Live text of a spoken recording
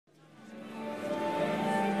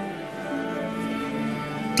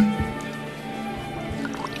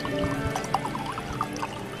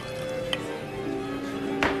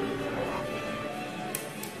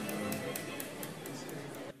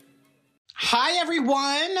Hi,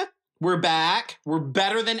 everyone. We're back. We're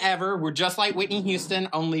better than ever. We're just like Whitney Houston,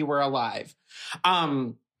 only we're alive.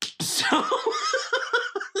 So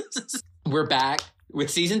we're back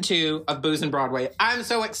with season 2 of Booze and Broadway. I'm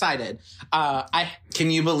so excited.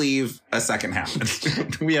 Can you believe a second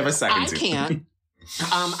happened? We have a second. I can't.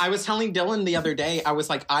 I was telling Dylan the other day, I was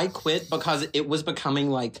like, I quit because it was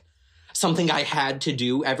becoming like something I had to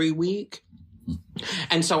do every week.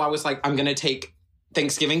 And so I was like, I'm going to take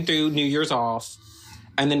Thanksgiving through New Year's off,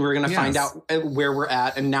 and then we're going to find out where we're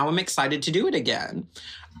at. And now I'm excited to do it again.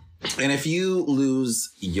 And if you lose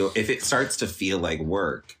if it starts to feel like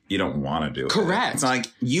work, you don't want to do it. Correct. It's like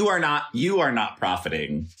you are not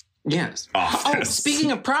profiting. Yes. Off this.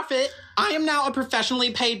 Speaking of profit, I am now a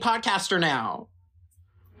professionally paid podcaster now.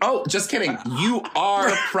 Oh, just kidding. You are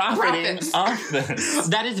profiting off this.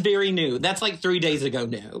 That is very new. That's like 3 days ago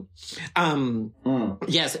new.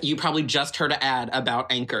 Yes, you probably just heard an ad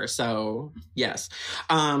about Anchor. So, yes.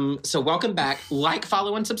 So welcome back. Like,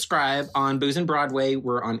 follow, and subscribe on Booze and Broadway.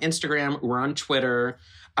 We're on Instagram. We're on Twitter.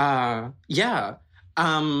 We're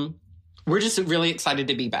just really excited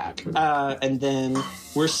to be back. And then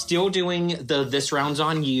we're still doing the This Round's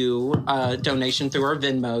on You donation through our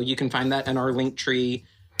Venmo. You can find that in our link tree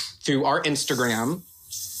through our Instagram.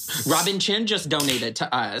 Robin Chin just donated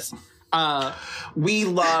to us. We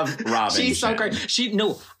love Robin. She's so great.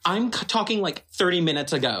 I'm talking like 30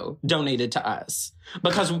 minutes ago, donated to us.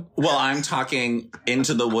 Because... Well, I'm talking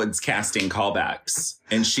Into the Woods casting callbacks.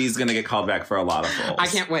 And she's going to get called back for a lot of roles. I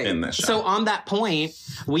can't wait. In this show. So on that point,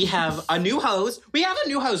 we have a new host. We have a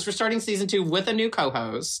new host for starting season 2 with a new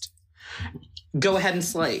co-host. Go ahead and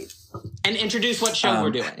slate. And introduce what show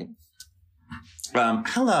we're doing.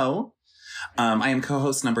 Hello. I am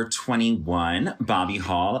co-host number 21, Bobby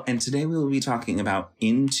Hall, and today we will be talking about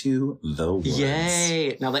Into the Woods.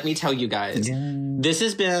 Yay! Now let me tell you guys, this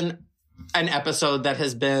has been an episode that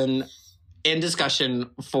has been in discussion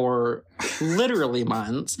for literally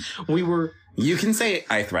months. You can say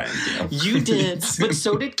I threatened you. You did, but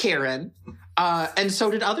so did Karen. And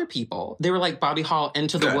so did other people. They were like, Bobby Hall,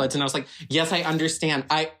 Into the Woods. And I was like, yes, I understand.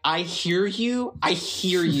 I hear you.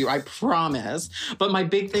 I promise. But my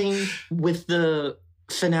big thing with the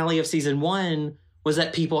finale of season 1 was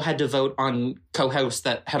that people had to vote on co-hosts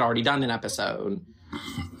that had already done an episode.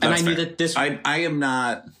 And I knew that this... I am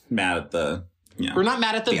not mad at the... Yeah, we're not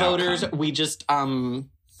mad at the voters. Outcome. We just...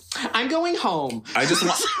 I'm going home. I just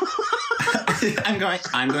want...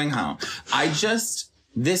 I'm going home.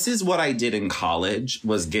 This is what I did in college,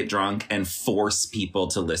 was get drunk and force people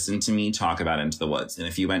to listen to me talk about Into the Woods. And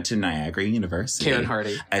if you went to Niagara University, Karen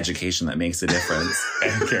Hardy, education that makes a difference,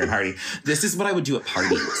 and Karen Hardy, this is what I would do at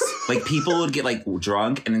parties. Like, people would get like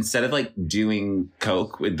drunk, and instead of like doing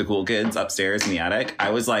coke with the cool kids upstairs in the attic, I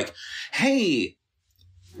was like, hey,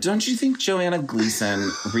 don't you think Joanna Gleason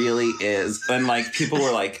really is? And like, people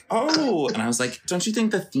were like, oh, and I was like, don't you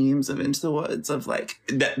think the themes of Into the Woods of like,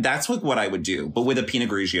 that's what I would do, but with a Pinot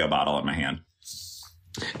Grigio bottle in my hand.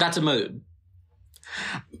 That's a mood.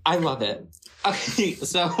 I love it. Okay,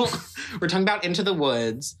 so we're talking about Into the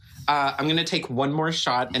Woods. I'm going to take one more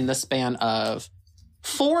shot in the span of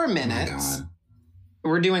 4 minutes. Oh my God.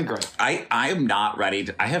 We're doing great. I am not ready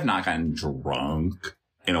I have not gotten drunk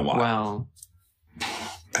in a while. Well,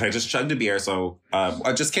 I just chugged a beer, so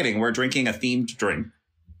just kidding. We're drinking a themed drink.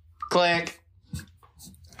 Click.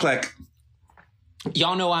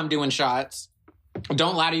 Y'all know I'm doing shots.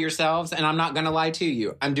 Don't lie to yourselves, and I'm not gonna lie to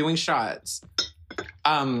you. I'm doing shots.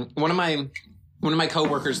 One of my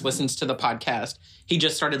coworkers listens to the podcast. He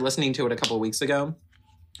just started listening to it a couple of weeks ago.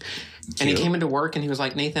 And he came into work and he was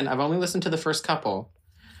like, Nathan, I've only listened to the first couple.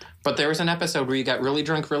 But there was an episode where you got really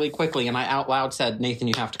drunk really quickly, and I out loud said, Nathan,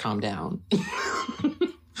 you have to calm down.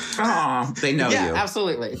 Oh, they know you. Yeah,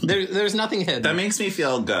 absolutely. There's nothing hidden. That makes me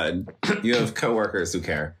feel good. You have coworkers who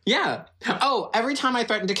care. Yeah. Oh, every time I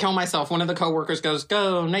threaten to kill myself, one of the coworkers goes,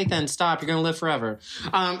 go, Nathan, stop. You're going to live forever.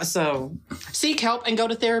 So seek help and go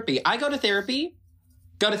to therapy. I go to therapy.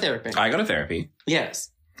 Go to therapy. I go to therapy.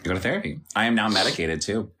 Yes. I go to therapy. I am now medicated,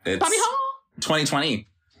 too. It's Bobby Hall? 2020.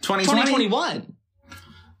 2021.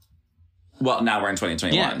 Well, now we're in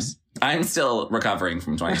 2021. Yes. I'm still recovering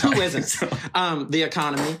from 2020. Who isn't? So. The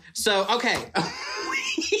economy. So, okay.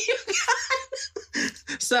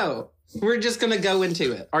 So, we're just going to go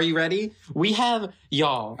into it. Are you ready? We have,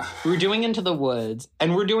 y'all, we're doing Into the Woods,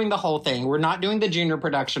 and we're doing the whole thing. We're not doing the junior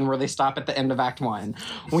production where they stop at the end of Act 1.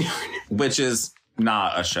 Which is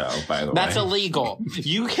not a show, by the way. That's illegal.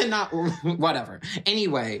 You cannot, whatever.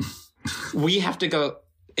 Anyway, we have to go,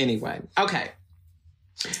 anyway. Okay.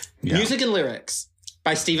 Yeah. Music and lyrics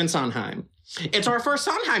by Stephen Sondheim. It's our first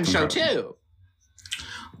Sondheim show, too.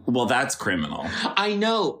 Well, that's criminal. I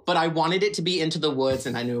know, but I wanted it to be Into the Woods,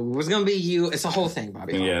 and I knew it was going to be you. It's a whole thing,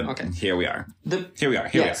 Bobby. Yeah. Okay. Here we are. Here we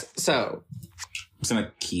are. So I'm just going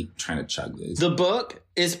to keep trying to chug these. The book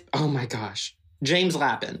is, oh my gosh, James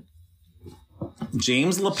Lapine.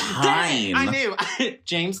 James Lapine. I knew.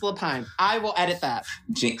 James Lapine. I will edit that.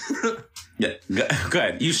 Yeah,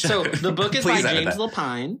 good. You should. So the book is by James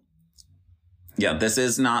Lapine. Yeah, this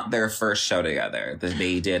is not their first show together.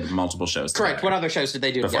 They did multiple shows together. Correct. What other shows did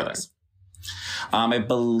they do together? This. I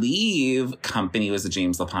believe Company was a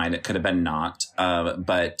James Lapine. It could have been not.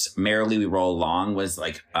 But Merrily We Roll Along was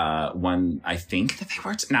like one, I think that they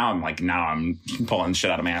were. Now I'm pulling shit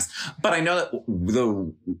out of my ass. But I know that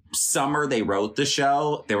the summer they wrote the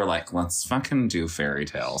show, they were like, let's fucking do fairy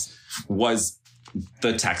tales. Was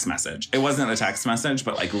the text message. It wasn't a text message,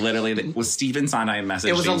 but like literally it was Stephen Sondheim message.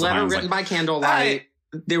 It was a letter written by candlelight.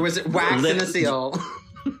 There was wax in a seal.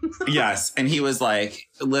 Yes. And he was like,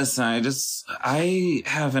 listen, I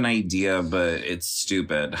have an idea, but it's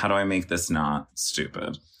stupid. How do I make this not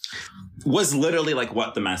stupid? Was literally like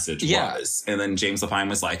what the message was. And then James Lapine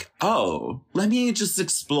was like, oh, let me just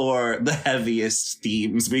explore the heaviest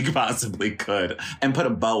themes we possibly could and put a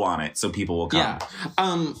bow on it so people will come.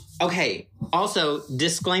 Yeah. Okay. Also,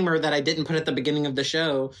 disclaimer that I didn't put at the beginning of the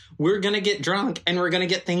show. We're going to get drunk and we're going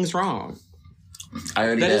to get things wrong.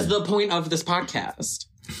 That is the point of this podcast.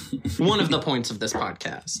 One of the points of this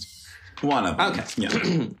podcast. One of them. Okay.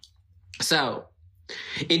 Yeah. So,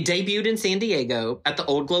 it debuted in San Diego at the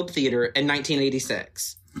Old Globe Theater in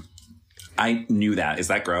 1986. I knew that. Is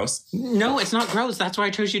that gross? No, it's not gross. That's why I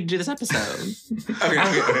chose you to do this episode.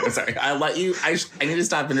 Okay. Sorry. I'll let you. I need to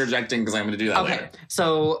stop interjecting because I'm going to do that later.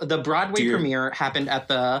 So the Broadway premiere happened at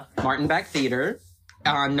the Martin Beck Theater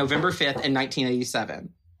on November 5th in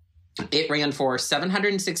 1987. It ran for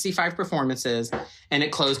 765 performances, and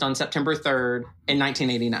it closed on September 3rd in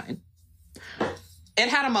 1989. It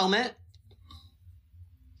had a moment.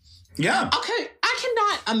 Yeah. Okay, I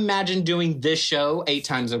cannot imagine doing this show 8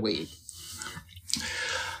 times a week.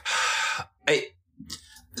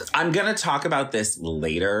 I'm going to talk about this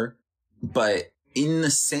later, but in the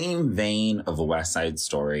same vein of a West Side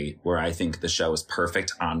Story, where I think the show is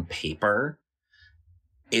perfect on paper,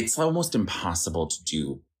 it's almost impossible to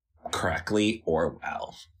do correctly or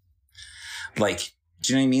well. Like,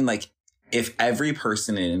 do you know what I mean? Like, if every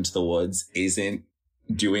person in Into the Woods isn't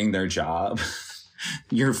doing their job,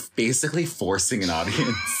 you're basically forcing an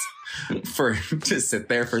audience to sit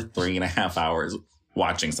there for 3.5 hours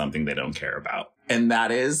watching something they don't care about. And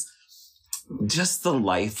that is just the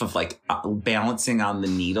life of like balancing on the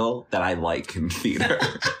needle that I like in theater.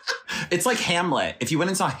 It's like Hamlet. If you went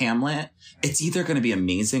and saw Hamlet, it's either going to be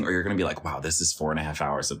amazing or you're going to be like, wow, this is 4.5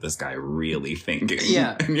 hours of this guy really thinking.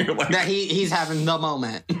 Yeah. And you're like, that he's having the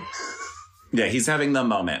moment. Yeah, he's having the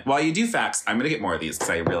moment. While you do facts, I'm going to get more of these because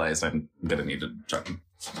I realize I'm going to need to try.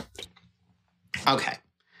 Okay.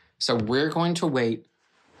 So we're going to wait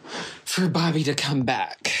for Bobby to come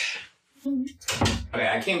back. Okay,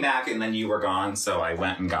 I came back and then you were gone, so I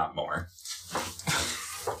went and got more.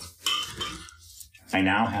 I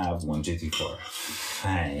now have 1, 2, 3, 4,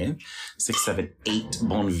 5, 6, 7, 8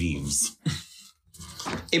 bon vives.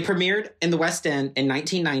 It premiered in the West End in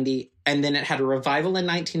 1990, and then it had a revival in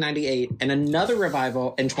 1998 and another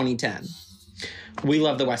revival in 2010. We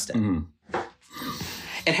love the West End. Mm-hmm.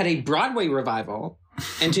 It had a Broadway revival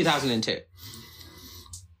in 2002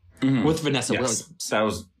 with Vanessa Williams. That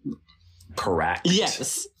was correct.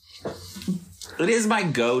 Yes. It is my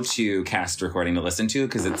go-to cast recording to listen to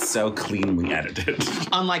because it's so cleanly edited.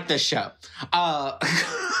 Unlike this show.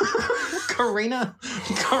 Karina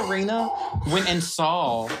went and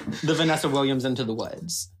saw the Vanessa Williams Into the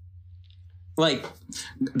Woods. Like,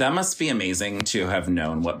 that must be amazing to have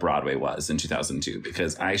known what Broadway was in 2002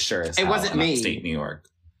 because I sure as hell wasn't me. Upstate New York.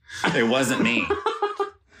 It wasn't me.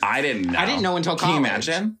 I didn't know. I didn't know until college. Can you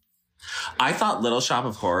imagine? I thought Little Shop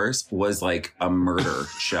of Horrors was like a murder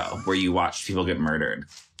show where you watched people get murdered.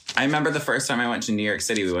 I remember the first time I went to New York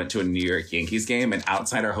City, we went to a New York Yankees game and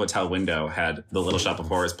outside our hotel window had the Little Shop of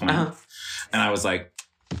Horrors playing. Uh-huh. And I was like,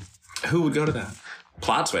 who would go to that?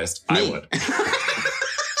 Plot twist. Me. I would.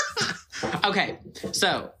 Okay,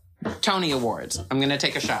 so Tony Awards. I'm going to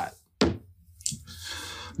take a shot.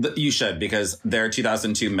 You should, because their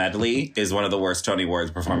 2002 medley is one of the worst Tony Awards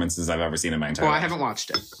performances I've ever seen in my entire life. I haven't watched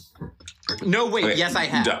it. No, wait. Yes, I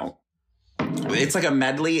have. Don't. It's like a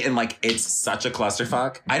medley and like it's such a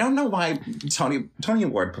clusterfuck. I don't know why Tony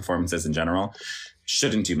Award performances in general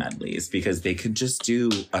shouldn't do medleys because they could just do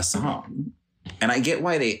a song. And I get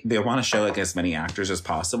why they want to show like as many actors as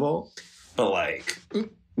possible, but like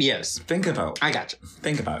Yes. I got you.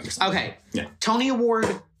 Think about yourself. Okay. Yeah. Tony Award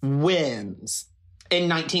wins in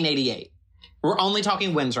 1988. We're only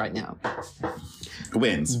talking wins right now.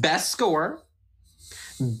 Wins. Best score,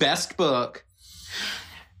 best book,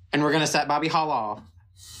 and we're going to set Bobby Hall off.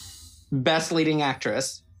 Best leading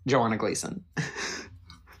actress, Joanna Gleason.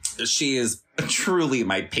 She is truly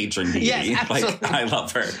my patron deity. Yes, absolutely. Like, I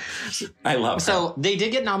love her. I love her. So they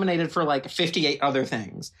did get nominated for like 58 other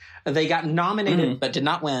things. They got nominated but did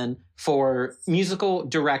not win for musical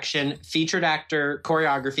direction, featured actor,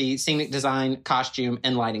 choreography, scenic design, costume,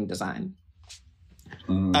 and lighting design.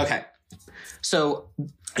 Okay. So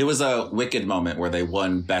it was a Wicked moment where they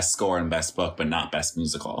won best score and best book, but not best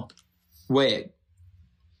musical. Wig.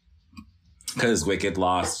 Because Wicked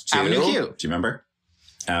lost to... Avenue Q. Do you remember?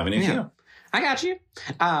 Avenue Q. I got you.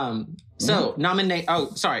 The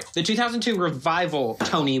 2002 Revival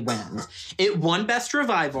Tony wins. It won Best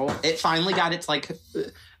Revival. It finally got its like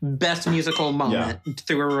best musical moment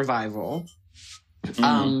through a revival.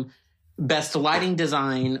 Best lighting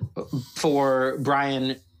design for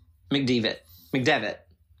Brian McDevitt.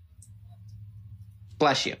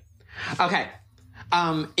 Bless you. Okay.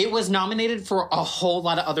 It was nominated for a whole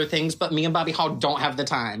lot of other things, but me and Bobby Hall don't have the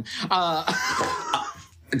time.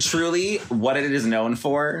 Truly, what it is known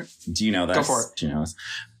for, do you know this? Go for it. Do you know this?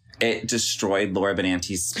 It destroyed Laura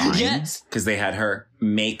Benanti's spine. Yes. Because they had her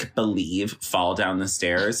make believe fall down the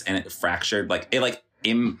stairs and it fractured,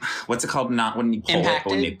 what's it called? Not when you pull it, but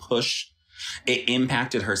when they push. It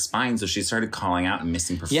impacted her spine, so she started calling out and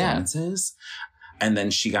missing performances. Yeah. And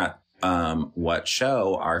then she got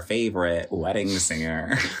our favorite wedding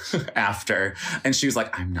singer after. And she was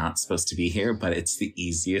like, I'm not supposed to be here, but it's the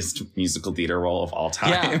easiest musical theater role of all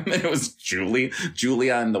time. Yeah. It was Julia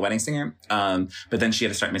and the wedding singer. But then she had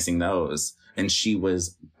to start missing those. And she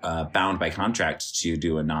was bound by contract to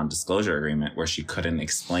do a non-disclosure agreement where she couldn't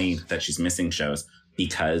explain that she's missing shows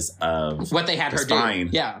because of what they had her spine.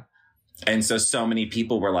 do. Yeah. And so many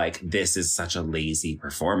people were like, this is such a lazy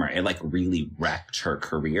performer. It like really wrecked her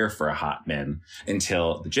career for a hot minute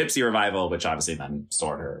until the Gypsy Revival, which obviously then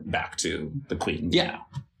soared her back to the queen. Yeah.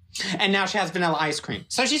 And now she has vanilla ice cream.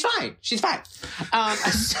 So she's fine. She's fine.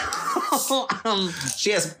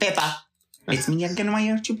 She has Pippa. It's me again. Why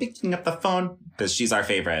aren't you picking up the phone? Because she's our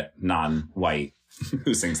favorite non-white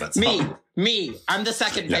who sings that song. Me. I'm the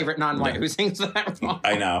second favorite non-white who sings that song.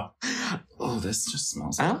 I know. Oh, this just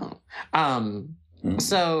smells good.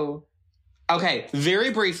 So, okay,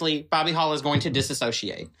 very briefly, Bobby Hall is going to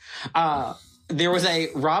disassociate. There was a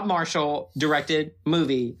Rob Marshall directed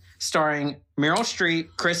movie starring Meryl Streep,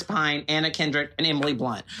 Chris Pine, Anna Kendrick, and Emily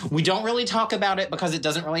Blunt. We don't really talk about it because it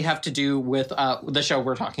doesn't really have to do with the show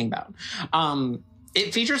we're talking about.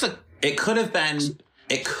 It features It could have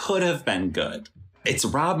been good. It's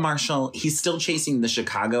Rob Marshall. He's still chasing the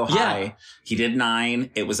Chicago high. Yeah. He did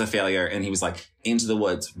 9. It was a failure. And he was like, Into the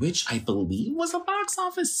Woods, which I believe was a box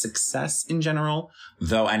office success in general.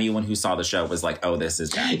 Though anyone who saw the show was like, oh, this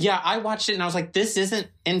is bad. Yeah, I watched it and I was like, this isn't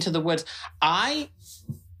Into the Woods. I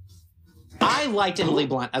liked Emily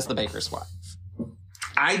Blunt as the baker's wife.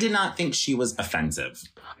 I did not think she was offensive,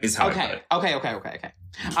 is how I put it. Okay.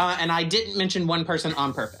 And I didn't mention one person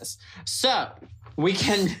on purpose. So we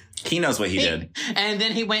can... He knows what he did. And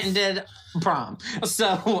then he went and did Prom.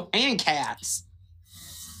 So, and Cats.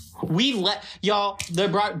 We let, y'all, the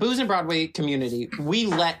Booze and Broadway community, we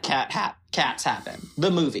let Cats happen.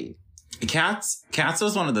 The movie. Cats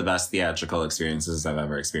was one of the best theatrical experiences I've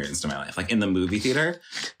ever experienced in my life. Like, in the movie theater,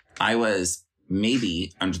 I was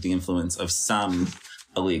maybe under the influence of some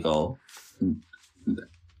illegal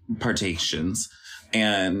partations.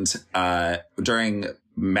 And during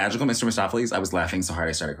Magical Mr. Mistopheles, I was laughing so hard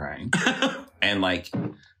I started crying. And like,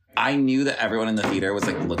 I knew that everyone in the theater was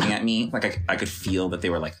like looking at me. Like I could feel that they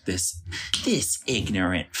were like, this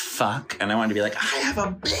ignorant fuck. And I wanted to be like, I have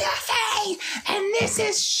a BFA and this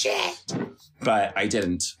is shit. But I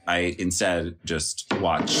didn't. I instead just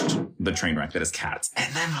watched the train wreck that is Cats.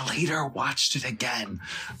 And then later watched it again.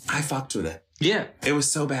 I fucked with it. Yeah. It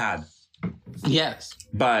was so bad. Yes.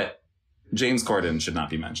 But James Corden should not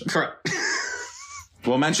be mentioned. Correct.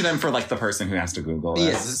 We'll mention him for like the person who has to Google it.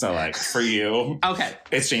 Yes. So like for you. Okay.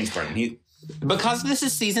 It's James Corden. Because this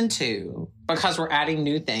is season 2, because we're adding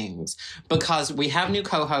new things, because we have new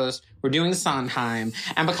co-hosts, we're doing Sondheim,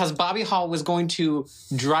 and because Bobby Hall was going to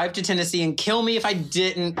drive to Tennessee and kill me if I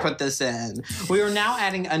didn't put this in, we are now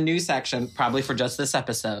adding a new section, probably for just this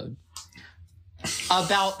episode,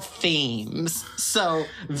 about themes. So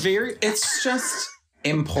it's just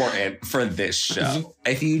important for this show.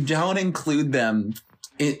 If you don't include them,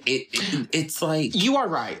 it's like... You are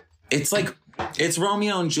right. It's like It's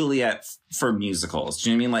Romeo and Juliet for musicals. Do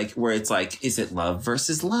you know what I mean? Like, where it's like, is it love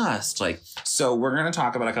versus lust? Like, so we're going to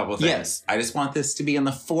talk about a couple of things. Yes. I just want this to be in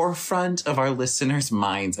the forefront of our listeners'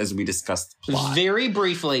 minds as we discuss the plot. Very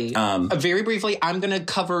briefly, I'm going to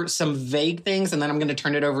cover some vague things, and then I'm going to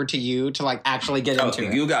turn it over to you to like actually get into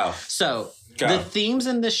it. You go. So the themes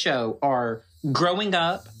in this show are growing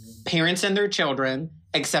up, parents and their children,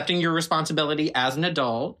 accepting your responsibility as an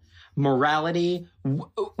adult, morality,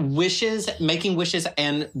 wishes, making wishes,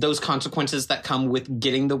 and those consequences that come with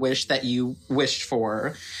getting the wish that you wished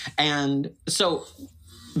for. And so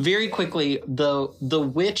very quickly, the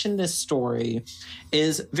witch in this story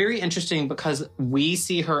is very interesting because we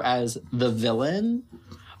see her as the villain,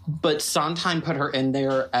 but Sondheim put her in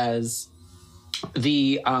there as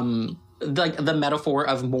the metaphor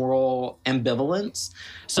of moral ambivalence.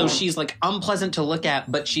 So she's like unpleasant to look at,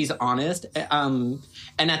 but she's honest.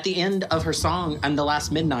 And at the end of her song, "And the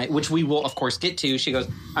Last Midnight," which we will of course get to, she goes,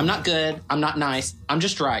 "I'm not good, I'm not nice, I'm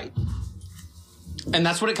just right." And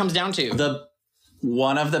that's what it comes down to.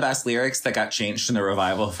 One of the best lyrics that got changed in the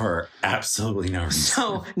revival for absolutely no reason.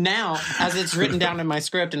 So now, as it's written down in my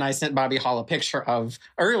script, and I sent Bobby Hall a picture of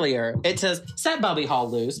earlier, it says, "Set Bobby Hall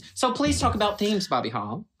loose. So please talk about themes, Bobby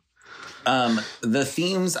Hall." The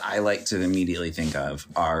themes I like to immediately think of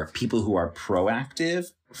are people who are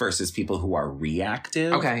proactive versus people who are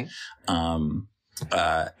reactive. Okay.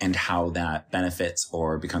 And how that benefits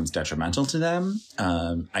or becomes detrimental to them.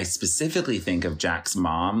 I specifically think of Jack's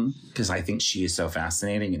mom because I think she is so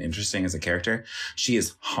fascinating and interesting as a character. She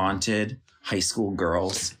has haunted high school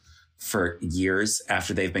girls for years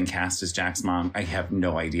after they've been cast as Jack's mom. I have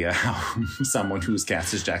no idea how someone who's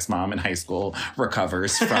cast as Jack's mom in high school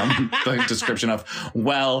recovers from the description of,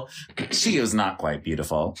 well, she is not quite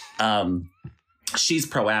beautiful. She's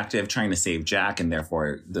proactive, trying to save Jack, and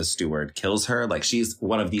therefore the steward kills her. Like, she's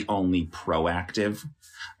one of the only proactive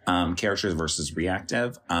characters versus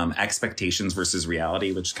reactive. Expectations versus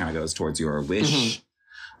reality, which kind of goes towards your wish.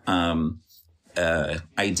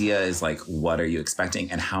 Idea is like, what are you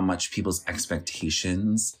expecting, and how much people's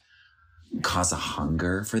expectations cause a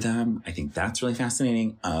hunger for them. I think that's really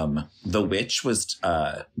fascinating. The Witch was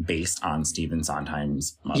based on Stephen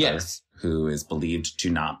Sondheim's mother. Yes. Who is believed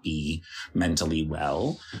to not be mentally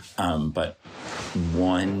well. But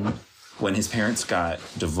when his parents got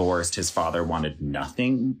divorced, his father wanted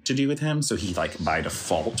nothing to do with him. So he, like, by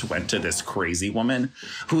default went to this crazy woman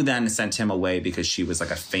who then sent him away because she was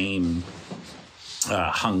like a fame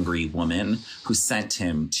hungry woman who sent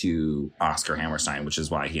him to Oscar Hammerstein, which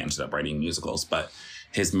is why he ended up writing musicals. But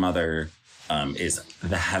his mother is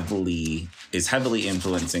heavily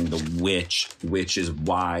influencing the witch, which is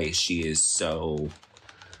why she is so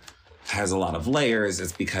has a lot of layers,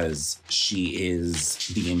 is because she is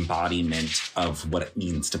the embodiment of what it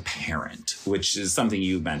means to parent, which is something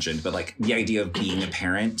you mentioned, but like the idea of being a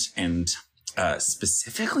parent, and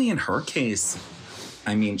specifically in her case,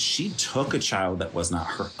 I mean, she took a child that was not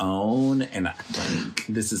her own, and like,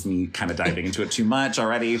 this is me kind of diving into it too much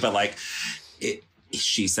already, but like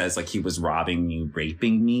she says, like, he was robbing me,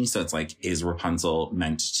 raping me. So it's like, is Rapunzel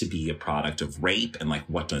meant to be a product of rape? And like,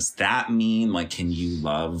 what does that mean? Like, can you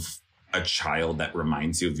love a child that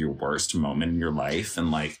reminds you of your worst moment in your life? And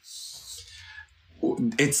like,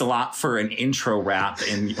 it's a lot for an intro rap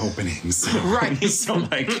in openings. Right. So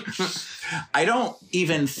like, I don't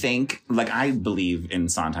even think, like, I believe in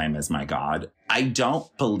Sondheim as my God. I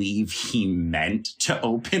don't believe he meant to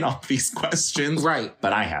open all these questions. Right.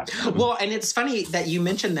 But I have. Well, and it's funny that you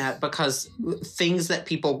mentioned that, because things that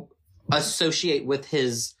people associate with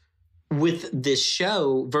this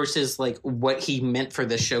show versus like what he meant for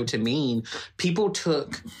the show to mean, people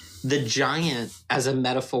took the giant as a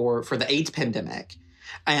metaphor for the AIDS pandemic.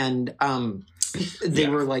 And they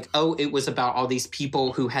were like, oh, it was about all these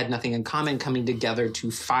people who had nothing in common coming together to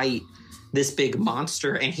fight this big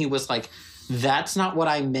monster. And he was like, that's not what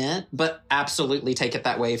I meant, but absolutely take it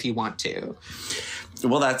that way if you want to.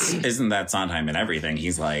 Well, isn't that Sondheim in everything?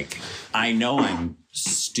 He's like, I know I'm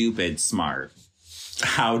stupid smart.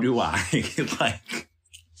 How do I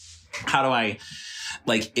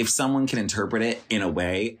if someone can interpret it in a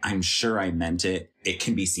way, I'm sure I meant it, it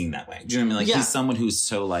can be seen that way. Do you know what I mean? Like, he's someone who's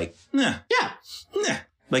so like, nah.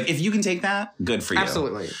 Like, if you can take that, good for you.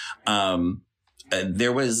 Absolutely.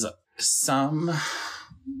 There was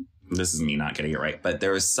this is me not getting it right, but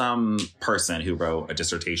there was some person who wrote a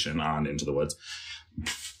dissertation on Into the Woods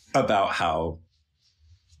about how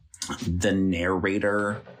the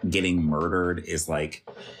narrator getting murdered is like,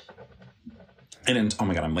 and oh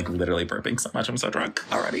my God, I'm like literally burping so much. I'm so drunk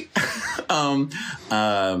already.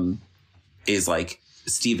 Is like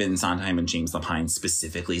Stephen Sondheim and James Lapine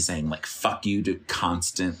specifically saying, like, fuck you to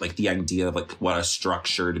constant, like, the idea of, like, what a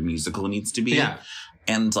structured musical needs to be. Yeah.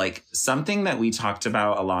 And, like, something that we talked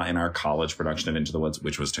about a lot in our college production of Into the Woods,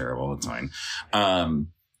 which was terrible, it's fine,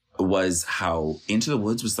 was how Into the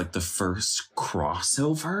Woods was, like, the first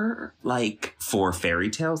crossover, like, for fairy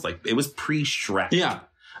tales. Like, it was pre-Shrek. Yeah.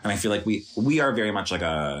 And I feel like we are very much like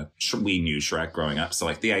we knew Shrek growing up. So,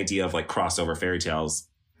 like, the idea of, like, crossover fairy tales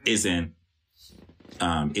isn't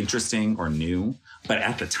interesting or new. But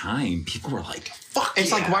at the time, people were like, fuck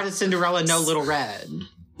It's like, why did Cinderella know Little Red?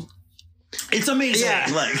 It's amazing. Yeah.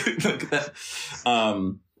 Like,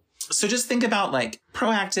 so just think about, like,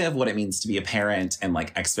 proactive, what it means to be a parent, and,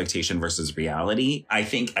 like, expectation versus reality. I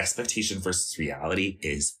think expectation versus reality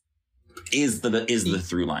is the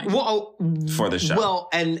through line for the show. Well,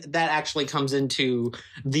 and that actually comes into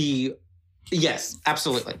yes,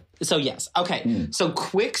 absolutely. So yes. Okay. So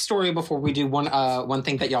quick story before we do one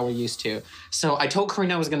thing that y'all were used to. So I told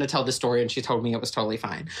Karina I was going to tell this story, and she told me it was totally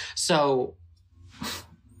fine. So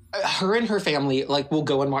her and her family, like, will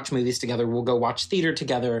go and watch movies together. We'll go watch theater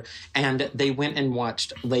together. And they went and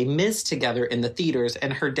watched Les Mis together in the theaters.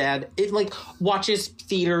 And her dad, watches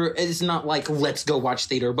theater. It's not like, let's go watch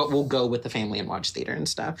theater, but we'll go with the family and watch theater and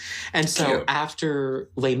stuff. And so Cute. after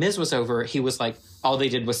Les Mis was over, he was like, all they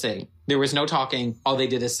did was sing. There was no talking. All they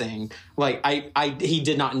did is sing. Like, he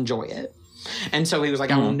did not enjoy it. And so he was like,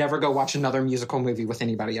 I will never go watch another musical movie with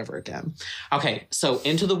anybody ever again. Okay, so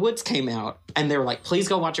Into the Woods came out, and they were like, please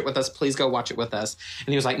go watch it with us. Please go watch it with us. And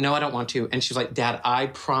he was like, no, I don't want to. And she was like, Dad, I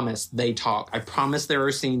promise they talk. I promise there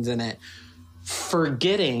are scenes in it.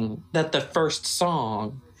 Forgetting that the first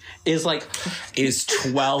song is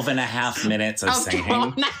 12 and a half minutes of singing.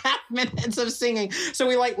 12 and a half minutes of singing. So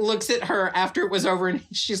he, like, looks at her after it was over, and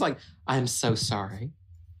she's like, I'm so sorry.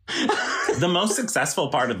 The most successful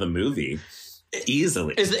part of the movie,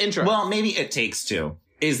 easily, is the intro. Well, maybe It Takes Two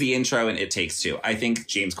is the intro, and It Takes Two. I think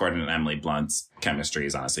James Corden and Emily Blunt's chemistry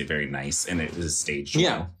is honestly very nice, and it is staged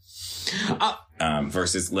well.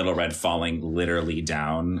 Versus Little Red falling literally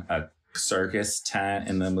down a circus tent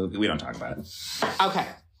in the movie. We don't talk about it. Okay.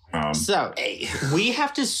 So we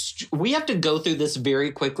have to go through this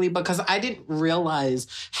very quickly because I didn't realize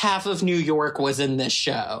half of New York was in this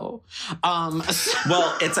show.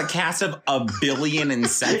 Well, it's a cast of 1.7 billion.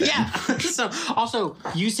 Yeah. So also,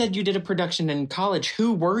 you said you did a production in college.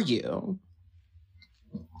 Who were you?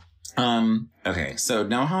 Okay. So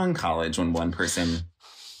know how in college when one person,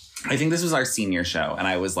 I think this was our senior show, and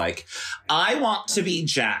I was like, I want to be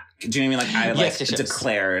Jack. Do you know what I mean? Like, I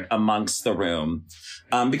declared amongst the room.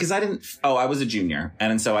 Because I was a junior.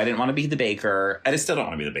 And so I didn't want to be the baker. I still don't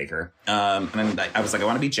want to be the baker. And I was like, I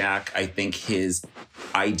want to be Jack. I think his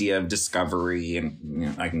idea of discovery,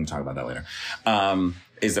 and I can talk about that later,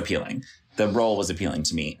 is appealing. The role was appealing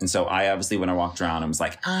to me. And so I obviously, when I walked around, I was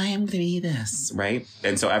like, I am going to be this, right?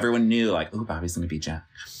 And so everyone knew, like, oh, Bobby's going to be Jack.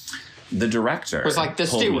 The director was like the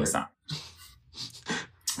steward.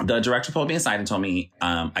 The director pulled me aside and told me,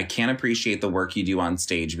 I can't appreciate the work you do on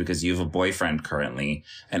stage because you have a boyfriend currently.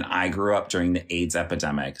 And I grew up during the AIDS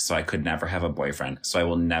epidemic, so I could never have a boyfriend. So I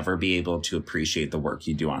will never be able to appreciate the work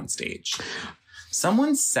you do on stage.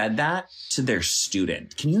 Someone said that to their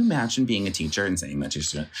student. Can you imagine being a teacher and saying that to your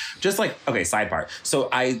student? Just like, okay, side part. So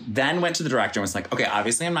I then went to the director and was like, okay,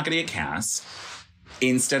 obviously I'm not going to get cast.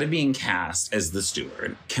 Instead of being cast as the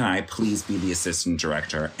steward, can I please be the assistant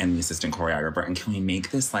director and the assistant choreographer? And can we make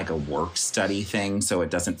this like a work study thing so it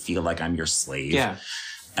doesn't feel like I'm your slave? Yeah.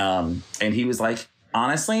 And he was like,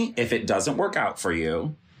 honestly, if it doesn't work out for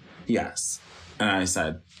you, yes. And I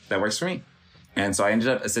said, that works for me. And so I ended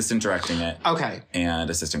up assistant directing it. Okay. And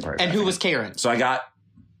assistant choreographing. And who was Karen? So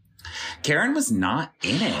Karen was not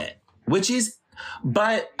in it,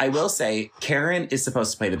 but I will say Karen is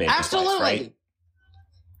supposed to play the baker's wife, right?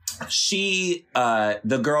 She,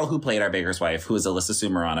 the girl who played our baker's wife, who is Alyssa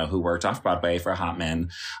Summerano, who worked off Broadway for a hot minute,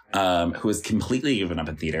 who has completely given up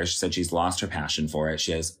in theater. She said she's lost her passion for it.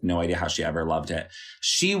 She has no idea how she ever loved it.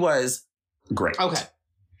 She was great. Okay.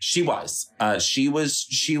 She was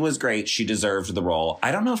great. She deserved the role.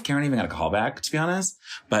 I don't know if Karen even got a callback, to be honest,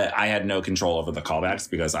 but I had no control over the callbacks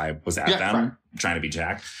because I was at them trying to be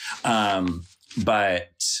Jack.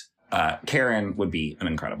 Karen would be an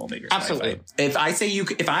incredible baker's Absolutely. wife. If I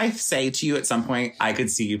say to you at some point, I could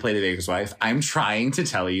see you play the baker's wife, I'm trying to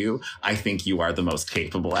tell you, I think you are the most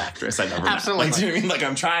capable actress I've ever met. Absolutely. Like, do you know what I mean? Like,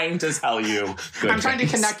 I'm trying to tell you. I'm trying to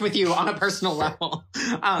connect with you on a personal level.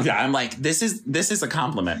 Yeah, I'm like, this is a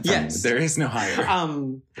compliment. Yes. There is no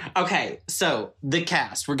higher. Okay, so the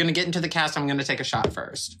cast. We're going to get into the cast. I'm going to take a shot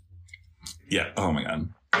first. Yeah. Oh my God.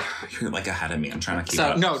 You're like ahead of me. I'm trying to keep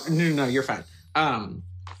up. No, you're fine.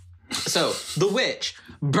 So the witch,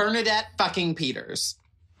 Bernadette fucking Peters.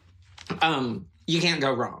 You can't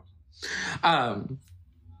go wrong.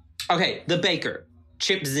 Okay, the baker,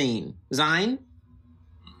 Chip Zine. Zine.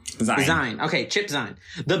 Okay, Chip Zine.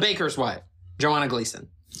 The baker's wife, Joanna Gleason.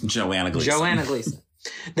 Joanna Gleason.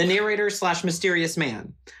 The narrator / mysterious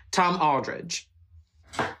man, Tom Aldridge.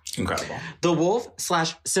 Incredible. The wolf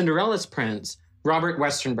 / Cinderella's prince, Robert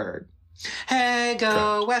Westenberg. Hey,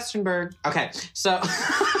 go Westenberg. Okay, so...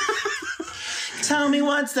 Tell me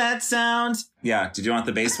what's that sound? Yeah, did you want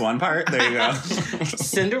the bass one part? There you go.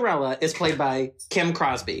 Cinderella is played by Kim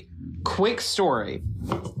Crosby. Quick story.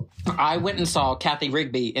 I went and saw Kathy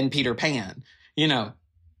Rigby in Peter Pan. You know,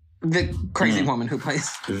 the crazy woman who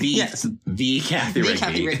plays... The Kathy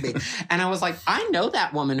Rigby. And I was like, I know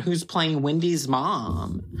that woman who's playing Wendy's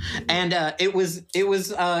mom. And it was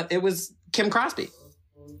Kim Crosby.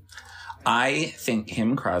 I think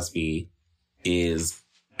Kim Crosby is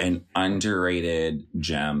an underrated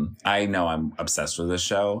gem. I know I'm obsessed with this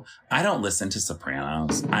show. I don't listen to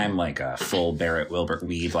Sopranos. I'm like a full Barrett Wilbert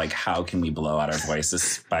Weed. Like, how can we blow out our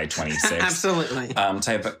voices by 26? Absolutely.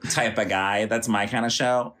 Type of guy. That's my kind of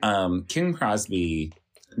show. Kim Crosby,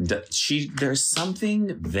 there's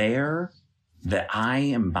something there that I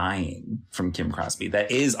am buying from Kim Crosby that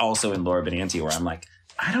is also in Laura Benanti, where I'm like,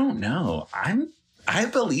 I don't know. I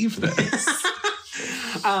believe this.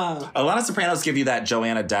 A lot of Sopranos give you that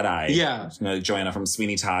Joanna Deadeye. Yeah. You know, Joanna from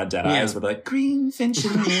Sweeney Todd Deadeyes with like green finch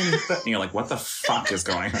in the wind. And you're like, what the fuck is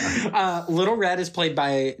going on? Little Red is played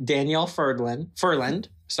by Danielle Furland.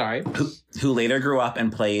 Sorry. Who later grew up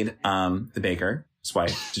and played the baker's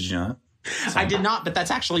wife. Did you know that? I did not, but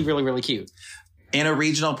that's actually really, really cute. In a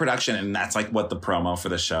regional production, and that's like what the promo for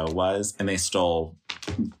the show was. And they stole...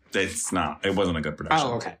 It wasn't a good production.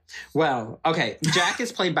 Oh, okay. Well, okay. Jack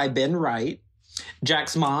is played by Ben Wright.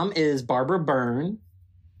 Jack's mom is Barbara Byrne.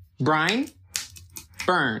 Byrne?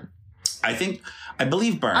 I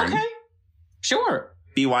believe Byrne. Okay. Sure.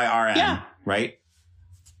 Byrn. Yeah. Right?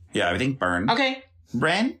 Yeah, I think Byrne. Okay.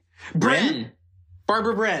 Bryn.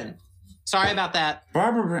 Barbara Byrne. Sorry about that.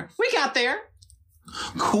 Barbara Byrne. We got there.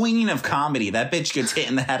 Queen of comedy. That bitch gets hit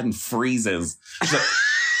in the head and freezes. She's like,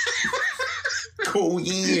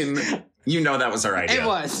 Queen. You know that was her idea. It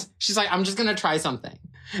was. She's like, I'm just going to try something.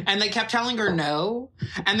 And they kept telling her no.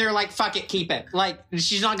 And they're like, fuck it, keep it. Like,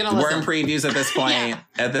 she's not going to listen. We're in previews at this point. Yeah.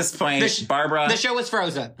 At this point, Barbara. The show was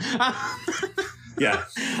frozen. Yeah.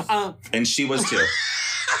 And she was too.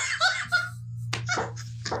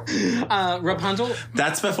 Rapunzel.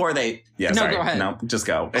 That's before they... Yeah, no, sorry. Go ahead. No, just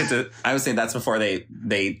go. I was saying that's before they...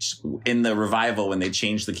 In the revival, when they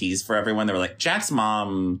changed the keys for everyone, they were like, Jack's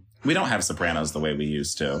mom... We don't have Sopranos the way we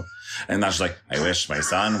used to. And that's like, I wish my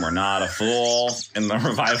son were not a fool in the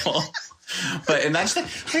revival. And that's like,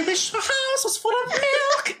 I wish the house was full of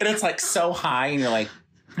milk. And it's like so high. And you're like,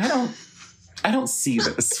 I don't see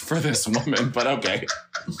this for this woman, but okay.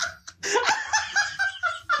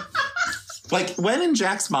 Like, when in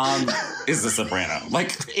Jack's mom is the soprano?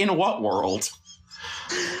 Like, in what world?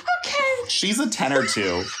 Okay. She's a tenor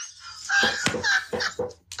too.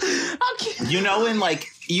 Okay. You know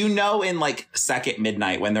in Second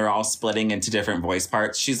Midnight when they're all splitting into different voice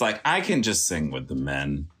parts, she's like, I can just sing with the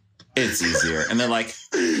men. It's easier. And they're like,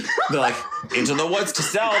 into the woods to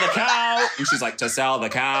sell the cow. And she's like, to sell the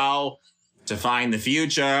cow, to find the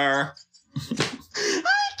future.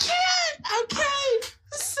 I can't. Okay.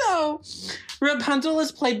 So, Rapunzel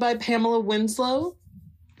is played by Pamela Winslow.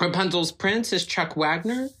 Rapunzel's prince is Chuck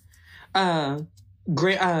Wagner. Little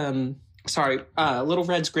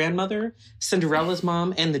Red's grandmother, Cinderella's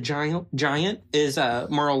mom, and the giant is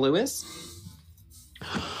Merle Lewis.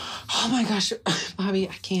 Oh my gosh, Bobby,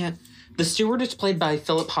 I can't. The steward is played by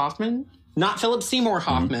Philip Hoffman. Not Philip Seymour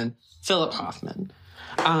Hoffman. Philip Hoffman.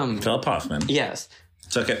 Philip Hoffman. Yes.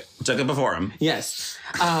 Took it before him. Yes.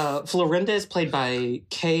 Florinda is played by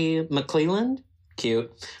Kay McClelland.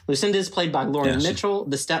 Cute. Lucinda is played by Lauren Mitchell.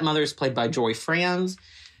 The stepmother is played by Joy Franz.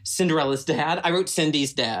 Cinderella's dad. I wrote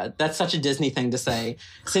Cindy's dad. That's such a Disney thing to say.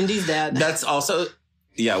 Cindy's dad. That's also,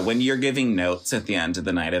 yeah, when you're giving notes at the end of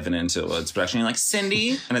the night of an Into the Woods production, you're like,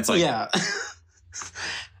 Cindy? And it's like, yeah.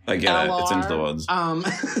 I get it. It's Into the Woods.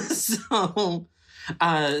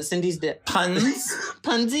 Cindy's dad.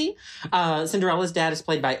 Punsy? Cinderella's dad is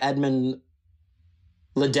played by Edmund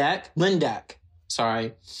Lindeck.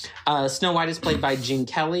 Sorry. Snow White is played by Gene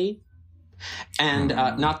Kelly. And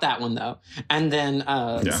not that one, though. And then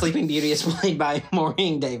Sleeping Beauty is played by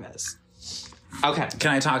Maureen Davis. Okay. Can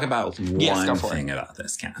I talk about one thing about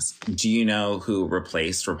this cast? Do you know who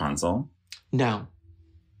replaced Rapunzel? No.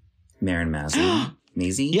 Marin Mazzie.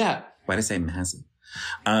 Maisie? Yeah. Why did I say Mazzie?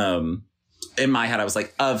 in my head, I was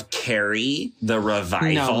like, of Carrie, the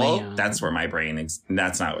revival. No, that's where my brain,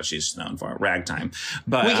 that's not what she's known for. Ragtime.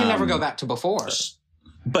 But we can never go back to before.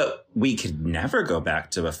 But we could never go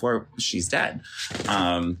back to before she's dead.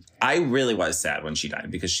 I really was sad when she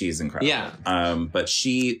died because she's incredible. Yeah. But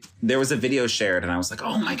there was a video shared and I was like,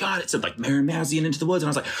 oh my God, it said like Mary Mazzy Into the Woods. And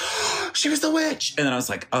I was like, oh, she was the witch. And then I was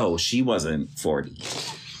like, oh, she wasn't 40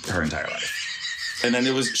 her entire life. And then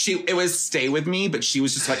it was Stay With Me, but she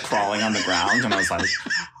was just like crawling on the ground. And I was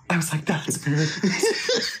like, that's Mary.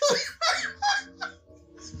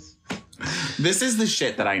 This is the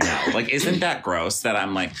shit that I know. Like, isn't that gross that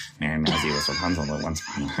I'm like, Mary Mazzy was Rapunzel at once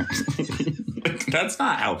upon a time? That's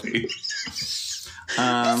not healthy.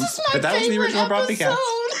 But that was the original Broadway cast.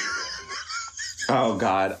 Oh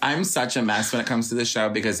God, I'm such a mess when it comes to the show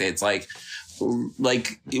because it's like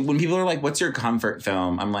when people are like, "What's your comfort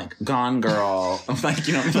film?" I'm like, "Gone Girl." I'm like,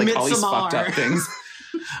 like all these fucked up things.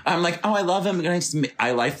 I'm like, oh, I love him.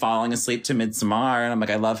 I like falling asleep to Midsommar. And I'm like,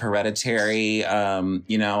 I love Hereditary.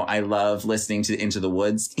 I love listening to Into the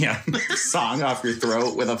Woods. Yeah. Song off your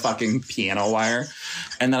throat with a fucking piano wire.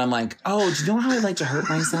 And then I'm like, oh, do you know how I like to hurt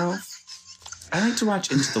myself? I like to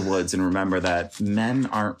watch Into the Woods and remember that men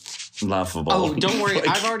aren't lovable. Oh, don't worry.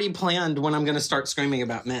 I've already planned when I'm going to start screaming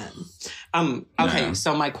about men. Okay. No.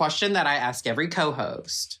 So my question that I ask every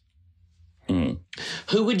co-host,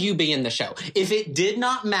 who would you be in the show? If it did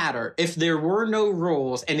not matter, if there were no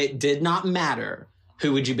rules and it did not matter,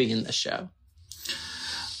 who would you be in the show?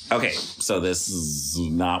 Okay, so this is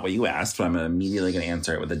not what you asked, but I'm immediately going to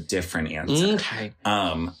answer it with a different answer. Okay.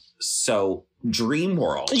 So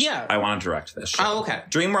Dreamworld. Yeah. I want to direct this show. Oh, okay.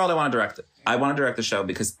 Dreamworld, I want to direct it. I want to direct the show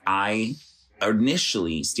because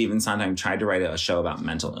initially, Stephen Sondheim tried to write a show about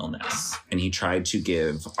mental illness. And he tried to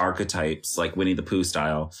give archetypes, like Winnie the Pooh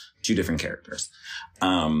style, to different characters.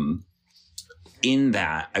 In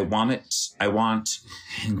that, I want,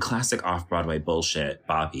 in classic off-Broadway bullshit,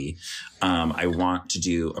 Bobby, I want to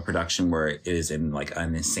do a production where it is in like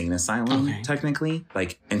an insane asylum, technically.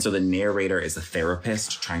 And so the narrator is a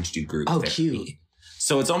therapist trying to do group therapy. Cute.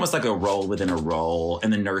 So it's almost like a role within a role.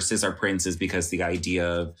 And the nurses are princes because the idea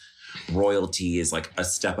of royalty is like a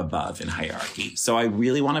step above in hierarchy. So I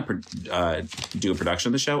really want to do a production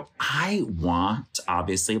of the show. I want,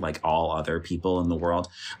 obviously, like all other people in the world,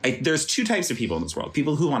 there's two types of people in this world.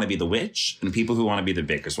 People who want to be the witch and people who want to be the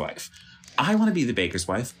baker's wife. I want to be the baker's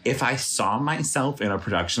wife. If I saw myself in a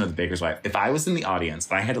production of the baker's wife, if I was in the audience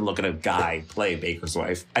and I had to look at a guy play baker's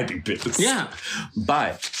wife, I'd be pissed. Yeah.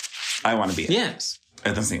 But I want to be it. Yes.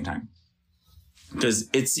 At the same time. Because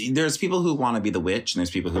there's people who want to be the witch and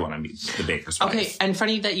there's people who want to be the baker's wife. Okay, and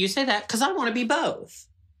funny that you say that because I want to be both.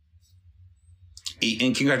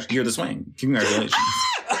 And you're the swing. Congratulations.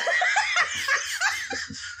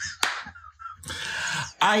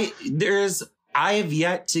 I have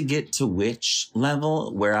yet to get to witch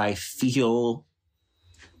level where I feel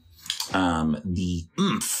the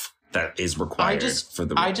oomph that is required for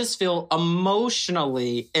the role. I just feel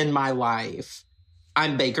emotionally in my life,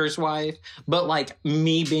 I'm Baker's wife, but like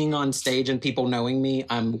me being on stage and people knowing me,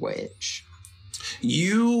 I'm witch.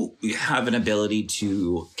 You have an ability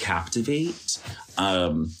to captivate.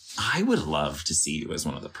 I would love to see you as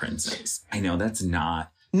one of the princes. I know that's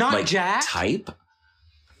not like Jack type.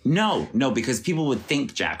 No, because people would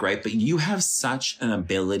think Jack, right? But you have such an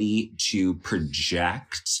ability to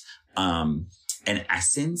project an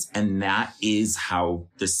essence, and that is how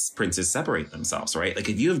the princes separate themselves, right? Like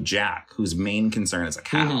if you have Jack, whose main concern is a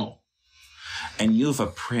cow, and you have a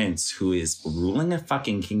prince who is ruling a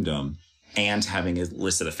fucking kingdom and having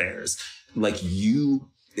illicit affairs, like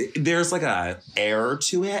there's like a air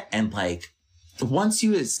to it, and like once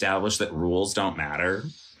you establish that rules don't matter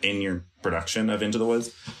in your production of Into the Woods,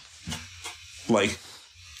 like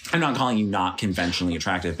I'm not calling you not conventionally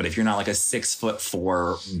attractive, but if you're not like a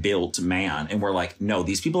 6'4" built man, and we're like, no,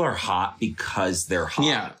 these people are hot because they're hot.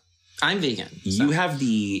 Yeah, I'm vegan. So. You have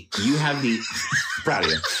the proud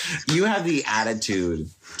of you. You have the attitude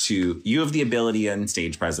you have the ability and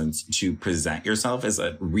stage presence to present yourself as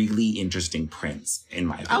a really interesting prince, in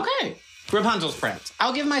my opinion. Okay, Rapunzel's prince.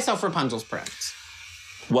 I'll give myself Rapunzel's prince.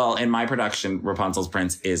 Well, in my production, Rapunzel's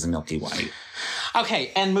prince is milky white.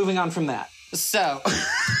 Okay, and moving on from that. So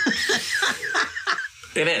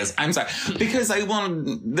it is. I'm sorry. Because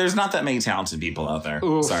there's not that many talented people out there.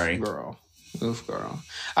 Oof, sorry. Girl. Oof, girl.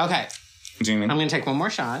 Okay. Do you mean? I'm going to take one more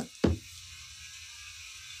shot.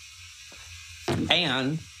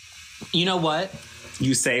 And you know what?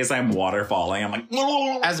 You say as I'm waterfalling, I'm like,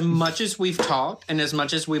 as much as we've talked and as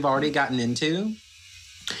much as we've already gotten into,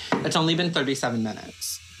 it's only been 37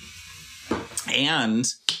 minutes.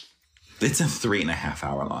 And It's a 3.5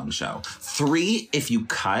 hour long show. 3 if you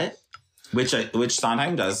cut, which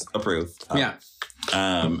Sondheim does approve. Yeah.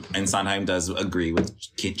 And Sondheim does agree with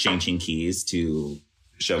changing keys to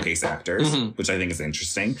showcase actors, which I think is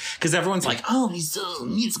interesting. Because everyone's like, oh, he's so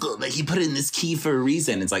musical. Like, he put in this key for a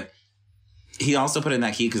reason. It's like, he also put in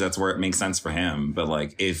that key because that's where it makes sense for him. But,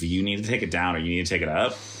 like, if you need to take it down or you need to take it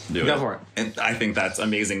up, do it. Go for it. And I think that's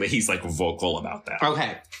amazing that he's, like, vocal about that.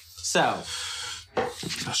 Okay. So.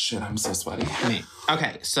 Oh, shit, I'm so sweaty.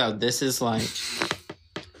 Okay, so this is like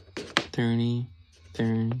 30.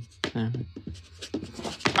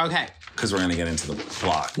 Okay. Because we're going to get into the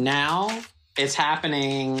plot. Now it's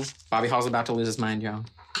happening. Bobby Hall's about to lose his mind, y'all.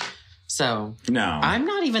 So. No. I'm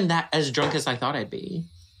not even that as drunk as I thought I'd be.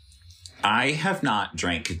 I have not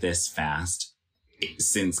drank this fast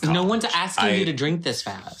since college. No one's asking you to drink this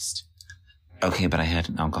fast. Okay, but I had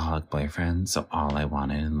an alcoholic boyfriend, so all I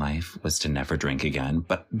wanted in life was to never drink again.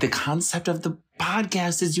 But the concept of the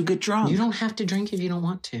podcast is you get drunk. You don't have to drink if you don't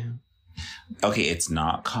want to. Okay, it's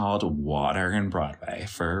not called Water and Broadway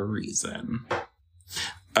for a reason.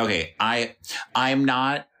 Okay, I am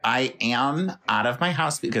out of my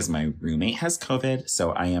house because my roommate has COVID,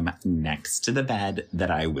 so I am next to the bed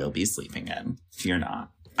that I will be sleeping in. Fear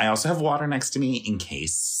not. I also have water next to me in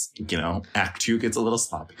case, Act 2 gets a little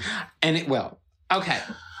sloppy. And it will. Okay.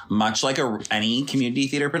 Much like any community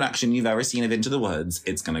theater production you've ever seen of Into the Woods,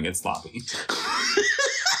 it's going to get sloppy.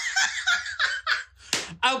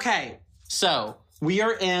 Okay. So we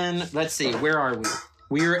are in, let's see, where are we?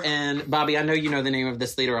 We are in, Bobby, I know you know the name of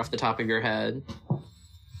this theater off the top of your head.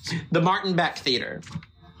 The Martin Beck Theater.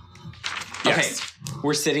 Yes. Okay.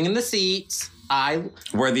 We're sitting in the seats.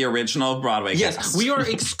 We're the original Broadway cast. Yes, we are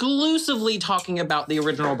exclusively talking about the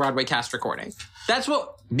original Broadway cast recording. That's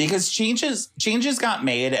what... Because changes got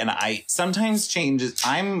made, and sometimes changes...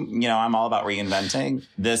 I'm all about reinventing.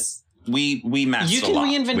 This, we messed You a can lot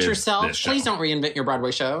reinvent with yourself. this show. Please don't reinvent your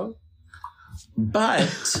Broadway show. But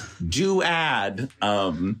do add...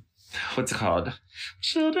 what's it called?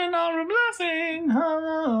 Children are a blessing.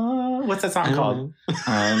 What's that song called?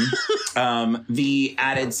 The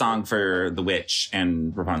added song for The Witch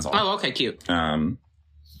and Rapunzel. Oh, okay, cute. Our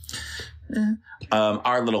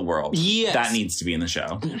Little World. Yes. That needs to be in the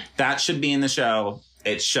show. That should be in the show.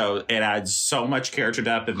 It adds so much character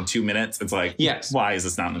depth in 2 minutes. It's like, yes. Why is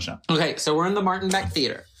this not in the show? Okay, so we're in the Martin Beck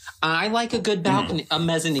Theater. I like a good balcony, a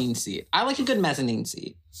mezzanine seat. I like a good mezzanine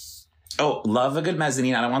seat. Oh, love a good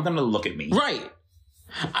mezzanine. I don't want them to look at me. Right.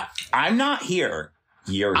 I'm not here.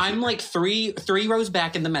 I'm like three rows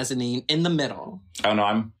back in the mezzanine, in the middle. Oh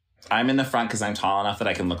no, I'm in the front because I'm tall enough that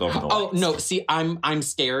I can look over the lights. Oh no, see, I'm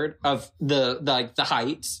scared of the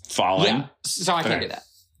heights falling. Yeah, so I can't do that.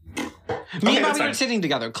 Me and Bobby are sitting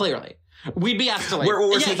together. Clearly, we'd be asked to like.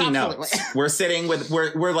 We're taking notes. We're sitting with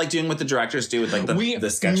we're like doing what the directors do with like the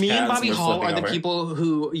sketch pads. Me and Bobby Hall are the over. people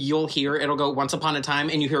who you'll hear. It'll go Once Upon a Time,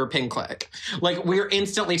 and you hear a pin click. Like we're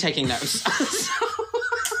instantly taking notes.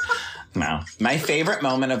 No. My favorite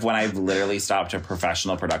moment of when I've literally stopped a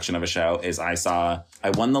professional production of a show is I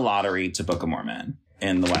won the lottery to Book of Mormon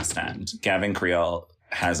in the West End. Gavin Creel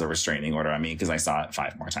has a restraining order on me because I saw it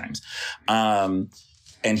 5 more times. And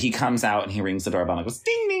he comes out and he rings the doorbell and I goes,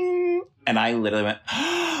 ding, ding. And I literally went,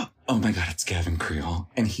 oh my God, it's Gavin Creel.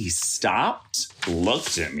 And he stopped,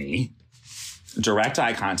 looked at me, direct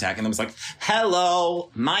eye contact, and then was like,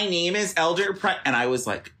 hello, my name is Elder And I was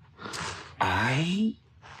like,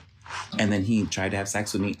 And then he tried to have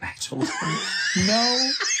sex with me. I told him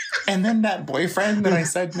no. And then that boyfriend that I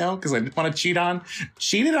said no because I didn't want to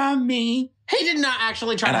cheated on me. He did not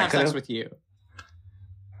actually try to have sex with you.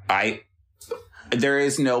 There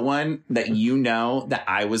is no one that that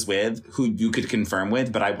I was with who you could confirm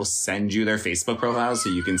with, but I will send you their Facebook profiles so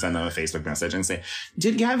you can send them a Facebook message and say,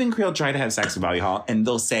 did Gavin Creel try to have sex with Bobby Hall? And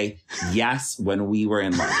they'll say, yes, when we were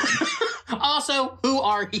in London. Also, who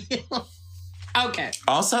are you? Okay.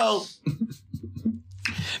 Also,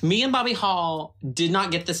 me and Bobby Hall did not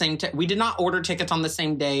get the same... we did not order tickets on the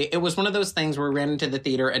same day. It was one of those things where we ran into the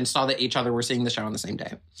theater and saw that each other were seeing the show on the same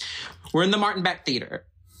day. We're in the Martin Beck Theater.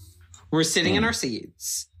 We're sitting in our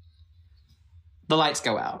seats. The lights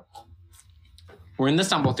go out. We're in the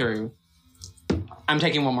stumble through. I'm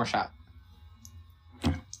taking one more shot.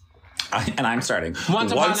 I'm starting.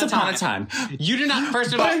 Once upon a time. You do not...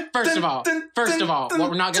 First of all,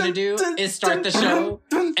 what we're not going to do is start the show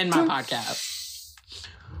in my podcast.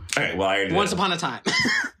 Okay, well, I already Once upon a time.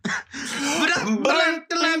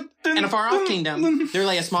 In a far-off kingdom, there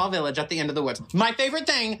lay a small village at the end of the woods. My favorite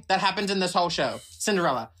thing that happens in this whole show,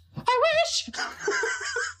 Cinderella. I wish.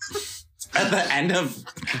 At the end of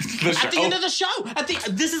the show. At the end of the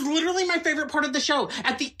show. This is literally my favorite part of the show.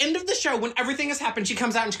 At the end of the show, when everything has happened, she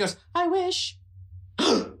comes out and she goes, I wish.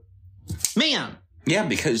 Ma'am. Yeah,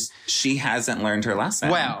 because she hasn't learned her lesson.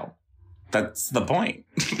 Well. That's the point.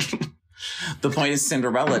 The point is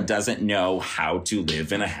Cinderella doesn't know how to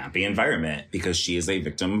live in a happy environment because she is a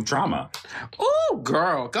victim of trauma. Oh,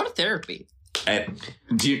 girl, go to therapy.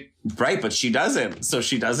 Right, but she doesn't. So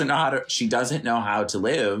she doesn't know how to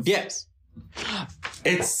live. Yes.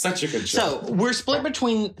 It's such a good show. So we're split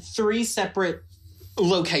between 3 separate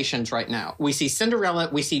locations right now. We see Cinderella,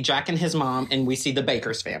 we see Jack and his mom, and we see the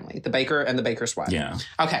baker's family, the baker and the baker's wife. Yeah.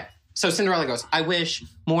 Okay. So Cinderella goes, I wish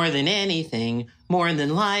more than anything, more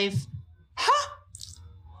than life.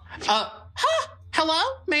 Hello,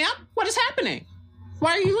 ma'am? What is happening?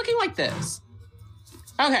 Why are you looking like this?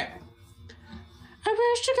 Okay.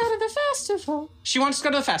 I wish to go to the festival. She wants to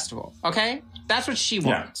go to the festival, okay? That's what she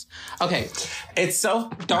wants. Yeah. Okay. It's so...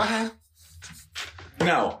 Go ahead.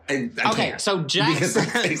 No. I okay, can't. so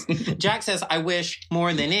Jack says, I wish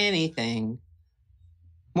more than anything.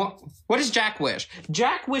 What does Jack wish?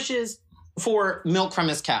 Jack wishes for milk from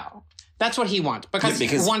his cow. That's what he wants. Because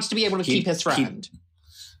he wants to be able to keep his friend.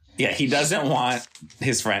 He doesn't want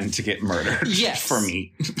his friend to get murdered for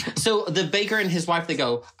meat. So the baker and his wife, they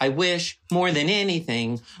go, I wish more than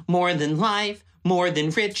anything, more than life, more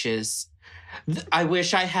than riches. I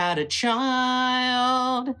wish I had a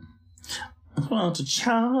child. I want a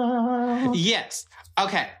child. Yes.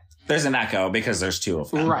 Okay. There's an echo because there's 2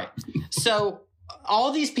 of them. Right. So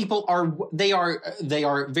all these people are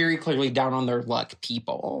very clearly down on their luck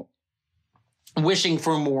people, wishing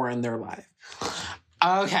for more in their life.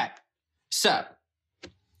 Okay. So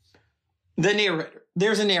the narrator,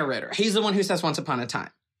 there's a narrator. He's the one who says once upon a time.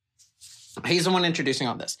 He's the one introducing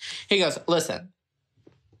all this. He goes, listen,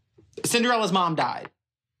 Cinderella's mom died.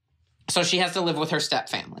 So she has to live with her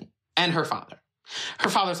stepfamily and her father. Her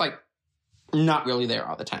father's like not really there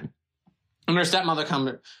all the time. And her stepmother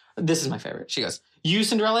comes, this is my favorite. She goes, you,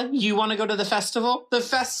 Cinderella, you want to go to the festival? The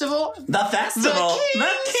festival? The festival. The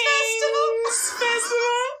King's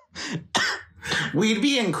Festival. We'd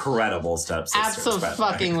be incredible stepsisters.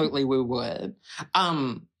 Absolutely, we would.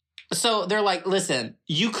 So they're like, listen,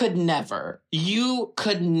 you could never. Your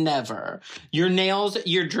nails,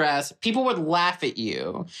 your dress, people would laugh at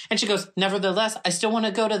you. And she goes, nevertheless, I still want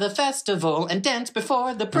to go to the festival and dance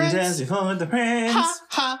before the prince. Dance before the prince. Ha,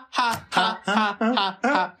 ha, ha, ha, ha,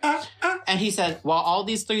 ha, ha. And he said, while all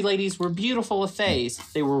these 3 ladies were beautiful of face,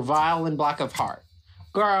 they were vile and black of heart.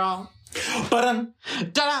 Girl.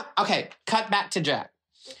 Da-da. Okay, cut back to Jack.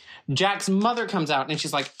 Jack's mother comes out and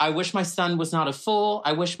she's like, I wish my son was not a fool.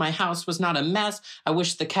 I wish my house was not a mess. I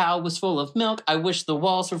wish the cow was full of milk. I wish the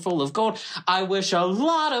walls were full of gold. I wish a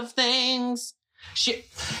lot of things.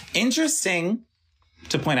 Interesting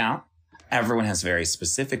to point out, everyone has very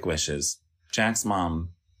specific wishes. Jack's mom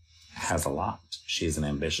has a lot. She's an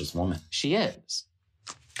ambitious woman. She is.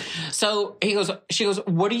 So she goes,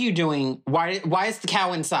 what are you doing? Why is the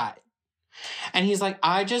cow inside? And he's like,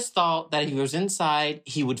 I just thought that if he was inside,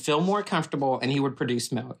 he would feel more comfortable and he would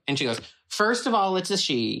produce milk. And she goes, first of all, it's a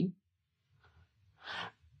she.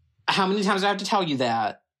 How many times do I have to tell you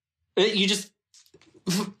that? You just,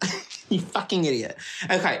 you fucking idiot.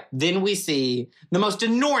 Okay, then we see the most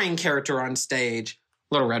annoying character on stage,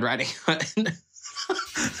 Little Red Riding Hood.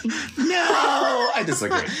 No, I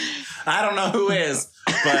disagree. I don't know who is,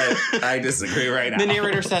 but I disagree right now. The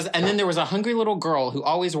narrator says, and then there was a hungry little girl who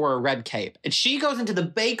always wore a red cape. And she goes into the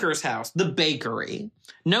baker's house, the bakery.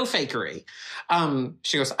 No fakery.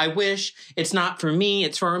 She goes, I wish it's not for me,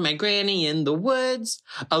 it's for my granny in the woods.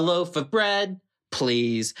 A loaf of bread,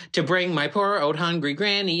 please, to bring my poor old hungry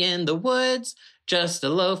granny in the woods. Just a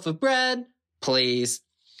loaf of bread, please.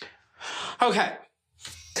 Okay.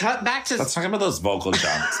 Cut back to... Let's talk about those vocal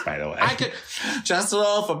jumps, by the way. Just a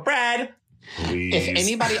loaf of bread. Please. If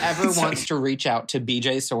anybody ever wants to reach out to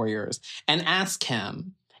BJ Sawyers and ask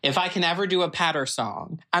him if I can ever do a patter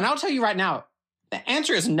song, and I'll tell you right now, the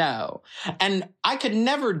answer is no. And I could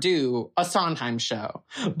never do a Sondheim show.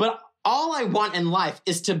 But all I want in life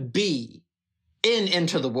is to be in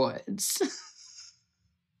Into the Woods.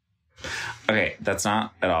 Okay, that's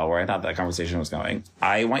not at all where I thought that conversation was going.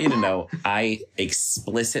 I want you to know, I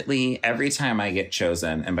explicitly, every time I get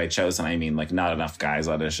chosen, and by chosen, I mean like not enough guys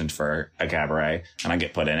auditioned for a cabaret, and I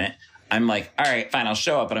get put in it, I'm like, all right, fine, I'll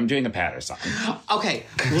show up, but I'm doing a patter song. Okay,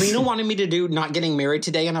 Lena wanted me to do Not Getting Married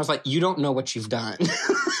Today, and I was like, you don't know what you've done.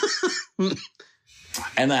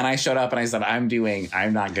 And then I showed up and I said, I'm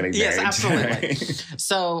not getting married. Yes, absolutely.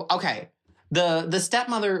 So, okay. the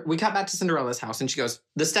stepmother, we got back to Cinderella's house and she goes,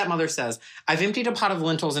 the stepmother says, I've emptied a pot of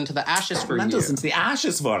lentils into the ashes for Lentils you. into the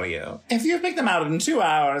ashes for you. If you pick them out in 2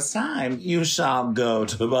 hours' time, you shall go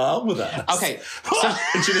to the ball with us. Okay. So,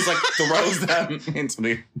 and she just like throws them into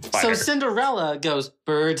the fire. so Cinderella goes,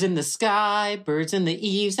 birds in the sky, birds in the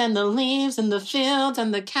eaves and the leaves and the fields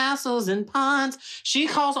and the castles and ponds. She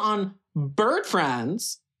calls on bird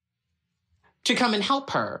friends to come and help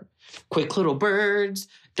her. Quick little birds,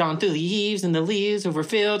 dawn through the eaves and the leaves over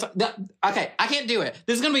fields. Okay, I can't do it.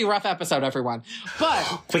 This is going to be a rough episode, everyone. But...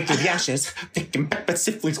 quick to the ashes, thick and pepper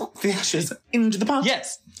swiftly the ashes into the pot.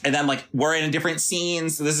 Yes. And then like we're in a different scene,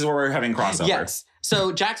 so this is where we're having crossover. Yes.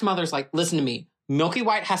 So Jack's mother's like, listen to me. Milky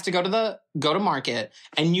White has to go to market,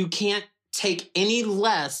 and you can't take any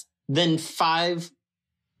less than 5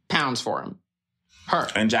 pounds for him. Her.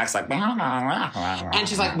 And Jack's like, And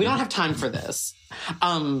she's like, we don't have time for this.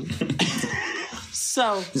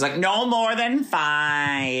 So he's like, no more than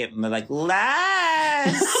 5. And they're like,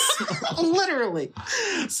 less. literally.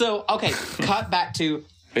 So, okay, cut back to...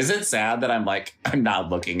 Is it sad that I'm not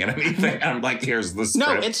looking at anything? I'm like, here's the script.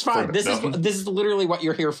 No, it's fine. This is literally what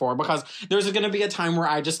you're here for, because there's going to be a time where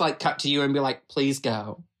I just like cut to you and be like, please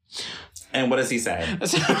go. And what does he say?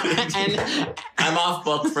 And I'm off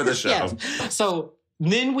book for the show. Yes. So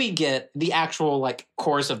then we get the actual like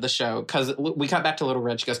chorus of the show, because we cut back to Little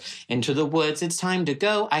Red. She goes, into the woods, it's time to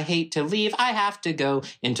go. I hate to leave. I have to go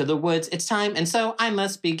into the woods. It's time. And so I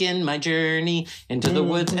must begin my journey into the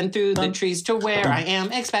woods and through the trees to where I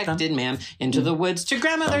am expected, ma'am. Into the woods to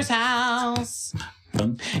grandmother's house.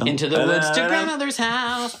 Into the woods to grandmother's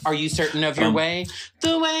house. Are you certain of your way?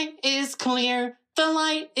 The way is clear. The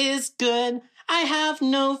light is good. I have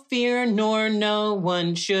no fear, nor no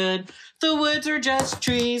one should. The woods are just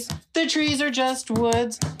trees. The trees are just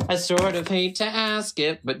woods. I sort of hate to ask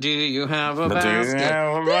it, but do you have a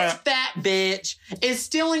basket? This fat bitch is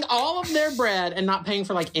stealing all of their bread and not paying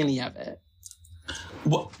for like any of it.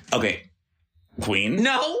 Well, okay. Queen?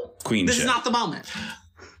 No. Queen This shit. is not the moment.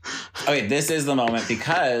 Okay, this is the moment,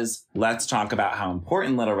 because let's talk about how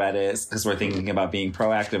important Little Red is, because we're thinking about being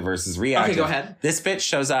proactive versus reactive. Okay, go ahead. This bitch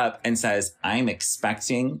shows up and says, I'm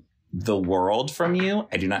expecting the world from you.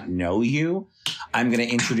 I do not know you. I'm going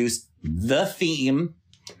to introduce the theme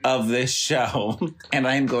of this show, and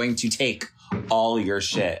I'm going to take all your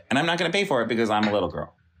shit. And I'm not going to pay for it because I'm a little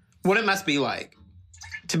girl. What it must be like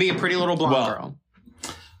to be a pretty little blonde girl.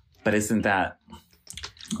 But isn't that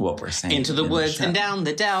what we're saying? Into the woods and down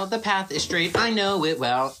the dell, the path is straight, I know it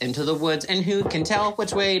well. Into the woods, and who can tell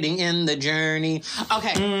what's waiting in the journey?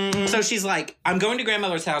 Okay, so she's like, I'm going to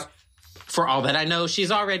grandmother's house. For all that I know,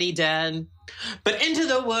 she's already dead. But into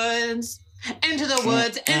the woods, into the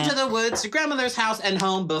woods, into the woods, to grandmother's house and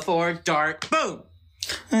home before dark. Boom!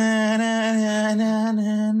 That's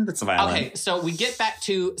a violin. Okay, so we get back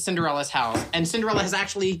to Cinderella's house, and Cinderella has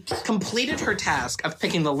actually completed her task of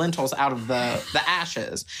picking the lentils out of the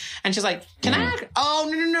ashes. And she's like, can I? Oh,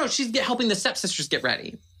 no. She's helping the stepsisters get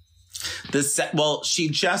ready. Well, she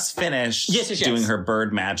just finished Yes. doing her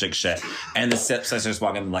bird magic shit. And the stepsisters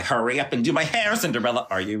walk in and like, hurry up and do my hair, Cinderella.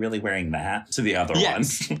 Are you really wearing that? To the other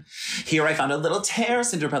Yes. ones. Here I found a little tear,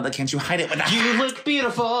 Cinderella. Can't you hide it with a You hat? look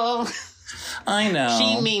beautiful. I know.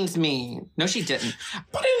 She means me. No, she didn't.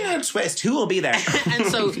 Put it in a twist. Who will be there? And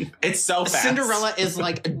so it's so fast. Cinderella is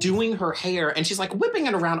like doing her hair, and she's like whipping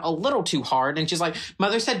it around a little too hard. And she's like,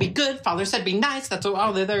 mother said be good, father said be nice. That's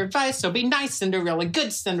all their advice. So be nice, Cinderella.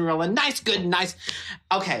 Good, Cinderella. Nice, good, nice.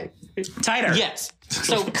 Okay. Tighter. Yes.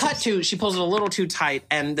 So cut to, she pulls it a little too tight,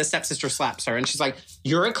 and the stepsister slaps her. And she's like,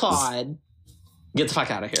 you're a clod. Get the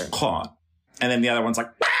fuck out of here. Claw. And then the other one's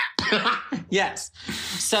like, Yes.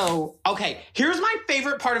 So, okay, here's my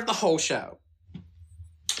favorite part of the whole show.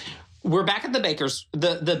 We're back at the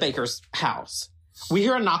baker's house. We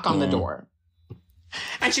hear a knock on the door.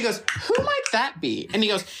 And she goes, who might that be? And he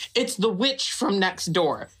goes, it's the witch from next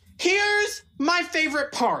door. Here's my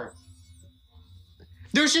favorite part.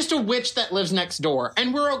 There's just a witch that lives next door,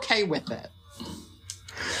 and we're okay with it.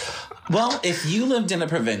 well, if you lived in a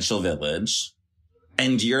provincial village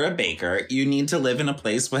and you're a baker, you need to live in a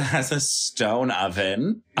place that has a stone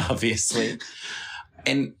oven, obviously.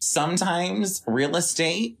 And sometimes real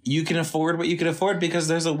estate, you can afford what you can afford because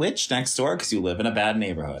there's a witch next door because you live in a bad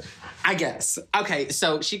neighborhood. I guess. Okay,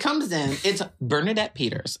 so she comes in. It's Bernadette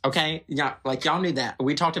Peters, okay? Yeah, like y'all knew that.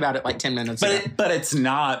 We talked about it like 10 minutes ago. But it's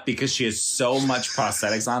not, because she has so much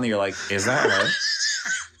prosthetics on that you're like, is that her?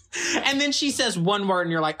 And then she says one word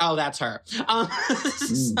and you're like, oh, that's her.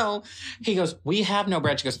 So he goes, we have no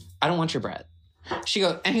bread. She goes, I don't want your bread. She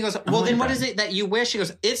goes, and he goes, well, then what is it that you wish? She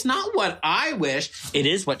goes, it's not what I wish. It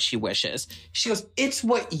is what she wishes. She goes, it's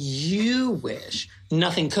what you wish.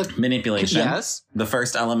 Nothing could. Manipulation. Yes. The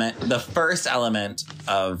first element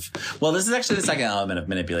of, well, this is actually the second element of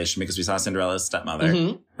manipulation because we saw Cinderella's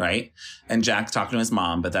stepmother, right? And Jack talking to his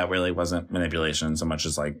mom, but that really wasn't manipulation so much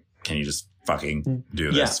as like, can you just fucking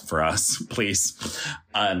do this for us, please?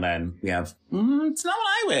 And then we have, it's not what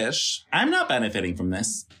I wish. I'm not benefiting from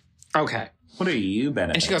this. Okay. What are you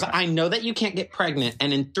benefiting? And she goes, I know that you can't get pregnant,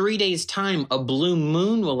 and in 3 days' time, a blue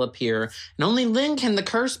moon will appear, and only then can the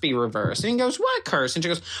curse be reversed. And he goes, what curse? And she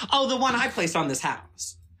goes, oh, the one I placed on this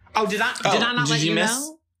house. Oh, did I not let you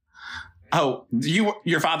know? Oh,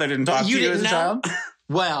 your father didn't talk to you as a child?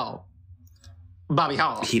 Well, Bobby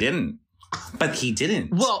Hall. He didn't. But he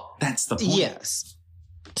didn't. Well, that's the point. Yes.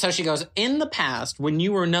 So she goes, in the past, when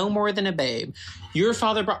you were no more than a babe, your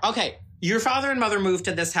father brought... Okay, your father and mother moved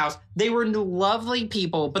to this house. They were lovely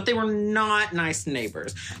people, but they were not nice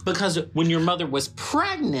neighbors. Because when your mother was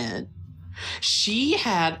pregnant, she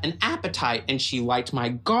had an appetite and she liked my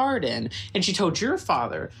garden. And she told your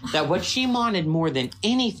father that what she wanted more than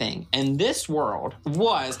anything in this world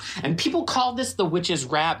was... And people call this the witch's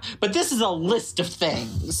rap, but this is a list of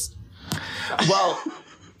things. Well,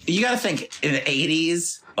 you got to think in the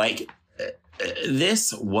 80s, like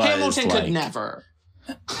this was Hamilton could never.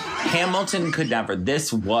 Hamilton could never.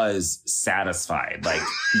 This was satisfied. Like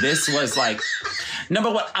this was like,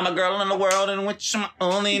 number one, I'm a girl in a world in which my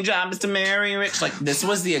only job is to marry rich. Like this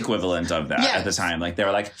was the equivalent of that at the time. Like they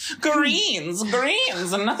were like greens,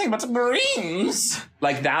 and nothing but greens.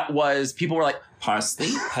 Like that was, people were like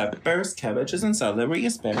parsley, peppers, cabbages, and celery,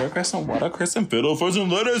 asparagus, and watercress, and fiddlefoots,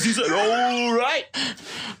 and lettuce. He said, all right.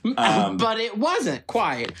 But it wasn't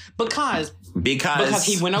quite because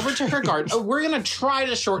he went over to her garden. We're going to try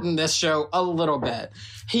to shorten this show a little bit.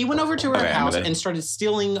 He went over to her house and started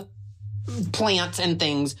stealing plants and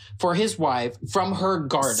things for his wife from her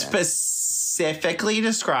garden. Specifically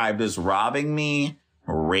described as robbing me,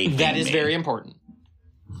 raping me. That is very important.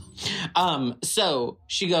 So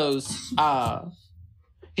she goes,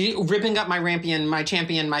 ripping up my rampion, my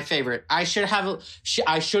champion, my favorite. I should have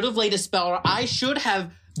laid a spell. I should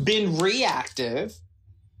have been reactive.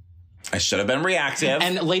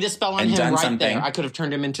 And laid a spell on him right there. I could have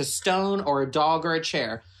turned him into stone or a dog or a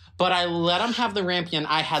chair. But I let him have the rampion.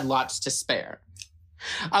 I had lots to spare.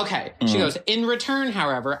 Okay, she goes, in return,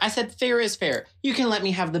 however, I said, fair is fair. You can let me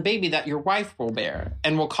have the baby that your wife will bear,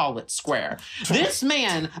 and we'll call it square. This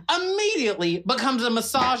man immediately becomes a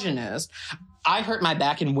misogynist. I hurt my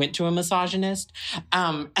back and went to a misogynist.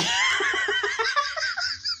 I'm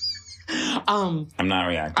not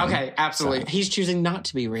reacting. Okay, absolutely. So. He's choosing not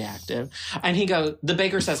to be reactive. And he goes, the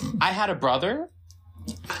baker says, I had a brother.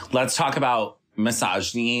 Let's talk about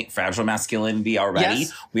misogyny, fragile masculinity already.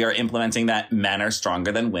 Yes. We are implementing that men are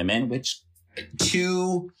stronger than women, which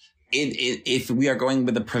if we are going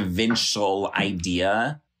with a provincial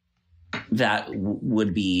idea, that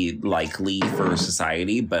would be likely for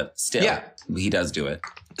society, but still, he does do it.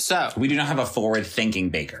 So we do not have a forward-thinking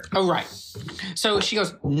baker. Oh, right. So she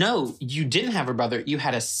goes, no, you didn't have a brother. You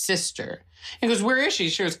had a sister. He goes, where is she?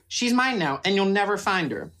 She goes, she's mine now, and you'll never find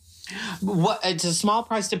her. It's a small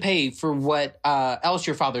price to pay for what else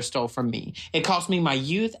your father stole from me. It cost me my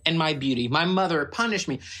youth and my beauty. My mother punished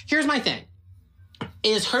me. Here's my thing.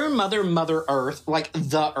 Is her mother Mother Earth, like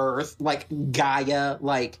the Earth, like Gaia,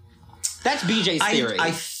 like... That's BJ's theory.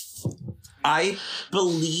 I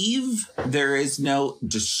believe there is no,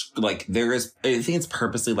 I think it's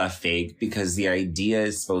purposely left vague because the idea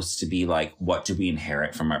is supposed to be like, what do we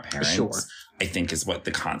inherit from our parents? Sure. I think is what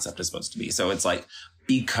the concept is supposed to be. So it's like,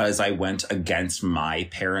 because I went against my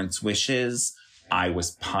parents' wishes, I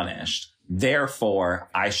was punished. Therefore,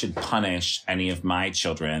 I should punish any of my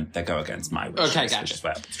children that go against my wishes. Okay,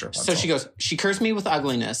 gotcha. So she goes, she cursed me with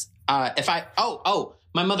ugliness.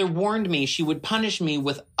 My mother warned me she would punish me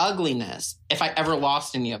with ugliness if I ever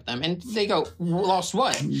lost any of them. And they go, lost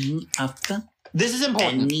what? This is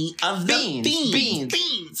important. Any of the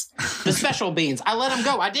beans. The special beans. I let him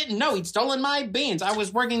go. I didn't know he'd stolen my beans. I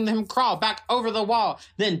was working him crawl back over the wall.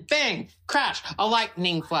 Then bang, crash, a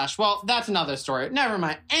lightning flash. Well, that's another story. Never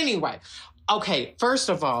mind. Anyway. Okay, first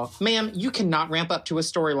of all, ma'am, you cannot ramp up to a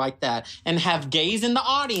story like that and have gays in the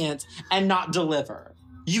audience and not deliver.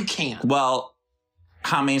 You can't. Well,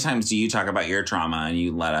 how many times do you talk about your trauma and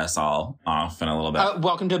you let us all off in a little bit?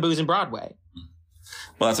 Welcome to Booze and Broadway.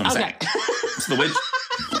 Well, that's what I'm saying. It's the witch.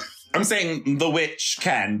 I'm saying the witch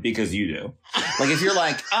can because you do. Like if you're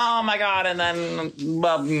like, oh my God, and then,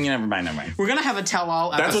 well, never mind. We're going to have a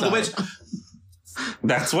tell-all episode.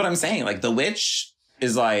 That's what I'm saying. Like the witch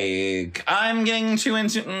is like, I'm getting too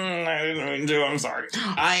into. I'm sorry.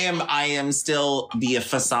 I am still the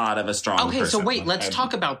facade of a strong person. Okay, so wait, let's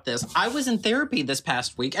talk about this. I was in therapy this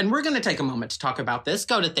past week, and we're going to take a moment to talk about this.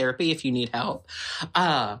 Go to therapy if you need help.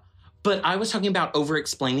 But I was talking about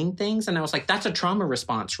over-explaining things, and I was like, that's a trauma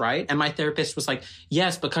response, right? And my therapist was like,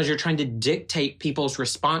 yes, because you're trying to dictate people's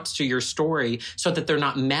response to your story so that they're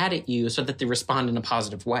not mad at you, so that they respond in a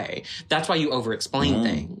positive way. That's why you over-explain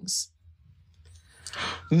things.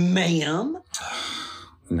 Ma'am?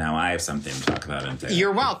 Now I have something to talk about in therapy.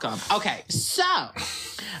 You're welcome. Okay,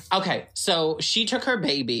 so she took her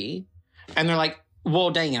baby, and they're like, well,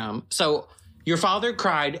 damn. So your father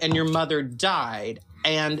cried, and your mother died,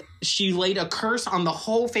 and she laid a curse on the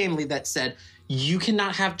whole family that said, you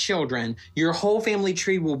cannot have children. Your whole family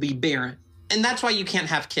tree will be barren. And that's why you can't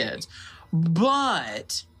have kids.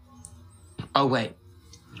 But, oh, wait.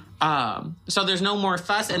 So there's no more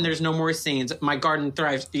fuss and there's no more scenes. My garden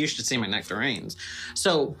thrives. You should see my nectarines.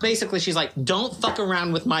 So basically she's like, don't fuck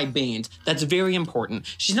around with my beans. That's very important.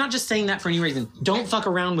 She's not just saying that for any reason. Don't fuck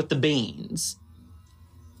around with the beans.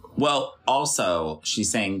 Well, also,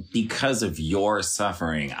 she's saying, because of your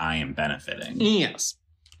suffering, I am benefiting. Yes.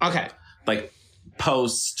 Okay. Like,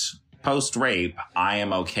 post-rape, I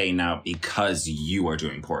am okay now because you are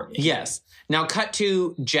doing poorly. Yes. Now, cut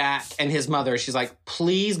to Jack and his mother. She's like,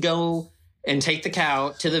 please go and take the cow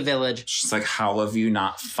to the village. She's like, how have you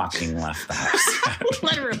not fucking left the house?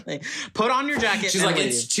 Literally. Put on your jacket. She's like, leave.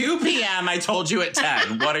 It's 2 p.m. I told you at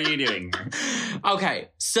 10. What are you doing here? Okay,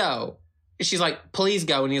 so she's like, please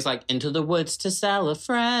go. And he's like, into the woods to sell a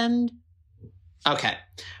friend. Okay.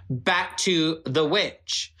 Back to the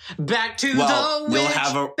witch. Back to the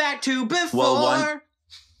witch. Back to before.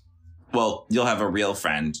 Well, you'll have a real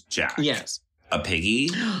friend, Jack. Yes. A piggy.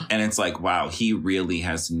 And it's like, wow, he really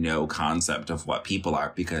has no concept of what people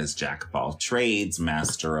are because Jack of all trades,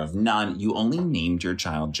 master of none. You only named your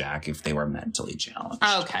child Jack if they were mentally challenged.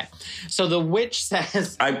 Okay. So the witch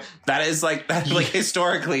says...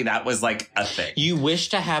 historically, that was like a thing. You wish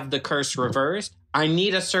to have the curse reversed? I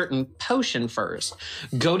need a certain potion first.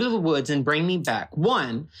 Go to the woods and bring me back.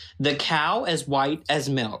 1, the cow as white as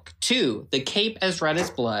milk. 2, the cape as red as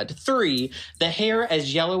blood. 3, the hair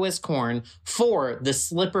as yellow as corn. 4, the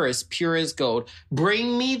slipper as pure as gold.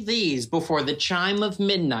 Bring me these before the chime of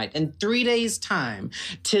midnight in 3 days' time.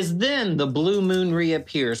 'Tis then the blue moon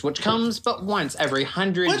reappears, which comes but once every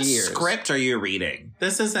 100 years. What script are you reading?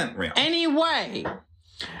 This isn't real. Anyway...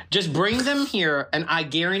 Just bring them here, and I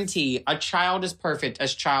guarantee a child as perfect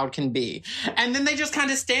as child can be. And then they just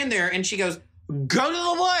kind of stand there, and she goes, go to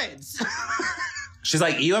the woods. She's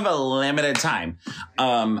like, you have a limited time.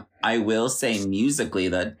 I will say musically,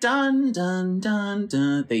 the dun, dun, dun,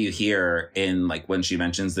 dun that you hear in, like, when she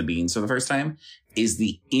mentions the beans for the first time is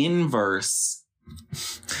the inverse.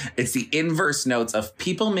 It's the inverse notes of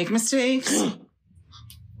people make mistakes.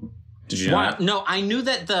 Did you know that? No, I knew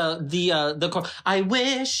that the I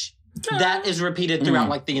wish that is repeated throughout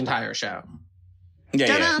like the entire show.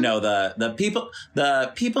 Yeah. No, the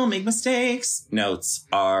people make mistakes notes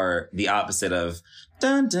are the opposite of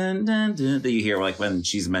dun dun dun dun that you hear like when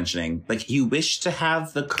she's mentioning like you wish to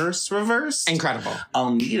have the curse reversed. Incredible.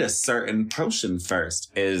 I'll need a certain potion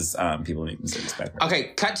first. Is people make mistakes back there. Okay,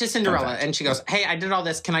 cut to Cinderella and she goes, hey, I did all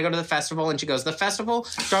this. Can I go to the festival? And she goes, the festival?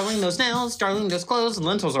 Darling, those nails, darling, those clothes,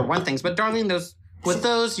 lentils are one thing, but darling, those with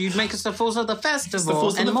those, you'd make us the fools of the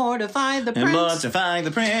festival and mortify the prince. And mortify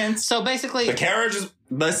the prince. So basically... The carriage is...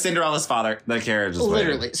 The Cinderella's father. The carriage is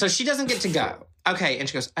literally. Waiting. So she doesn't get to go. Okay, and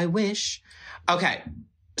she goes, I wish... Okay,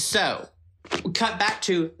 so cut back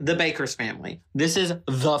to the Baker's family. This is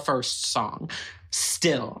the first song.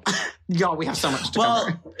 Still. Y'all, we have so much to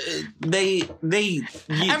cover.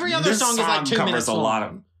 Every other song is like 2 minutes long. A lot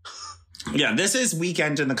of, yeah, this is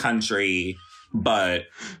Weekend in the Country... But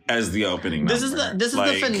as the opening number. This is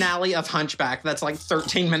the finale of Hunchback that's like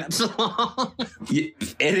 13 minutes long. It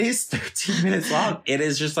is 13 minutes long. It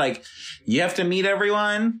is just like, you have to meet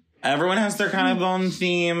everyone. Everyone has their kind of own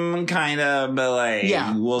theme, kind of, but like,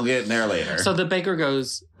 yeah. We'll get there later. So the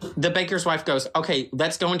baker's wife goes, okay,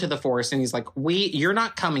 let's go into the forest. And he's like, you're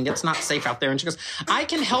not coming. It's not safe out there. And she goes, I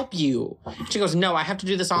can help you. She goes, no, I have to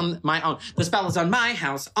do this on my own. The spell is on my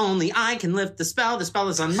house. Only I can lift the spell. The spell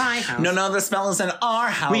is on my house. No, the spell is in our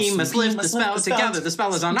house. We must lift the spell together. The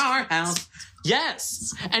spell is on our house.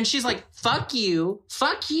 Yes. And she's like, fuck you.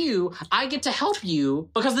 I get to help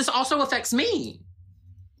you because this also affects me.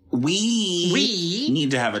 We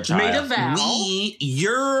need to have a child. Made a vow.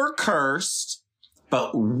 You're cursed,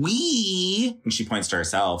 but and she points to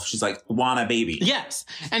herself. She's like, want a baby. Yes.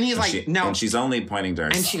 And he's no. And she's only pointing to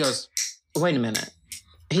herself. And she goes, wait a minute.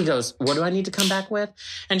 he goes, what do I need to come back with?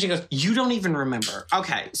 And she goes, you don't even remember.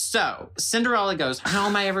 Okay, so Cinderella goes, how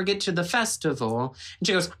am I ever get to the festival? And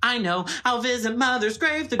she goes, I know, I'll visit Mother's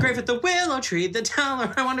grave, the grave at the willow tree, the tell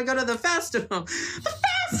her I want to go to the festival. The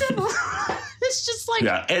festival! It's just like...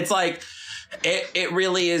 Yeah, it's like... It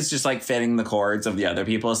really is just like fitting the chords of the other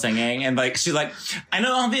people singing. And like, she's like, I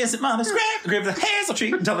know I'll visit Mother's grave, the grave of the hazel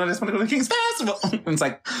tree, until I just want to go to the King's Festival. And it's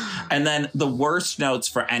like, and then the worst notes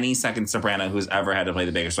for any second soprano who's ever had to play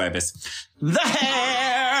the bigger swipe is the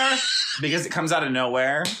hair, because it comes out of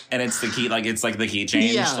nowhere and it's the key, like it's like the key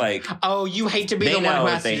change. Yeah. Like, oh, you hate to be the one who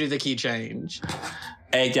has to do the key change.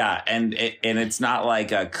 Yeah, and it's not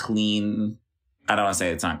like a clean. I don't want to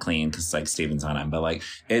say it's not clean because like Steven's on it, but like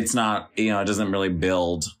it's not, it doesn't really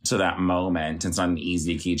build to that moment. It's not an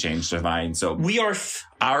easy key change to find. So we are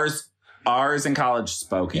ours in college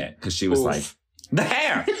spoke it because she was like the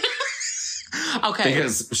hair. Okay,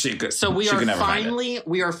 because she could. So we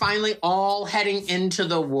are finally all heading into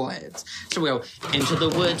the woods. So we go into the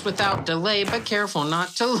woods without delay, but careful not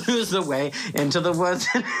to lose the way. Into the woods.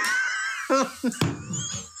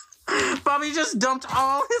 Bobby just dumped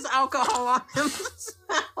all his alcohol on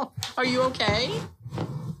himself. Are you okay?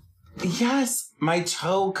 Yes, my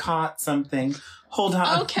toe caught something. Hold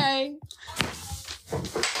on. Okay.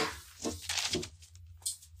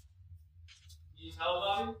 You tell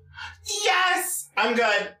Bobby? Yes, I'm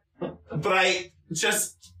good. But I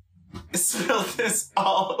just spilled this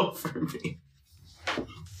all over me.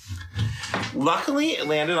 Luckily, it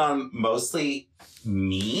landed on mostly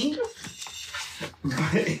me. But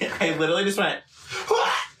I literally just went,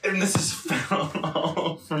 and this is fell all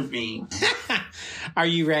over me. Are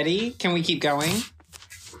you ready? Can we keep going?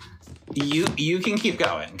 You can keep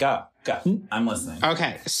going. Go. I'm listening.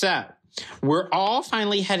 Okay, so we're all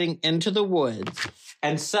finally heading into the woods.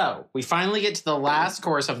 And so we finally get to the last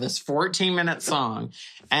chorus of this 14-minute song.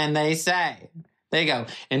 And they go,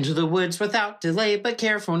 into the woods without delay, but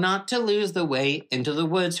careful not to lose the way. Into the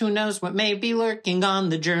woods, who knows what may be lurking on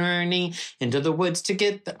the journey. Into the woods to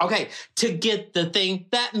get the thing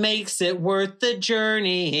that makes it worth the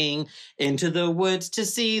journeying. Into the woods to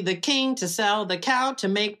see the king, to sell the cow, to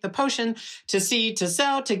make the potion, to see, to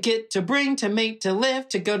sell, to get, to bring, to make, to live,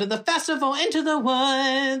 to go to the festival. Into the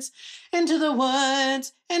woods. Into the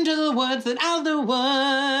woods, and out of the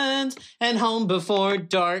woods, and home before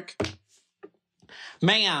dark.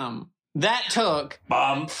 Ma'am, that took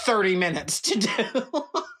 30 minutes to do.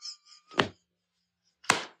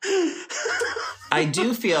 I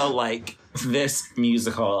do feel like this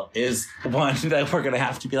musical is one that we're going to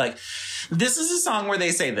have to be like, this is a song where they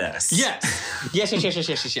say this. Yes.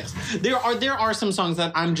 There are some songs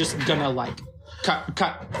that I'm just going to like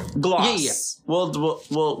cut. Gloss. Yeah.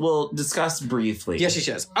 We'll discuss briefly.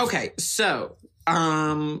 Yes. Okay, so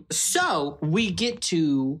we get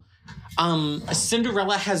to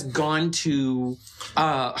Cinderella has gone to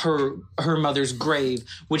her mother's grave,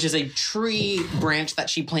 which is a tree branch that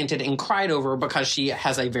she planted and cried over because she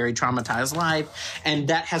has a very traumatized life, and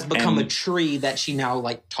that has become a tree that she now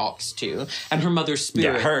like talks to, and her mother's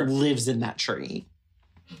spirit lives in that tree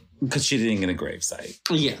because she didn't get a gravesite.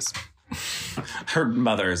 Yes. Her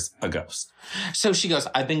mother's a ghost. So she goes,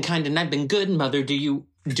 I've been kind and I've been good, mother. Do you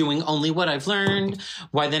doing only what I've learned?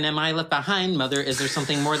 Why then am I left behind, mother? Is there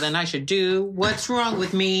something more than I should do? What's wrong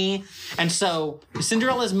with me? And so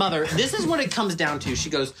Cinderella's mother, this is what it comes down to. She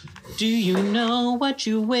goes, do you know what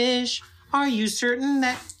you wish? Are you certain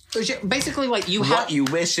that... Basically, like, what you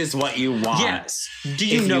wish is what you want. Yes. Do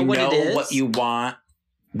you know what it is? If you know what you want,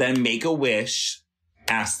 then make a wish.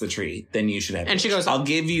 Ask the tree, then you should have. And she goes, I'll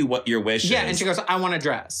give you what your wish is. Yeah, and she goes, I want a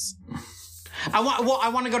dress. I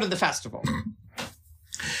want to go to the festival.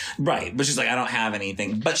 Right, but she's like, I don't have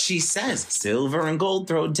anything. But she says, silver and gold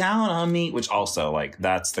throw down on me, which also, like,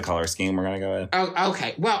 that's the color scheme we're going to go with. Oh,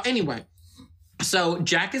 okay. Well, anyway. So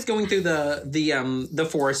Jack is going through the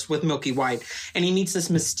forest with Milky White, and he meets this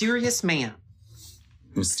mysterious man.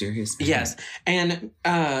 Mysterious man. Yes. And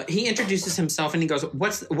he introduces himself and he goes,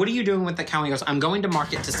 what are you doing with the cow? And he goes, I'm going to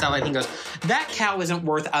market to sell it. And he goes, that cow isn't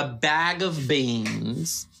worth a bag of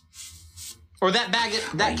beans. Or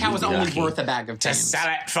that cow is only worth a bag of beans. To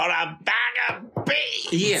sell it for a bag of beans.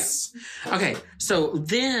 Yes. Okay, so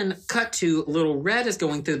then cut to Little Red is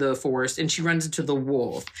going through the forest and she runs into the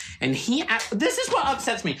wolf. And this is what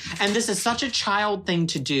upsets me. And this is such a child thing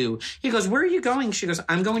to do. He goes, where are you going? She goes,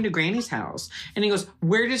 I'm going to Granny's house. And he goes,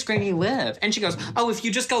 where does Granny live? And she goes, oh, if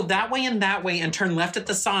you just go that way and turn left at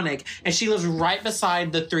the Sonic. And she lives right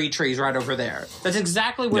beside the 3 trees right over there. That's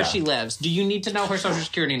exactly where she lives. Do you need to know her social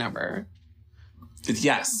security number?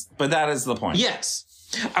 Yes, but that is the point. Yes.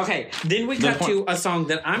 Okay, then we cut to a song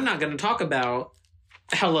that I'm not going to talk about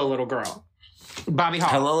Hello, Little Girl. Bobby Hall.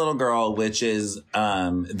 Hello, Little Girl, which is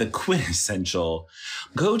the quintessential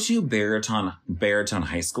go-to baritone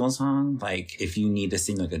high school song. Like, if you need to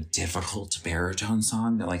sing like a difficult baritone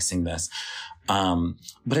song, like sing this.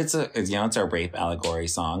 But it's our rape allegory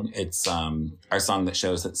song. It's our song that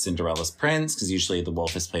shows that Cinderella's prince, because usually the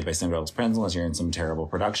wolf is played by Cinderella's prince, unless you're in some terrible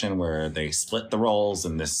production where they split the roles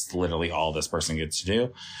and this is literally all this person gets to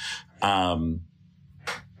do.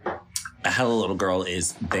 Hello, Little Girl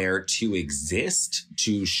is there to exist,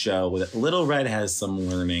 to show that Little Red has some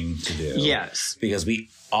learning to do. Yes. Because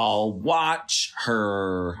we all watch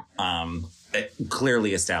her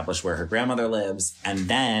clearly establish where her grandmother lives, and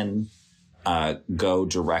then go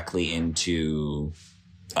directly into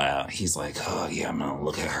he's like, oh yeah, I'm gonna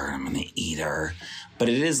look at her, I'm gonna eat her. But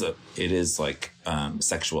it is like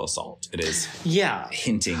sexual assault. It is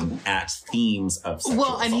hinting at themes of sexual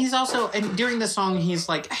assault. And he's also, and during the song, he's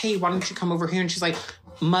like, hey, why don't you come over here? And she's like,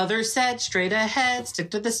 Mother said, straight ahead, stick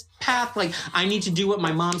to this path. Like, I need to do what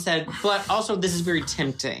my mom said, but also this is very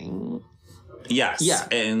tempting. Yes. Yeah.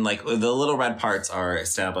 And like the Little Red parts are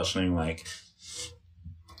establishing like,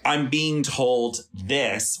 I'm being told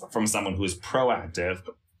this from someone who is proactive,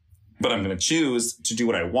 but I'm going to choose to do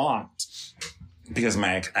what I want because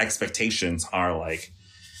my expectations are like,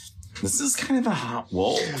 this is kind of a hot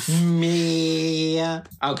wolf. Me.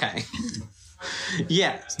 Okay.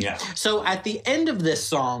 Yes. Yeah. So at the end of this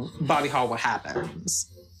song, Bobby Hall, what happens?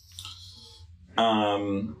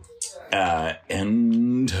 And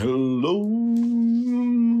hello.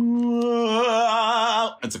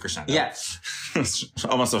 It's a crescendo. Yes. It's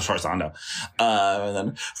almost a shortando. And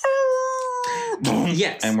then boom.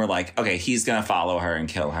 Yes. And we're like, okay, he's gonna follow her and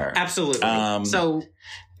kill her. Absolutely.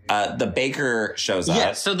 The baker shows up.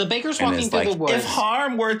 Yes. So the baker's walking through the woods. If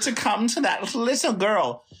harm were to come to that little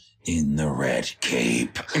girl in the red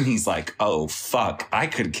cape, and he's like, oh fuck, I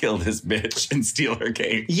could kill this bitch and steal her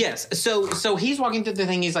cape. Yes. So he's walking through the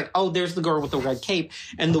thing. He's like, oh, there's the girl with the red cape.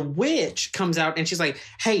 And the witch comes out and she's like,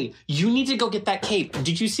 hey, you need to go get that cape.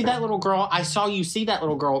 Did you see that little girl? I saw you see that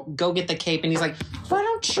little girl. Go get the cape. And he's like, why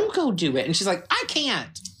don't you go do it? And she's like, I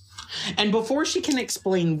can't. And before she can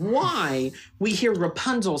explain why, we hear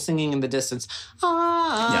Rapunzel singing in the distance.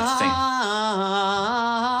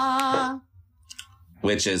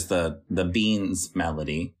 Which is the Beans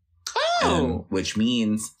melody. Oh! Which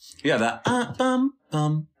means, the bum,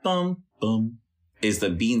 bum, bum, bum is the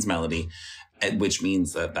Beans melody, which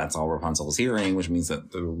means that that's all Rapunzel's hearing, which means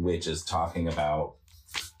that the witch is talking about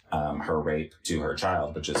her rape to her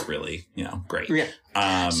child, which is really, great.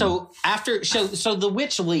 Yeah. So the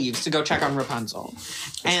witch leaves to go check on Rapunzel.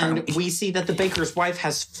 And we see that the baker's wife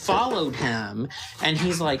has followed him. And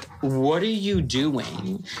he's like, what are you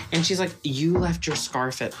doing? And she's like, you left your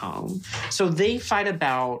scarf at home. So they fight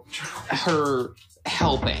about her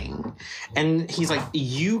helping. And he's like,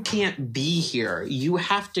 you can't be here. You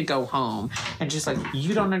have to go home. And she's like,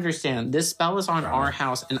 you don't understand. This spell is on our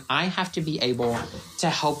house and I have to be able to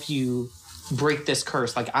help you break this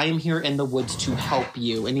curse. Like, I am here in the woods to help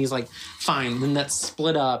you. And he's like, fine, then let's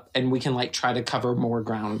split up and we can like try to cover more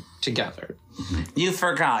ground together. You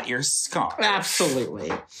forgot your scarf.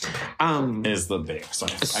 Absolutely. Is the big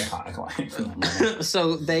iconic line.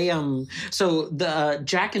 So they the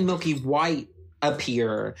Jack and Milky White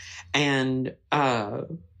appear and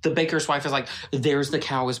the baker's wife is like, there's the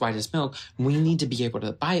cow as white as milk. We need to be able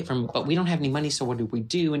to buy it from, but we don't have any money, so what do we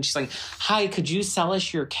do? And she's like, hi, could you sell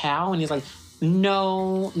us your cow? And he's like,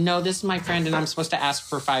 no, this is my friend and I'm supposed to ask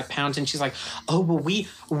for £5. And she's like, oh, well,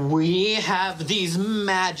 we have these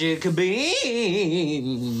magic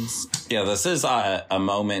beans. Yeah, this is a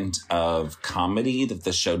moment of comedy that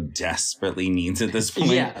the show desperately needs at this point.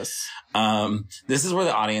 Yes. This is where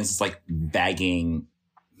the audience is like begging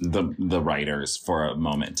the writers for a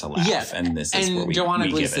moment to laugh. Yes. And this is where we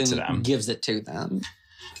give it to them. Gives it to them.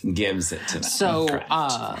 Gives it to them. So, correct.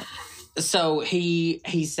 So he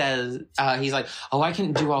says, he's like, oh, I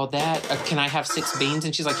can do all that. Can I have 6 beans?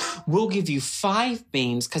 And she's like, we'll give you 5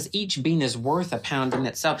 beans because each bean is worth £1 in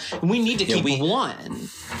itself. And we need to keep one.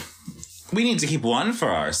 We need to keep one for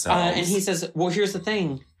ourselves. And he says, well, here's the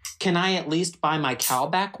thing. Can I at least buy my cow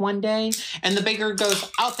back one day? And the baker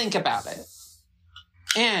goes, I'll think about it.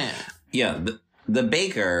 And yeah, the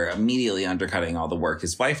baker, immediately undercutting all the work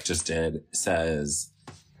his wife just did, says,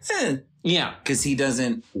 yeah. Because he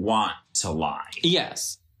doesn't want to lie.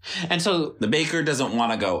 Yes. And so the baker doesn't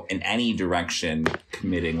want to go in any direction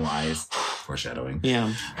committing lies. Foreshadowing.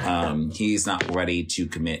 Yeah. He's not ready to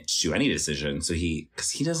commit to any decision. So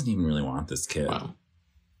because he doesn't even really want this kid. Wow.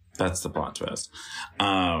 That's the plot twist.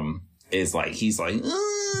 He's like,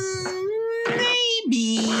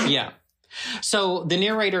 maybe. Yeah. So the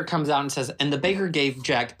narrator comes out and says, and the baker gave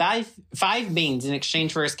Jack five beans in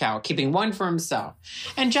exchange for his cow, keeping one for himself.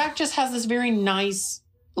 And Jack just has this very nice,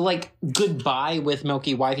 like, goodbye with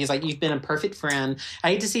Milky Wife. He's like, you've been a perfect friend.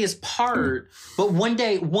 I hate to see us part, but one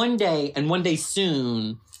day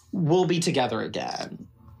soon, we'll be together again.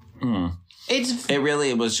 It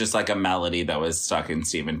really was just like a melody that was stuck in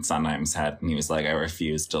Stephen Sondheim's head. And he was like, I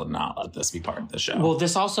refuse to not let this be part of the show. Well,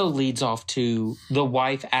 this also leads off to the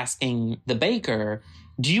wife asking the baker,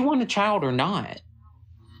 do you want a child or not?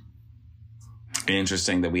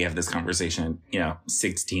 Interesting that we have this conversation,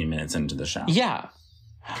 16 minutes into the show. Yeah.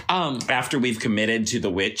 After we've committed to the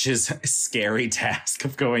witch's scary task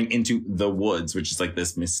of going into the woods, which is like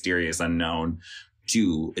this mysterious unknown,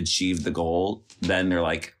 to achieve the goal, then they're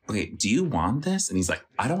like, okay, do you want this? And he's like,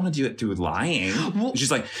 I don't want to do it through lying. Well,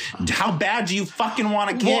 she's like, how bad do you fucking want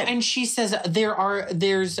a kid? Well, and she says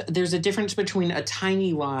there's a difference between a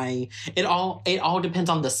tiny lie. It all depends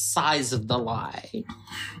on the size of the lie.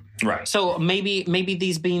 Right. So maybe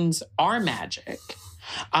these beans are magic.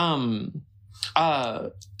 So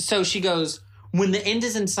she goes, when the end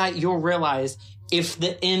is in sight, you'll realize if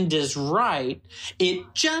the end is right,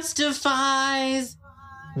 it justifies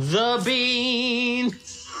the bean.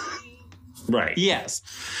 Right. Yes.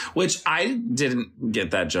 Which I didn't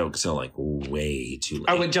get that joke till like way too late.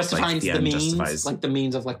 Oh, it justifies like, the means? Like the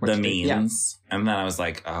means of like what the means. Yeah. And then I was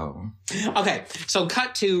like, oh. Okay. So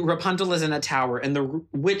cut to Rapunzel is in a tower and the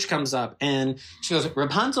witch comes up and she goes,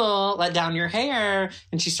 Rapunzel, let down your hair.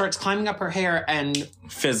 And she starts climbing up her hair and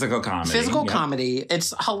physical comedy.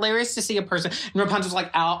 It's hilarious to see a person. And Rapunzel's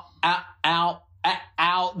like, ow, ow, ow,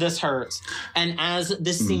 ow, this hurts. And as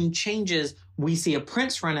this scene changes, we see a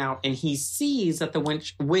prince run out and he sees that the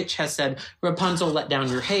witch has said, Rapunzel, let down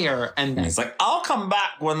your hair. And he's like, I'll come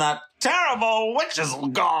back when that terrible witch is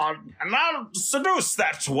gone and I'll seduce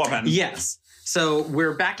that woman. Yes. So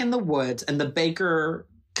we're back in the woods and the baker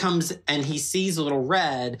comes and he sees Little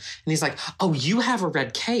Red and he's like, oh, you have a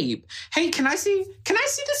red cape. Hey, can I see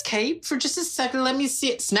this cape for just a second? Let me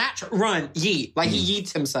see it. Snatch, run, yeet. Like he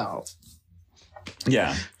yeets himself.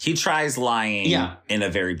 Yeah. He tries lying in a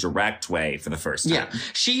very direct way for the first time. Yeah.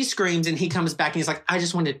 She screams and he comes back and he's like, I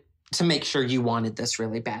just wanted to make sure you wanted this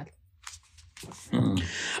really bad. I'd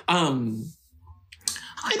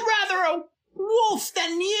rather a wolf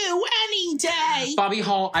than you any day. Bobby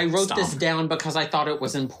Hall, I wrote this down because I thought it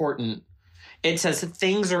was important. It says,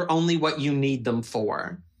 things are only what you need them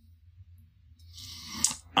for.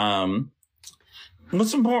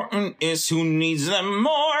 What's important is who needs them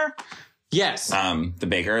more. Yes. The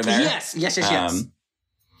baker there. Yes. Yes. He's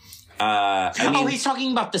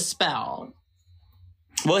talking about the spell.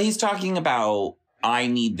 Well, he's talking about, I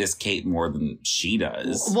need this cape more than she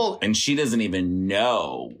does. Well, and she doesn't even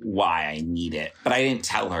know why I need it. But I didn't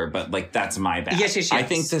tell her, but like, that's my bad. Yes. I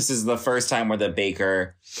think this is the first time where the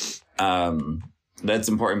baker, that's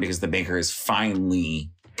important because the baker is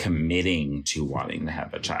finally committing to wanting to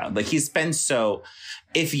have a child. Like he's been so,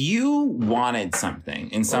 if you wanted something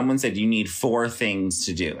and someone said you need 4 things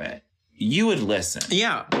to do it, you would listen.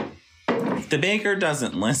 Yeah. The baker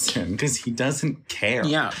doesn't listen because he doesn't care.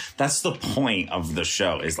 Yeah. That's the point of the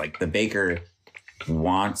show is like the baker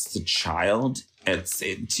wants the child. It's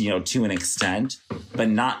to an extent, but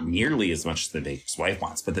not nearly as much as the baker's wife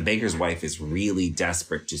wants. But the baker's wife is really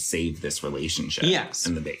desperate to save this relationship. Yes.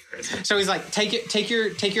 And the baker isn't. So he's like, take your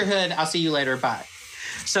hood. I'll see you later. Bye.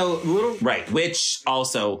 So Right. Which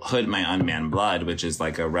also Hood My Unmanned Blood, which is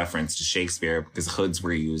like a reference to Shakespeare because hoods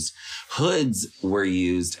were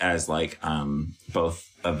used as like, both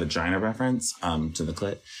a vagina reference, to the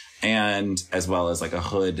clit. And as well as like a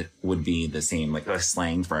hood would be the same, like a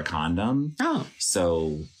slang for a condom. Oh.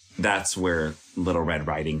 So that's where Little Red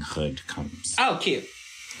Riding Hood comes. Oh, cute.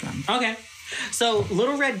 Okay. So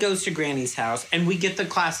Little Red goes to Granny's house and we get the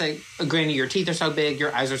classic, Granny, your teeth are so big,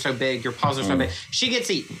 your eyes are so big, your paws are so big. She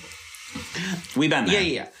gets eaten. We've been there.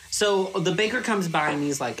 Yeah. So the baker comes by and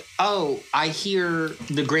he's like, oh, I hear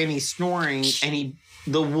the granny snoring and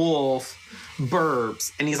the wolf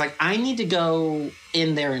burps. And he's like, I need to go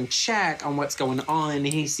in there and check on what's going on. And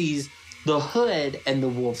he sees the hood and the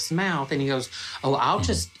wolf's mouth. And he goes, oh, I'll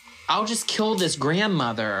just kill this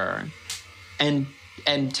grandmother and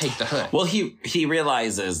take the hood. Well, he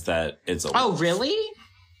realizes that it's a wolf. Oh, really?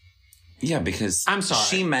 Yeah, because I'm sorry.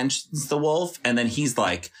 She mentions the wolf and then he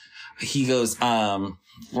goes,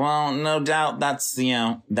 well, no doubt that's,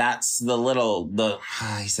 that's the little,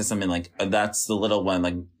 he says something like, that's the little one,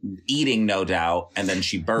 like eating, no doubt. And then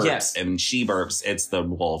she burps. Yes. And she burps. It's the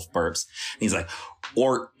wolf burps. And he's like,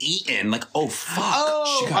 or eaten. Like, oh, fuck.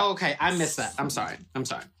 Oh, okay. I missed that. I'm sorry.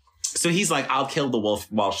 So he's like, I'll kill the wolf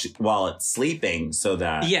while it's sleeping so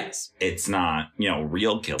that Yes. it's not,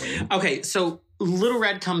 real killing. Okay, so Little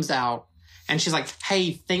Red comes out and she's like,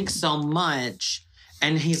 hey, thanks so much.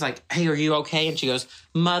 And he's like, hey, are you okay? And she goes,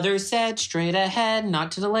 Mother said straight ahead,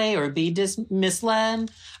 not to delay or be misled.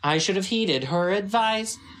 I should have heeded her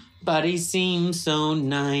advice, but he seemed so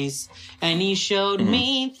nice. And he showed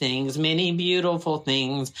me things, many beautiful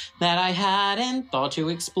things that I hadn't thought to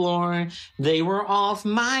explore. They were off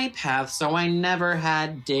my path, so I never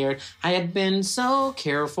had dared. I had been so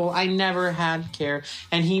careful, I never had cared.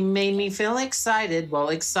 And he made me feel excited, well,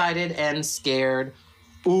 excited and scared.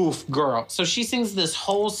 Oof, girl. So she sings this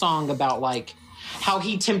whole song about like how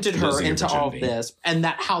he tempted her into all of this and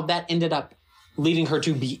that how that ended up leading her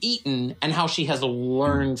to be eaten and how she has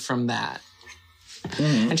learned from that.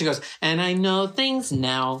 And she goes, and I know things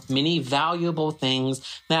now, many valuable things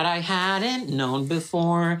that I hadn't known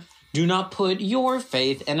before. Do not put your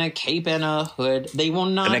faith in a cape and a hood. They will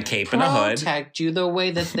not protect you the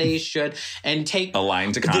way that they should. And take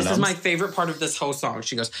aligned to condoms. This is my favorite part of this whole song.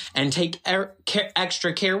 She goes, and take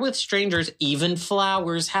extra care with strangers. Even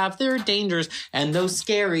flowers have their dangers. And though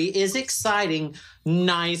scary is exciting,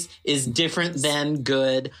 nice is different than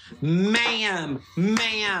good. Ma'am.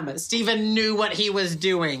 Stephen knew what he was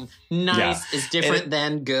doing. Nice is different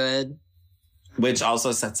than good. Which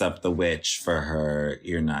also sets up the witch for her,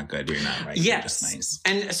 you're not good, you're not right, you're just nice.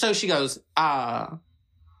 And so she goes,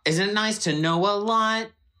 isn't it nice to know a lot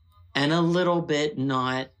and a little bit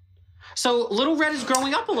not? So Little Red is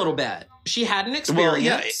growing up a little bit. She had an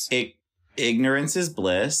experience. Well, ignorance is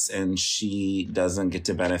bliss, and she doesn't get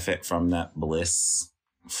to benefit from that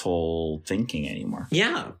blissful thinking anymore.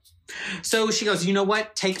 Yeah. So she goes, you know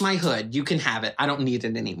what? Take my hood. You can have it. I don't need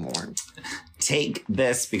it anymore. Take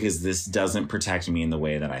this because this doesn't protect me in the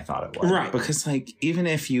way that I thought it would. Right. Because even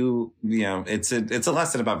if it's a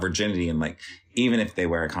lesson about virginity, and like, even if they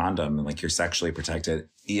wear a condom and like you're sexually protected,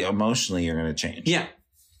 emotionally you're going to change. Yeah.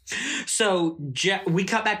 So we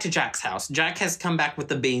cut back to Jack's house. Jack has come back with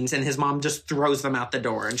the beans and his mom just throws them out the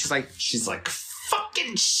door. And she's like,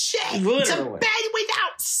 fucking shit. Literally. To bed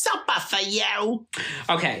without supper for you.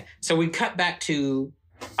 Okay. So we cut back to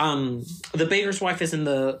the baker's wife is in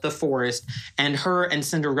the forest and her and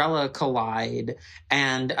Cinderella collide.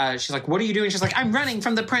 And she's like, what are you doing? She's like, I'm running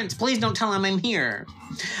from the prince. Please don't tell him I'm here.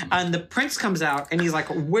 And the prince comes out and he's like,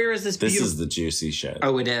 where is this beautiful... This is the juicy shit.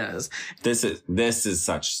 Oh, it is. This is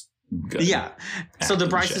such good. Yeah. So the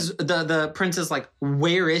the prince is like,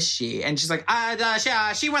 where is she? And she's like,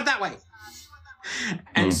 she went that way.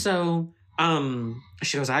 And so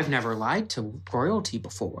she goes, I've never lied to royalty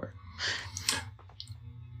before.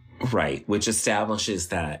 Right, which establishes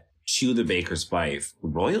that to the baker's wife,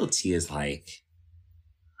 royalty is like,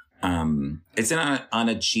 it's an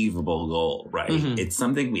unachievable goal, right? Mm-hmm. It's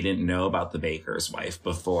something we didn't know about the baker's wife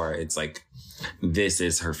before. It's like, this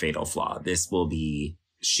is her fatal flaw. She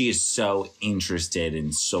is so interested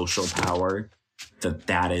in social power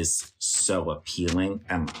that is so appealing.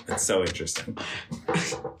 And it's so interesting.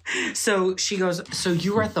 So she goes, so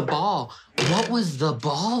you were at the ball. What was the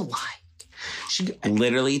ball like?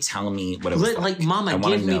 Literally tell me what it was like. Mama,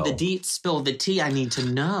 give me the deets, spill the tea. I need to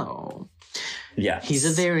know. Yeah. He's a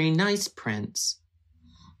very nice prince.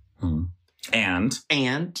 And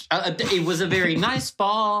it was a very nice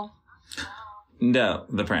ball. No,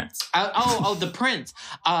 the prince. The prince.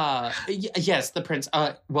 Yes, the prince.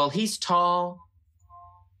 Well, he's tall.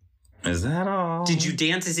 Is that all? Did you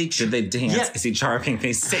dance? Did they dance? Yeah. Is he charming?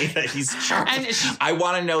 They say that he's charming. I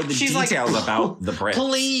want to know the details about the prince.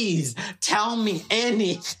 Please tell me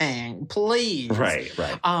anything, please. Right.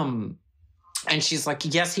 And she's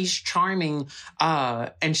like, yes, he's charming.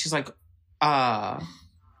 And she's like,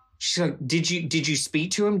 did you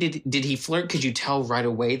speak to him? Did he flirt? Could you tell right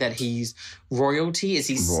away that he's royalty? Is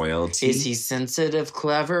he royalty? Is he sensitive,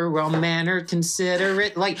 clever, well-mannered,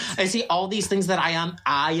 considerate? Like, is he all these things that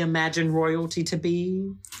I imagine royalty to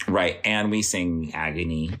be? Right. And we sing the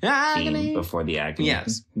agony theme before the agony.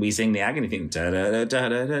 Yes. We sing the agony theme.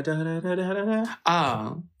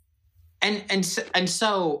 And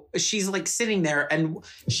so she's like sitting there and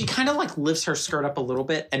she kind of like lifts her skirt up a little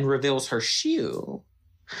bit and reveals her shoe.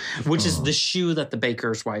 Which is the shoe that the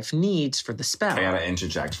baker's wife needs for the spell. I gotta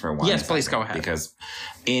interject for one. Yes, please go ahead. Because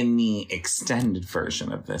in the extended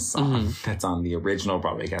version of this song, that's on the original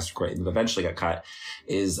Broadway cast recording that eventually got cut,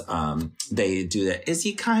 is they do that. Is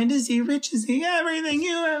he kind? Is he rich? Is he everything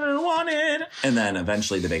you ever wanted? And then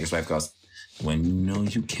eventually the baker's wife goes, when you know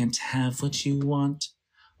you can't have what you want,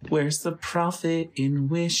 where's the profit in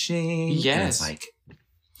wishing? Yes. And it's like,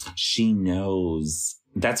 she knows.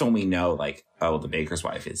 That's when we know, like, oh, the baker's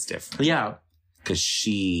wife is different. Yeah. Because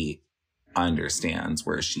she understands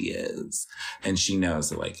where she is. And she knows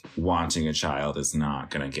that like wanting a child is not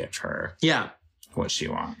going to give her what she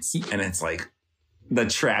wants. And it's like the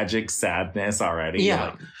tragic sadness already.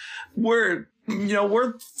 Yeah. Like,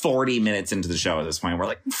 we're 40 minutes into the show at this point. We're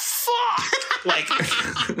like, fuck. Like,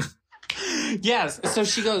 yes. So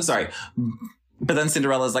she goes, sorry. But then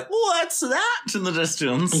Cinderella's like, what's that in the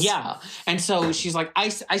distance? Yeah. And so she's like, I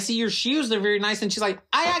see your shoes. They're very nice. And she's like,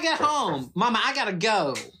 I gotta get home. Mama, I gotta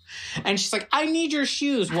go. And she's like, I need your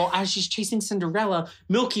shoes. Well, as she's chasing Cinderella,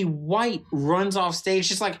 Milky White runs off stage.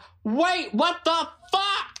 She's like, wait, what the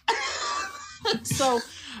fuck? So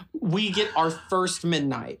we get our first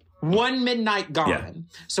midnight. One midnight gone. Yeah.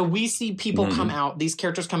 So we see people come out, these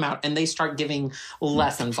characters come out, and they start giving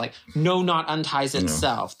lessons like, no knot unties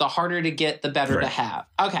itself. The harder to get, the better to have.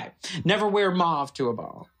 Okay. Never wear mauve to a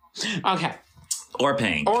ball. Okay. Or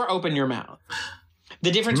pink. Or open your mouth.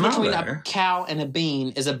 The difference between a cow and a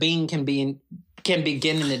bean is a bean can begin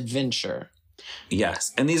an adventure.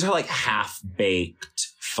 Yes. And these are like half-baked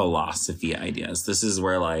philosophy ideas. This is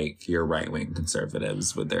where like your right-wing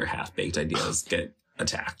conservatives with their half-baked ideas get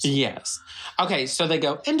attacked. Yes. Okay, so they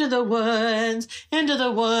go into the woods, into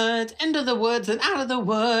the woods, into the woods, and out of the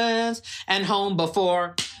woods, and home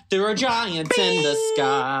before there are giants in the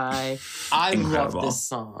sky. I love this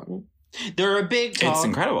song. There are big,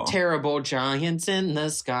 tall, terrible giants in the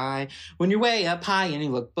sky. When you're way up high and you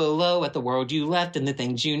look below at the world you left and the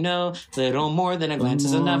things you know, little more than a glance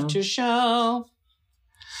is enough to show.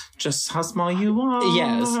 Just how small you are.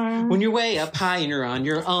 Yes. When you're way up high and you're on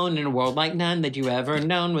your own in a world like none that you ever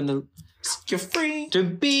known. When you're free to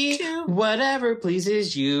be whatever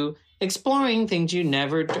pleases you. Exploring things you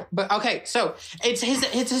never... But okay, so it's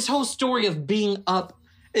his whole story of being up.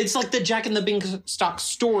 It's like the Jack and the Beanstalk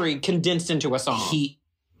story condensed into a song.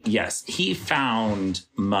 He found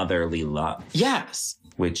motherly love. Yes.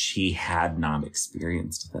 Which he had not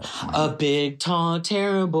experienced at that point. A big, tall,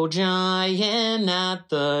 terrible giant at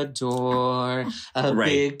the door. A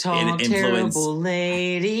big, tall, terrible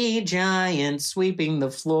lady giant sweeping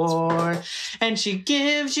the floor. And she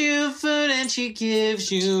gives you food and she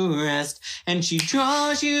gives you rest. And she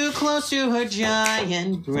draws you close to her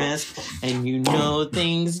giant breast. And you know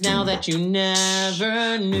things now that you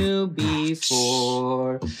never knew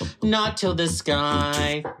before. Not till the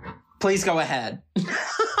sky... Please go ahead.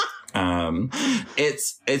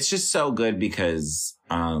 It's just so good because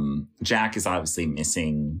Jack is obviously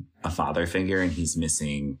missing a father figure and he's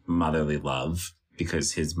missing motherly love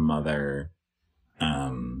because his mother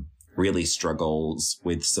really struggles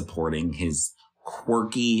with supporting his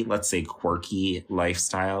quirky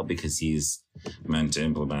lifestyle because he's meant to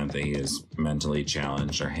implement that he is mentally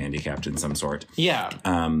challenged or handicapped in some sort. Yeah.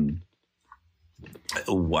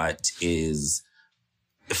 What is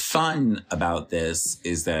fun about this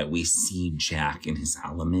is that we see Jack in his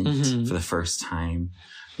element for the first time.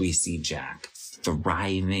 We see Jack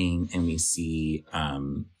thriving and we see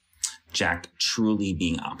Jack truly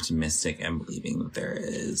being optimistic and believing that there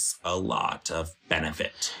is a lot of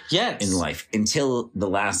benefit in life until the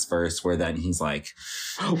last verse where then he's like,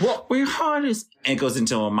 well, your heart is, and it goes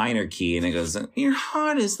into a minor key and it goes, your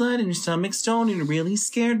heart is light and your stomach's stone and you're really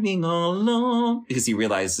scared being all alone. Because he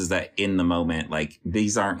realizes that in the moment, like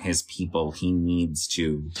these aren't his people. He needs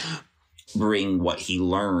to bring what he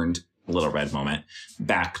learned, Little Red moment,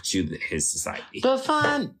 back to his society. The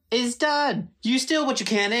fun is done. You steal what you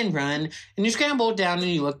can and run, and you scramble down and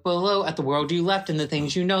you look below at the world you left and the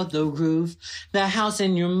things you know, the roof, the house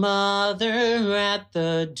and your mother at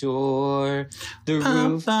the door. The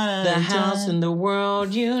roof, the house and the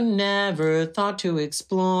world you never thought to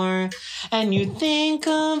explore. And you think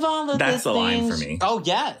of all of the things. That's the line for me. Oh,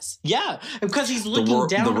 yes. Yeah. Because he's looking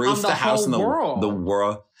down the roof, on the house, whole and world. The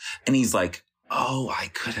world. And he's like, oh, I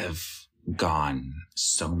could have gone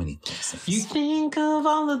so many places. You think of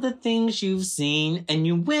all of the things you've seen and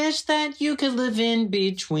you wish that you could live in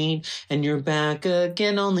between and you're back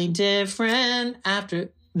again, only different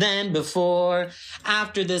than before.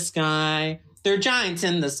 After the sky, there are giants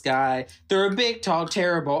in the sky. There are big, tall,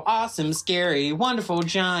 terrible, awesome, scary, wonderful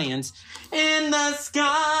giants in the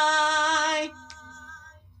sky.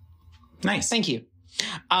 Nice. Thank you.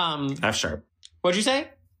 F sharp. What'd you say?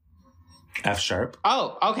 F sharp.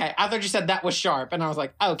 Oh, okay. I thought you said that was sharp, and I was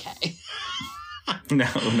like, okay. No.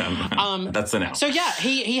 That's an L. So yeah,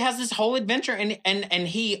 he has this whole adventure, and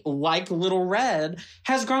he, like Little Red,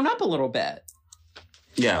 has grown up a little bit.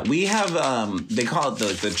 Yeah, we have they call it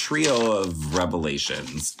the trio of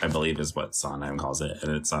revelations, I believe is what Sondheim calls it,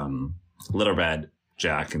 and it's Little Red,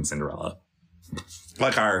 Jack, and Cinderella.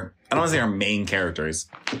 Like I don't want to say our main characters.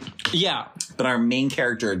 Yeah. But our main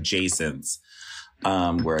character adjacents.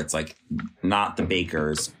 where it's like not the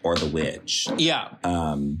bakers or the witch. Yeah.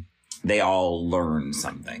 They all learn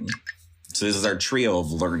something. So this is our trio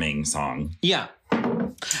of learning song. Yeah.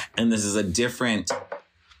 And this is a different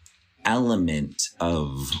element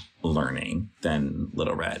of learning than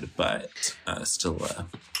Little Red, but still a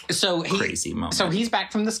crazy moment. So he's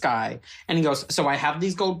back from the sky, and he goes, so I have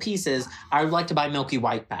these gold pieces. I would like to buy Milky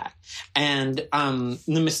White back. And the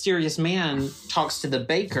mysterious man talks to the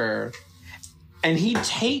baker, and he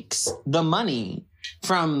takes the money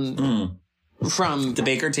from the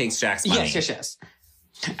baker takes Jack's money. Yes.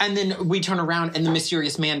 And then we turn around, and the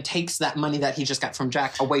mysterious man takes that money that he just got from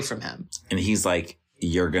Jack away from him. And he's like,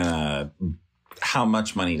 how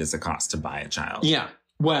much money does it cost to buy a child? Yeah.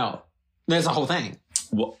 Well, there's a whole thing.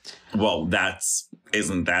 Well,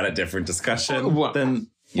 isn't that a different discussion?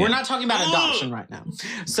 We're not talking about adoption right now.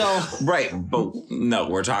 So. Right. But no,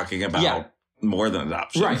 we're talking about more than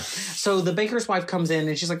adoption. Right. So the baker's wife comes in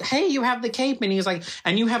and she's like, hey, you have the cape. And he's like,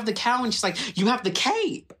 and you have the cow. And she's like, you have the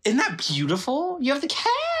cape. Isn't that beautiful? You have the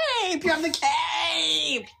cape. You have the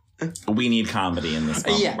cape. We need comedy in this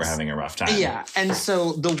moment. Yes. We're having a rough time. Yeah. And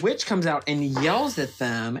so the witch comes out and yells at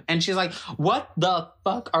them. And she's like, what the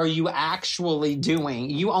fuck are you actually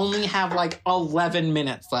doing? You only have like 11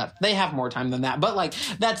 minutes left. They have more time than that. But like,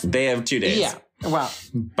 they have 2 days. Yeah. Well,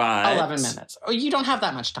 but 11 minutes. You don't have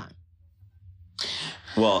that much time.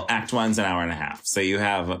 Well, Act 1's an hour and a half. So you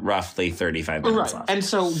have roughly 35 minutes left. And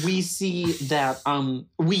so we see that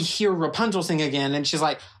we hear Rapunzel sing again. And she's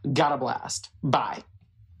like, got a blast. Bye.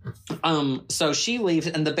 So she leaves,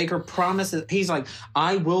 and the baker promises, he's like,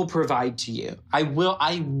 I will provide to you. I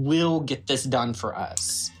will get this done for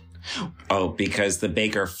us. Oh, because the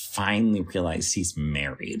baker finally realized he's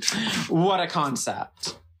married. What a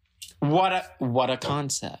concept. What a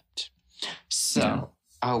concept. So,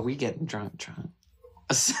 we getting drunk.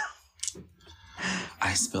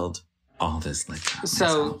 I spilled all this liquor.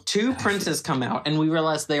 So 2 princes come out, and we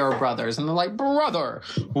realize they are brothers. And they're like, brother,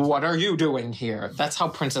 what are you doing here? That's how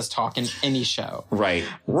princes talk in any show. Right.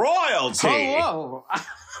 Royalty! Hello!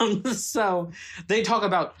 So they talk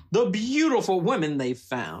about the beautiful women they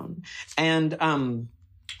found. And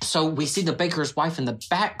so we see the baker's wife in the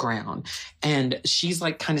background, and she's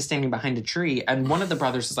like kind of standing behind a tree. And one of the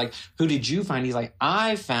brothers is like, who did you find? He's like,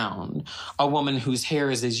 I found a woman whose hair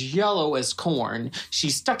is as yellow as corn.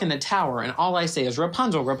 She's stuck in a tower. And all I say is,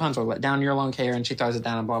 Rapunzel, Rapunzel, let down your long hair. And she throws it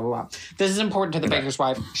down and blah, blah, blah. This is important to the baker's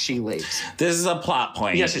wife. She leaves. This is a plot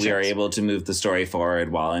point. Yes, we are able to move the story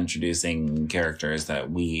forward while introducing characters that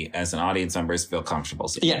we, as an audience members, feel comfortable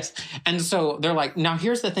seeing. Yes. And so they're like, now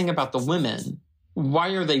here's the thing about the women. Why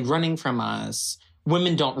are they running from us?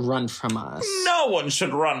 Women don't run from us. No one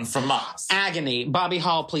should run from us. Agony. Bobby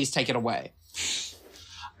Hall, please take it away.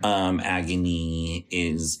 Agony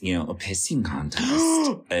is, a pissing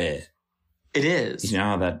contest. It is. You know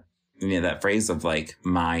how that phrase of like,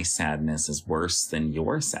 my sadness is worse than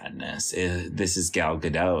your sadness. This is Gal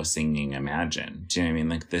Gadot singing Imagine. Do you know what I mean?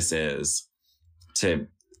 Like,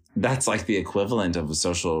 that's like the equivalent of a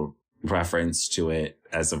social reference to it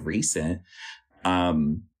as of recent.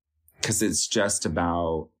 'Cause it's just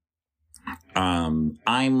about,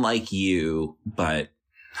 I'm like you, but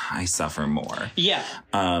I suffer more. Yeah.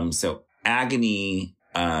 So Agony,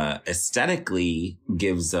 aesthetically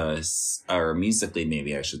gives us, or musically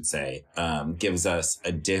maybe I should say, gives us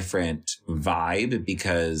a different vibe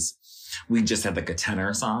because we just had like a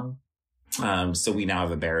tenor song. So we now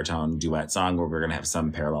have a baritone duet song where we're going to have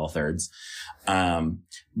some parallel thirds.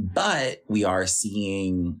 But we are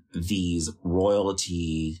seeing these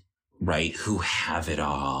royalty, right, who have it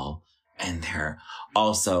all. And they're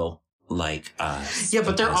also like us. Yeah,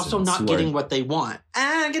 but they're also not getting what they want.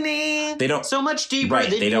 Agony. They don't. So much deeper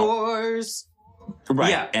than yours.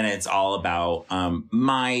 Right. Yeah. And it's all about,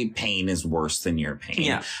 my pain is worse than your pain.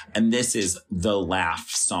 Yeah. And this is the laugh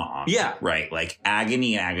song. Yeah. Right. Like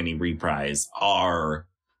Agony, Reprise are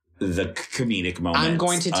the comedic moments. I'm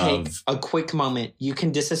going to take a quick moment. You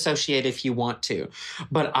can disassociate if you want to.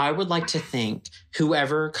 But I would like to thank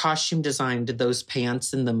whoever costume designed those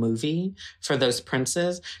pants in the movie for those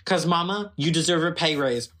princes. Because, Mama, you deserve a pay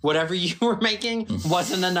raise. Whatever you were making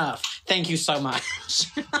wasn't enough. Thank you so much.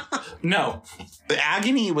 No. The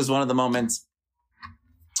Agony was one of the moments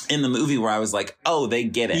in the movie where I was like, oh, they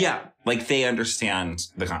get it. Yeah. Like, they understand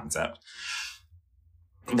the concept.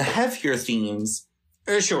 The heavier themes...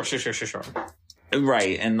 Sure.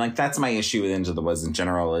 Right. And like, that's my issue with Into the Woods in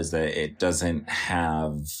general is that it doesn't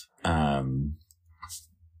have, when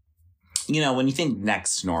you think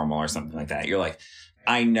Next Normal or something like that, you're like,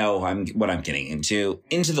 I know what I'm getting into.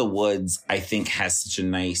 Into the Woods, I think, has such a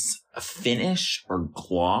nice a finish or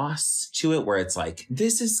gloss to it where it's like,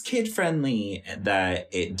 this is kid friendly, that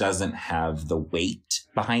it doesn't have the weight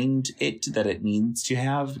behind it that it needs to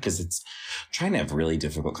have, because it's trying to have really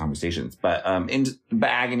difficult conversations. But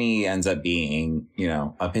Agony ends up being, you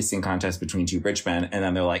know, a pissing contest between two rich men. And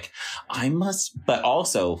then they're like, but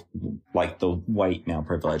also like the white male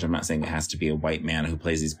privilege. I'm not saying it has to be a white man who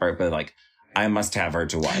plays these parts, but like, I must have her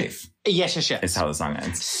to wife. Yes. Is how the song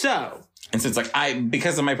ends. So it's like,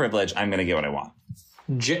 because of my privilege, I'm going to get what I want.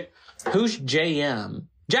 Who's JM?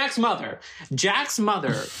 Jack's mother. Who's JM?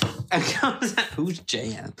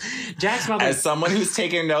 Jack's mother. As someone who's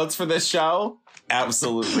taking notes for this show,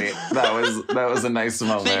 absolutely. That was a nice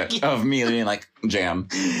moment of me being like, Jam.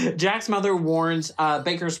 Jack's mother warns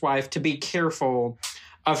Baker's wife to be careful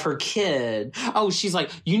of her kid. Oh, she's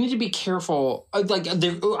like, you need to be careful.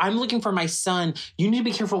 I'm looking for my son. You need to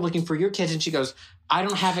be careful looking for your kids. And she goes, I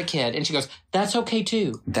don't have a kid. And she goes, that's okay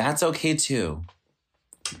too. That's okay too.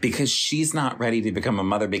 Because she's not ready to become a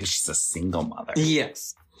mother because she's a single mother.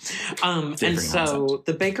 Yes. And so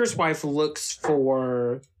the baker's wife looks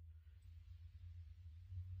for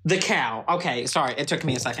the cow. Okay, sorry. It took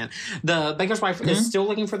me a second. The baker's wife is still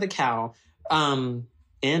looking for the cow.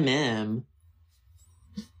 MM.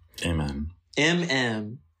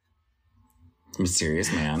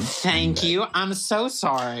 Mysterious man. Thank you. I'm so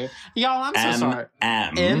sorry. Y'all, I'm so sorry.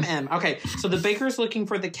 Okay, so the baker's looking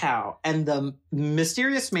for the cow, and the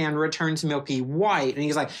mysterious man returns Milky White, and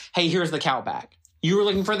he's like, hey, here's the cow back. You were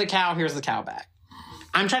looking for the cow, here's the cow back.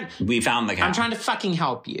 We found the cow. I'm trying to fucking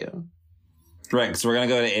help you. Right, so we're going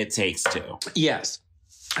to go to It Takes Two. Yes.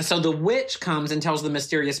 So the witch comes and tells the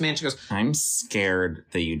mysterious man, she goes, I'm scared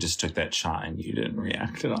that you just took that shot and you didn't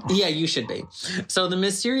react at all. Yeah, you should be. So the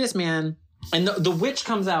mysterious man, and the witch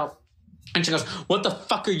comes out, and she goes, what the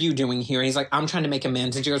fuck are you doing here? And he's like, I'm trying to make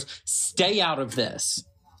amends. And she goes, stay out of this.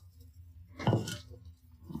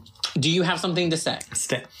 Do you have something to say?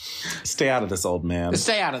 Stay out of this, old man.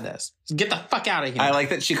 Stay out of this. Get the fuck out of here. I like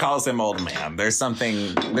that she calls him old man. There's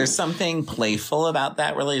something playful about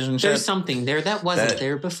that relationship. There's something there that wasn't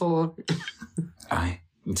there before.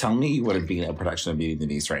 Tell me you would be a production of Beauty and the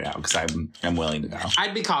Beast right now, because I'm willing to go.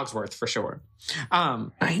 I'd be Cogsworth for sure.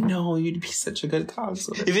 I know you'd be such a good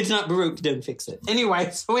Cogsworth. If it's not Baruch, don't fix it. Anyway,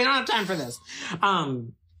 so we don't have time for this.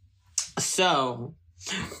 So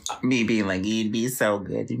me being like, you'd be so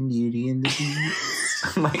good in Beauty and the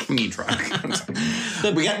Beast. I'm like, me drunk.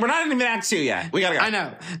 We're not even Act 2 yet. We gotta go. I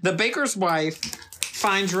know. The baker's wife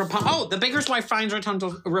finds the baker's wife finds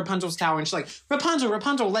Rapunzel's tower, and she's like,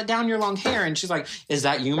 Rapunzel, let down your long hair. And she's like, is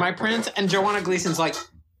that you, my prince? And Joanna Gleason's like,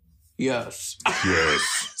 yes.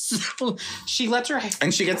 So she lets her hair.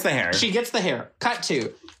 And she gets the hair. Cut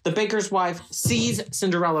to the baker's wife sees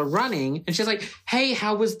Cinderella running, and she's like, hey,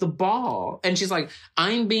 how was the ball? And she's like,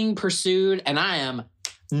 I'm being pursued, and I am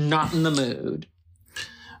not in the mood.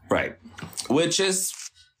 Right. Which is,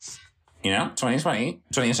 2020,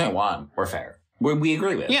 2021, we're fair. We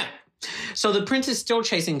agree with. Yeah. So the prince is still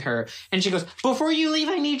chasing her, and she goes, before you leave,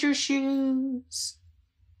 I need your shoes.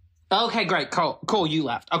 Okay, great. Cool, you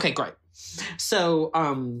left. Okay, great. So,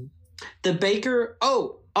 the baker,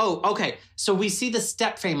 okay. So we see the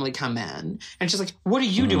step family come in, and she's like, what are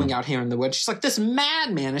you doing out here in the woods? She's like, this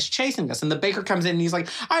madman is chasing us. And the baker comes in, and he's like,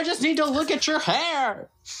 I just need to look at your hair.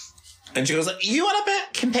 And she goes, you want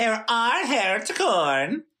to compare our hair to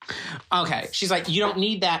corn? Okay. She's like, you don't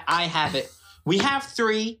need that. I have it. We have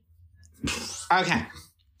 3. Okay.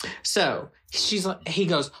 So he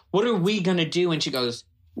goes, what are we going to do? And she goes,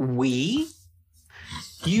 we?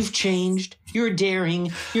 You've changed. You're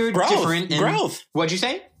daring. You're different. Growth. What'd you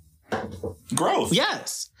say? Growth.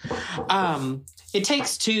 Yes. It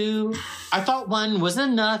takes 2. I thought 1 was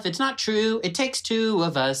enough. It's not true. It takes 2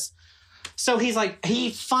 of us. So he's like, he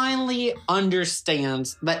finally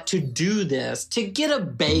understands that to do this, to get a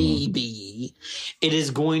baby, it is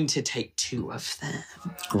going to take 2 of them.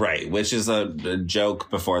 Right, which is a joke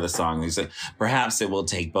before the song. He said, perhaps it will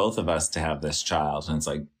take both of us to have this child. And it's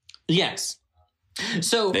like, yes.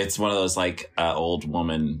 So it's one of those like old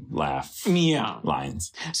woman laugh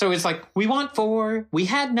lines. So it's like, we want 4. We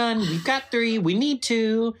had none. We've got 3. We need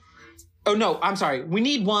 2. Oh, no, I'm sorry. We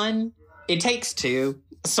need 1. It takes 2.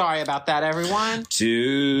 Sorry about that, everyone.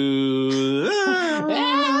 2.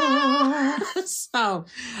 So,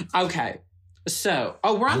 okay. So,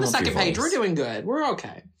 we're on the second page. We're doing good. We're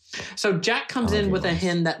okay. So Jack comes in with a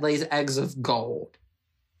hen that lays eggs of gold.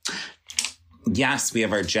 Yes, we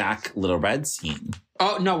have our Jack Little Red scene.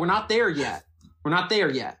 Oh, no, we're not there yet. Not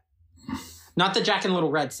the Jack and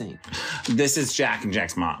Little Red scene. This is Jack and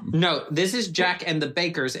Jack's mom. No, this is Jack and the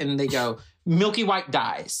bakers, and they go, Milky White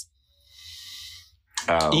dies.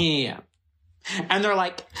 Oh. Yeah. And they're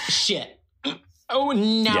like, shit. Oh,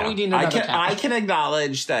 now we need another cow. I can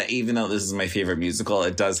acknowledge that even though this is my favorite musical,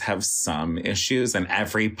 it does have some issues, and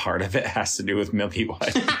every part of it has to do with Milky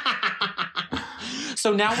Way.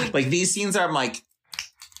 So now we... Like, these scenes are, I'm like,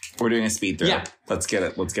 we're doing a speed through. Yeah. Let's get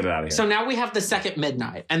it out of here. So now we have the second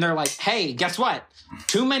midnight, and they're like, hey, guess what?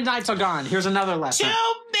 2 midnights are gone. Here's another lesson. 2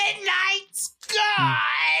 midnights gone!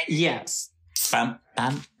 Yes. Bum,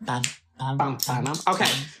 bum, bum. Okay.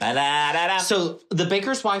 So the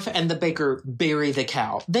baker's wife and the baker bury the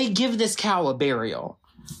cow. They give this cow a burial,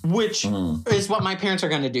 which is what my parents are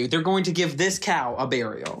going to do. They're going to give this cow a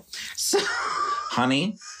burial. So,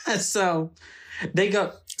 honey. So they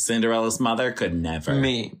go. Cinderella's mother could never.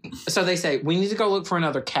 Me. So they say, we need to go look for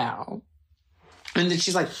another cow. And then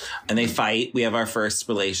she's like. And they fight. We have our first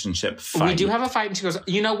relationship fight. We do have a fight. And she goes,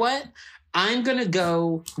 you know what? I'm going to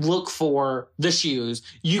go look for the shoes.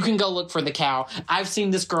 You can go look for the cow. I've seen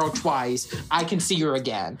this girl twice. I can see her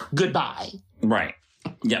again. Goodbye. Right.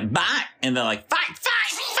 Yeah, bye. And they're like, fight.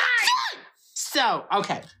 So,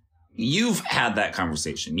 okay. You've had that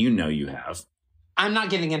conversation. You know you have. I'm not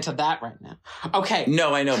getting into that right now. Okay.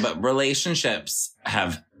 No, I know. But relationships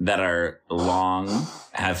that are long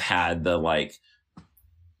have had the like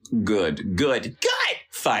good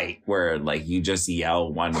fight where like you just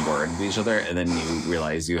yell one word to each other and then you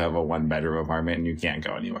realize you have a 1-bedroom apartment and you can't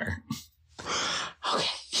go anywhere. Okay.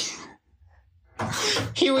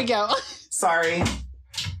 Here we go. Sorry.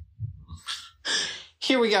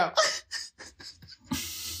 Here we go.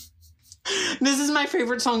 This is my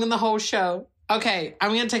favorite song in the whole show. Okay,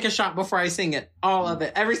 I'm going to take a shot before I sing it. All of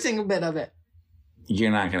it. Every single bit of it.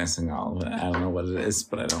 You're not going to sing all of it. I don't know what it is,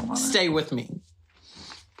 but I don't want to. Stay with me.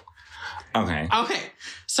 Okay.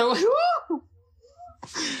 So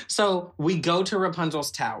we go to Rapunzel's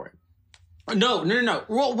tower. No.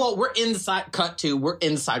 Well, we're inside. Cut to, we're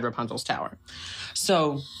inside Rapunzel's tower.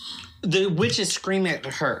 So the witch is screaming at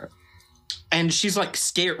her. And she's like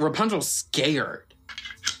scared. Rapunzel's scared.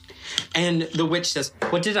 And the witch says,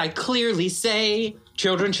 what did I clearly say?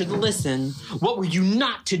 Children should listen. What were you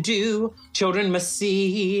not to do? Children must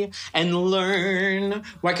see and learn.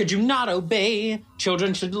 Why could you not obey?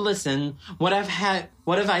 Children should listen. What have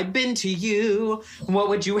I been to you? What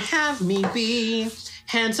would you have me be?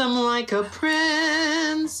 Handsome like a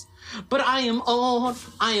prince. But I am old.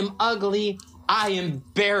 I am ugly. I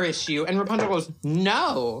embarrass you. And Rapunzel goes,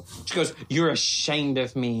 no. She goes, you're ashamed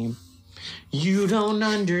of me. You don't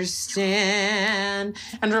understand.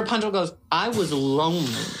 And Rapunzel goes, I was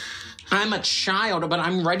lonely. I'm a child, but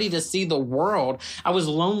I'm ready to see the world. I was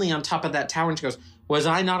lonely on top of that tower. And she goes, was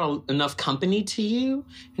I not enough company to you?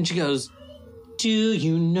 And she goes, do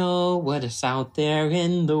you know what is out there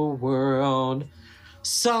in the world?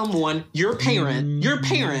 Someone, your parent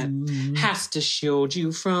has to shield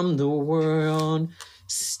you from the world.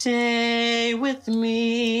 Stay with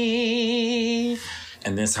me.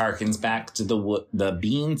 And this harkens back to the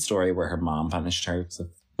Bean story where her mom punished her. So,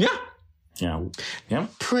 yeah.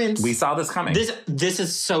 Prince. We saw this coming. This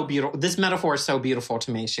is so beautiful. This metaphor is so beautiful to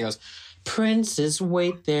me. She goes, princes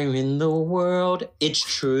wait there in the world. It's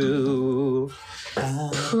true.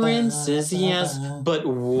 Princes, yes, but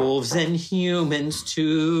wolves and humans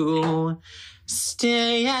too.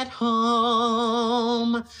 Stay at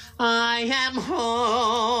home. I am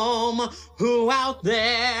home. Who out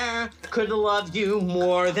there could love you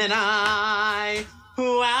more than I?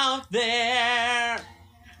 Who out there?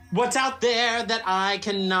 What's out there that I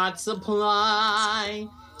cannot supply?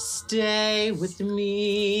 Stay with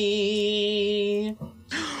me.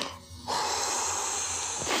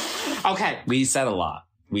 Okay. We said a lot.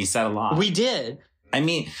 We did. I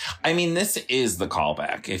mean, this is the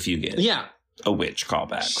callback if you get a witch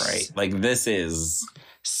callback, right? Like it's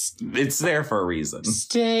there for a reason.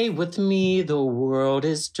 Stay with me, the world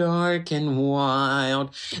is dark and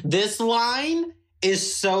wild. This line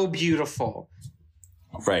is so beautiful.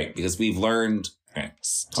 Right, because we've learned... Okay.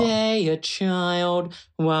 Stay a child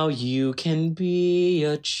while you can be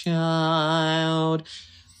a child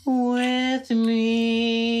with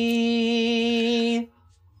me.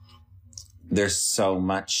 There's so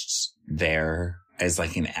much there as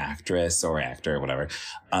like an actress or actor or whatever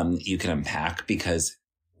you can unpack because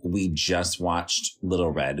we just watched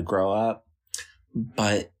Little Red grow up,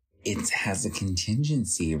 but it has a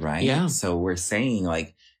contingency, right? Yeah. So we're saying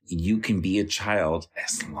like, you can be a child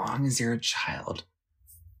as long as you're a child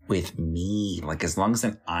with me. Like, as long as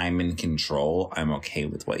I'm in control, I'm okay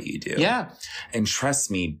with what you do. Yeah. And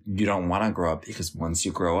trust me, you don't want to grow up because once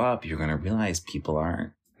you grow up, you're going to realize people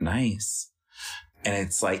aren't nice. And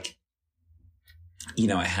it's like, it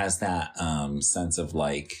has that sense of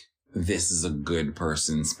like this is a good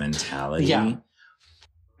person's mentality. Yeah.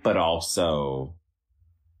 But also,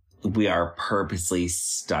 we are purposely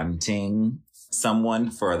stunting someone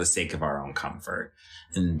for the sake of our own comfort.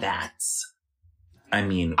 And that's, I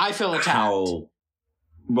mean, I feel attacked.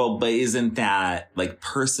 But isn't that like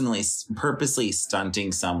purposely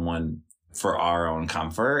stunting someone for our own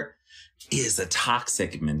comfort is a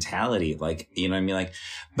toxic mentality. Like, you know what I mean? Like,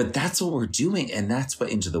 but that's what we're doing. And that's what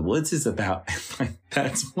Into the Woods is about. Like,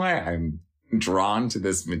 that's why I'm drawn to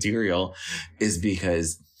this material, is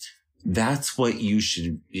because that's what you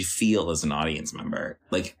should feel as an audience member.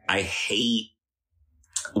 Like, I hate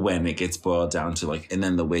when it gets boiled down to like, and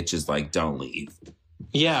then the witch is like, don't leave.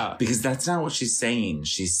 Yeah. Because that's not what she's saying.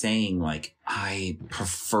 She's saying like, I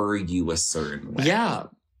prefer you a certain way. Yeah.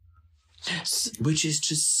 Which is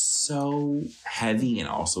just so heavy and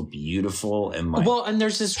also beautiful and like, well, and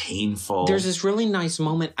there's this painful. There's this really nice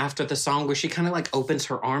moment after the song where she kind of like opens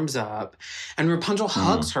her arms up and Rapunzel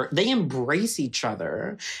hugs her. They embrace each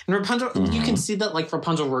other. And Rapunzel, you can see that like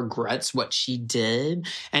Rapunzel regrets what she did.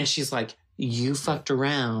 And she's like, you fucked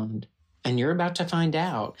around and you're about to find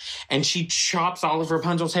out. And she chops all of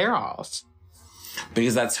Rapunzel's hair off.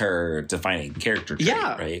 Because that's her defining character trait,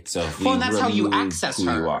 right? So if and that's how you access who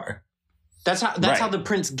her. You are. That's how the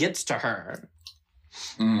prince gets to her.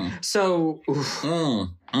 So,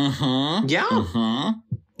 yeah.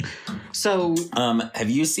 So, have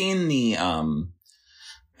you seen the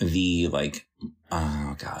like,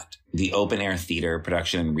 oh God, the open air theater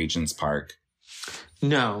production in Regent's Park?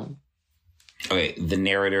 No. Okay, the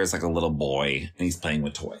narrator is like a little boy and he's playing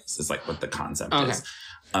with toys. It's like what the concept is.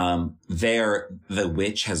 The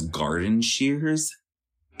witch has garden shears.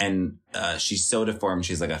 And she's so deformed,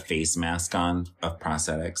 she's like a face mask on of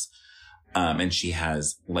prosthetics. And she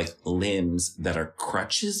has like limbs that are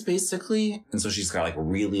crutches, basically. And so she's got like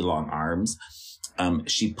really long arms.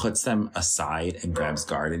 She puts them aside and grabs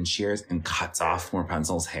garden shears and cuts off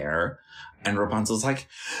Rapunzel's hair. And Rapunzel's like,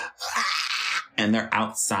 ah! And they're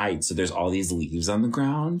outside. So there's all these leaves on the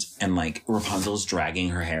ground. And like Rapunzel's dragging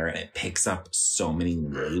her hair and it picks up so many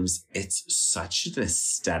leaves. It's such an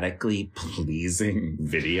aesthetically pleasing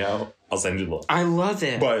video. I'll send you the look. I love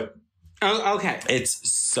it. But okay. It's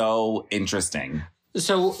so interesting.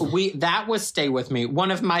 So that was Stay With Me, one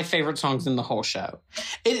of my favorite songs in the whole show.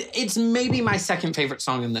 It's maybe my second favorite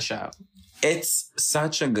song in the show. It's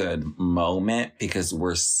such a good moment because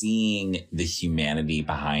we're seeing the humanity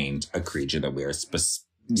behind a creature that we're supposed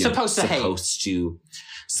to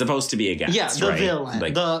be against. Yeah, the right? villain.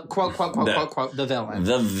 Like, the quote, the villain.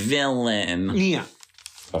 The villain. Yeah.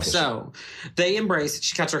 Official. So they embrace,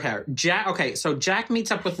 she cuts her hair. So Jack meets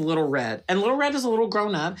up with Little Red. And Little Red is a little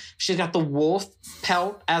grown up. She's got the wolf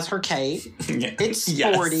pelt as her cape. It's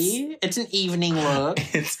sporty. It's an evening look.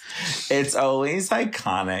 It's always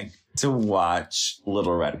iconic to watch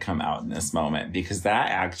Little Red come out in this moment because that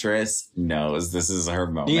actress knows this is her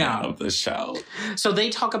moment of the show. So they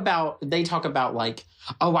talk about like,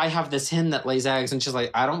 oh, I have this hen that lays eggs. And she's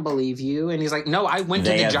like, I don't believe you. And he's like, no, I went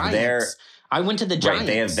to the Giants. I went to the Giants. Right,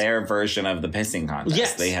 they have their version of the pissing contest.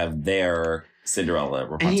 Yes. They have their Cinderella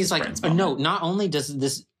Rapunzel. And he's like, no, not only does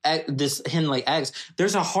this hen lay eggs,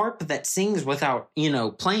 there's a harp that sings without,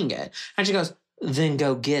 playing it. And she goes, then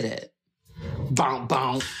go get it. Bonk,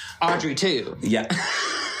 bonk. Audrey, too. Yeah.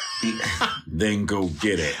 Then go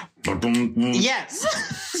get it. Yes.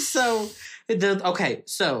 So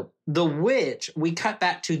the witch, we cut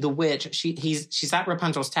back to the witch. She's at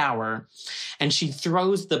Rapunzel's tower and she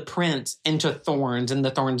throws the prince into thorns and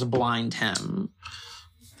the thorns blind him.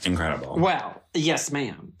 Incredible. Well, yes,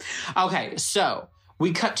 ma'am. Okay, so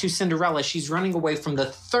we cut to Cinderella. She's running away from the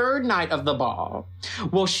third night of the ball.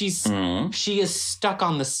 Well, she is stuck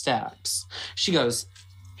on the steps. She goes,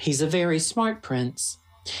 he's a very smart prince.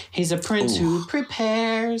 He's a prince who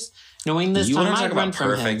prepares, knowing this time I'd run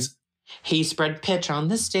from him. He spread pitch on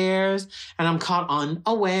the stairs, and I'm caught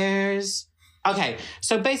unawares. Okay,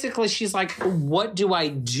 so basically she's like, what do I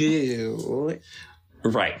do?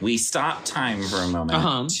 Right. We stop time for a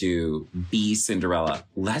moment to be Cinderella.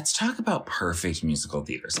 Let's talk about perfect musical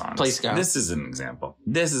theater songs. Please go. This is an example.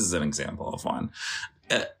 Of one.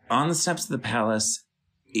 On the Steps of the Palace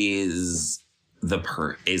is a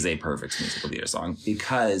perfect musical theater song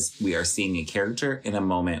because we are seeing a character in a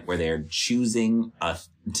moment where they're choosing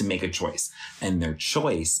to make a choice. And their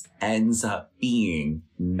choice ends up being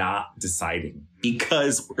not deciding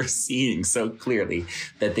because we're seeing so clearly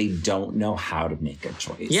that they don't know how to make a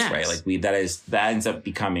choice. Yes. Right? Like that ends up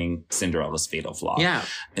becoming Cinderella's fatal flaw. Yeah.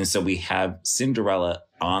 And so we have Cinderella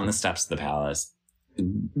on the steps of the palace,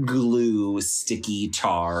 glue, sticky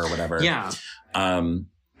tar, or whatever. Yeah.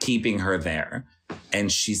 Keeping her there.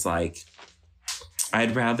 And she's like,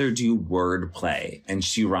 I'd rather do wordplay. And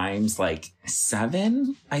she rhymes like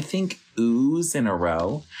 7, I think, oohs in a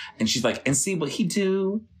row. And she's like, and see what he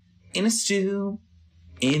do in a stew,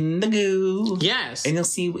 in the goo. Yes. And you'll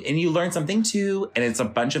see, and you learn something too. And it's a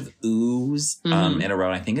bunch of oohs in a row.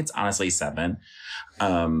 And I think it's honestly 7.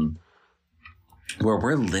 Where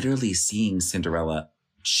we're literally seeing Cinderella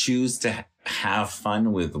choose to have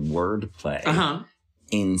fun with wordplay.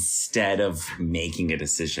 Instead of making a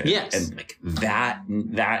decision. Yes. And like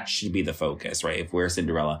that should be the focus, right? If we're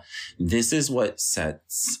Cinderella, this is what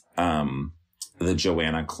sets the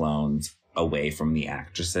Joanna clones away from the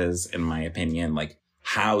actresses, in my opinion. Like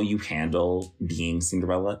how you handle being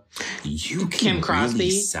Cinderella. You can Kim Crosby.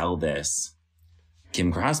 really sell this.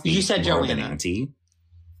 Kim Crosby. You said Laura Joanna. Benanti.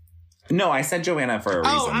 No, I said Joanna for a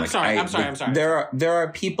reason. Oh, I'm sorry. I'm sorry. There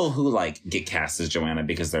are people who like get cast as Joanna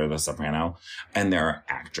because they're the soprano, and there are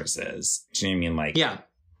actresses. Do you know what I mean? Like, yeah.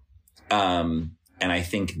 And I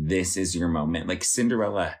think this is your moment. Like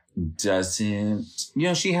Cinderella doesn't,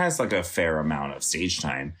 she has like a fair amount of stage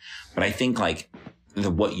time, but I think like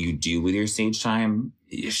what you do with your stage time.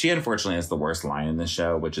 She unfortunately has the worst line in the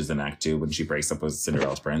show, which is in Act 2 when she breaks up with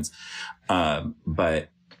Cinderella's prince. But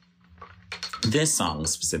this song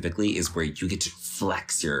specifically is where you get to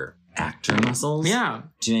flex your actor muscles. Yeah.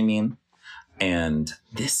 Do you know what I mean? And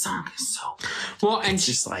this song is so well, and it's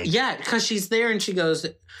just like, yeah, because she's there and she goes,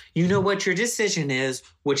 you know what your decision is,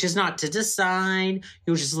 which is not to decide.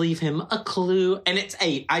 You'll just leave him a clue. And it's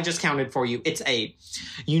 8. I just counted for you. It's 8.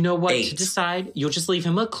 You know what 8. to decide. You'll just leave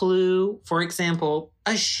him a clue. For example,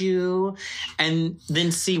 a shoe, and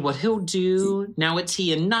then see what he'll do. Now it's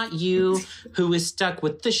he and not you who is stuck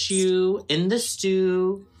with the shoe in the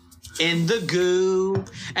stew. In the goo,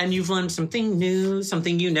 and you've learned something new,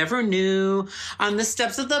 something you never knew on the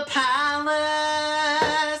steps of the palace.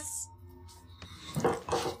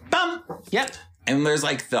 Bum. Yep. and there's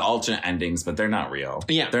like the alternate endings, but they're not real.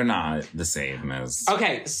 Yeah. They're not the same as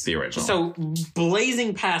the original. So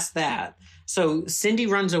blazing past that, so Cindy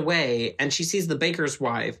runs away and she sees the baker's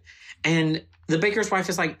wife, and the baker's wife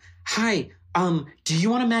is like, hi, do you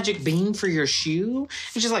want a magic bean for your shoe?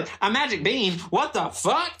 And she's like, a magic bean? What the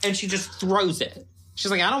fuck? And she just throws it. She's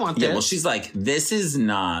like, I don't want this. Yeah, well, she's like, this is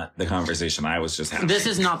not the conversation I was just having. This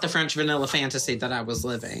is not the French vanilla fantasy that I was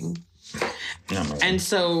living. No. And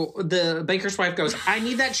so the baker's wife goes, I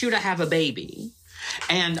need that shoe to have a baby.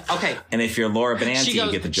 And okay. And if you're Laura Benanti,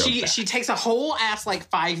 you get the joke back. She takes a whole ass like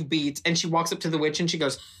 5 beats and she walks up to the witch and she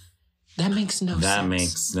goes, that makes no sense. That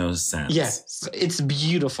makes no sense. Yes. It's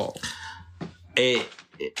beautiful.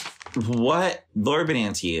 What Laura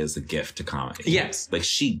Benanti is a gift to comedy. Yes. Like,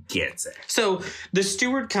 she gets it. So the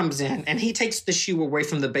steward comes in and he takes the shoe away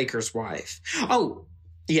from the baker's wife. Oh,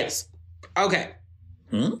 yes. Okay.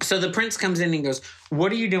 So the prince comes in and goes,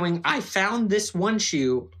 what are you doing? I found this one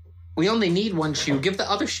shoe. We only need one shoe. Give the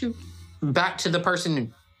other shoe back to the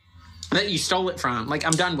person that you stole it from. Like,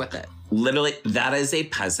 I'm done with it. Literally, that is a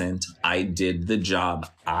peasant. I did the job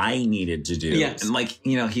I needed to do. Yes. And like,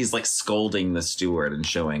 you know, he's like scolding the steward and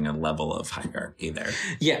showing a level of hierarchy there.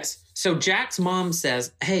 Yes. So Jack's mom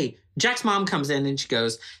says, hey, Jack's mom comes in and she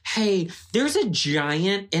goes, hey, there's a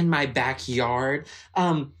giant in my backyard.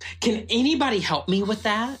 Can anybody help me with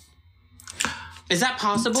that? Is that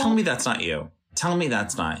possible? Tell me that's not you. Tell me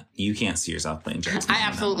that's not, you can't see yourself playing Jack's mom. I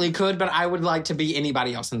absolutely could, but I would like to be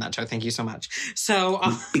anybody else in that show. Thank you so much. So,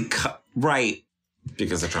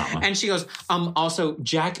 because of trauma. And she goes, also,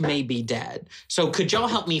 Jack may be dead. So could y'all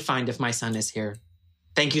help me find if my son is here?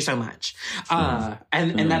 Thank you so much.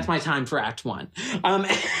 And that's my time for Act 1.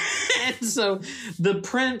 And so the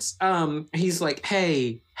prince, he's like,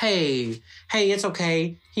 hey, it's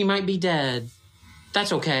okay. He might be dead.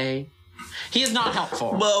 That's okay. He is not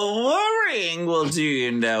helpful. Well, worrying will do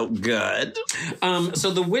you no good.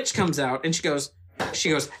 So the witch comes out and she goes,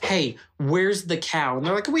 hey, where's the cow? And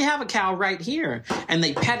they're like, we have a cow right here. And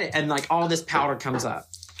they pet it and like all this powder comes up.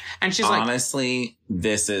 And she's honestly,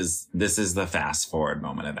 this is the fast forward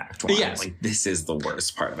moment of Act 1. Yes. Like, this is the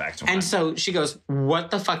worst part of Act 1. And so she goes,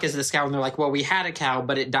 what the fuck is this cow? And they're like, well, we had a cow,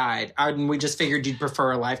 but it died. And we just figured you'd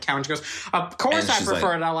prefer a live cow. And she goes, of course I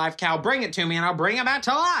prefer a live cow. Bring it to me and I'll bring it back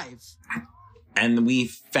to life. And we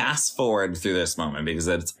fast forward through this moment because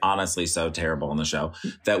it's honestly so terrible in the show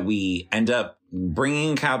that we end up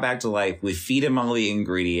bringing cow back to life. We feed him all the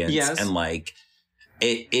ingredients. Yes. And like,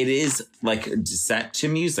 it is like set to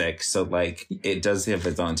music. So like, it does have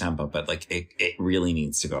its own tempo, but like, it really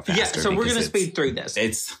needs to go faster. Yeah, so we're going to speed through this.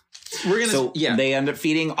 It's They end up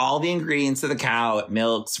feeding all the ingredients to the cow. It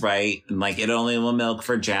milks, right? And like it only will milk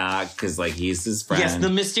for Jack because like he's his friend. Yes, the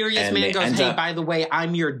mysterious man goes, "Hey, by the way,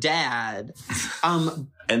 I'm your dad."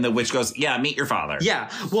 And the witch goes, "Yeah, meet your father." Yeah,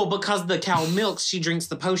 well, because the cow milks, she drinks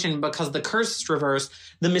the potion. Because the curse is reversed,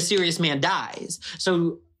 the mysterious man dies.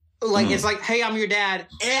 So, like, it's like, "Hey, I'm your dad."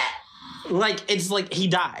 Like, it's like he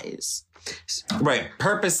dies. Right.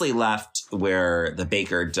 Purposely left where the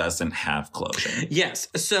baker doesn't have closure. Yes.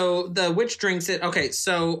 So the witch drinks it. Okay.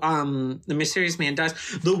 So the mysterious man dies.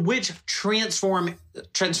 The witch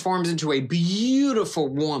transforms into a beautiful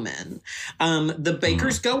woman. The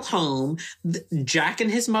bakers go home. Jack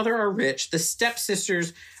and his mother are rich. The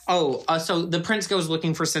stepsisters. So the prince goes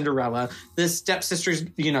looking for Cinderella. The stepsisters,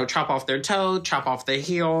 chop off their toe, chop off the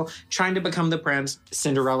heel, trying to become the prince.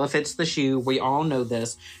 Cinderella fits the shoe. We all know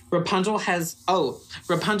this. Rapunzel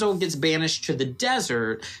gets banished to the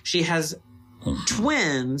desert. She has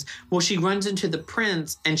twins. Well, she runs into the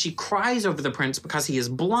prince and she cries over the prince because he is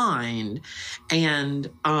blind. And,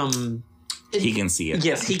 he can see it.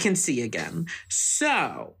 Yes, he can see again.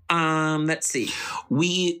 So, let's see.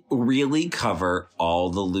 We really cover all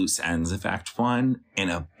the loose ends of Act 1 in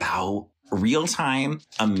about real time,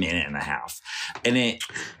 a minute and a half. And it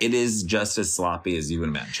is just as sloppy as you would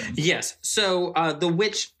imagine. Yes. So the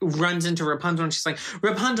witch runs into Rapunzel and she's like,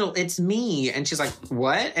 "Rapunzel, it's me." And she's like,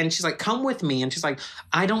 "What?" And she's like, "Come with me." And she's like,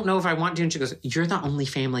 "I don't know if I want to." And she goes, "You're the only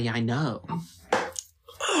family I know."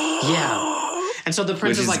 Yeah. And so the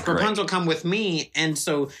prince is like, "Rapunzel, come with me." And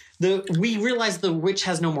so we realize the witch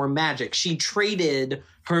has no more magic. She traded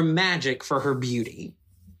her magic for her beauty.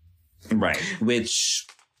 Right. Which,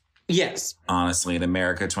 yes, honestly, in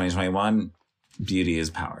America 2021, beauty is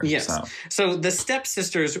power. Yes. So the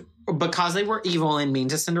stepsisters, because they were evil and mean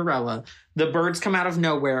to Cinderella, the birds come out of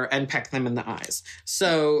nowhere and peck them in the eyes.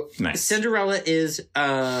 So nice. Cinderella is...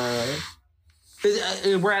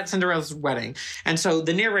 we're at Cinderella's wedding. And so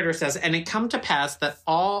the narrator says, "And it come to pass that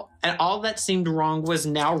all that seemed wrong was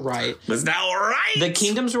now right. The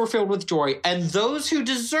kingdoms were filled with joy, and those who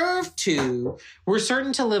deserved to were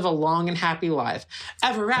certain to live a long and happy life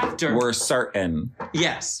ever after." Were certain.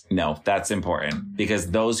 Yes. No, that's important. Because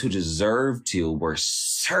those who deserved to were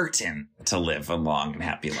certain to live a long and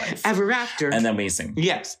happy life. Ever after. And then we sing.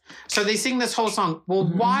 Yes. So they sing this whole song. Well,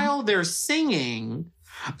 while they're singing...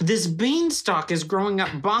 this beanstalk is growing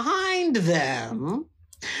up behind them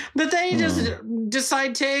that they just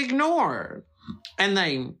decide to ignore. And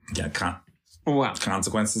they... Yeah,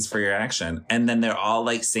 consequences for your action. And then they're all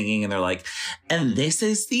like singing and they're like, "And this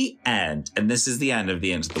is the end. And this is the end of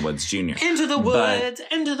the Into the Woods Junior. Into the woods,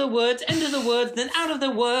 into the woods, into the woods, then out of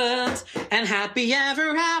the woods, and happy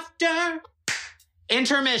ever after."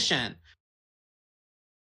 Intermission.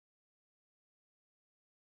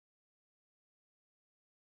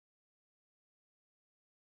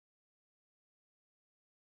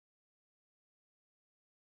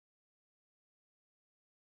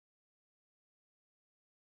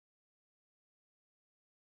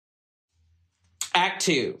 Act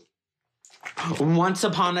 2. Once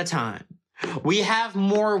upon a time. We have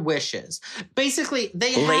more wishes. Basically,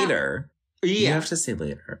 they have... Later. Yeah. You have to say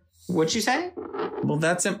later. What'd you say? Well,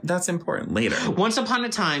 that's important. Later. Once upon a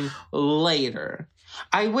time, later.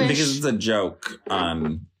 I wish... Because it's a joke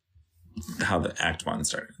on how the Act 1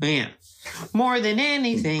 started. Yeah. More than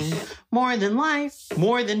anything, more than life,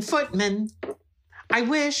 more than footmen. I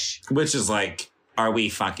wish... Which is like... Are we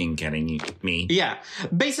fucking kidding me? Yeah.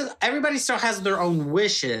 Basically, everybody still has their own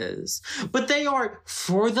wishes, but they are,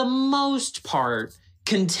 for the most part,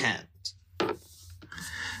 content.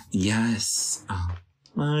 Yes. Oh,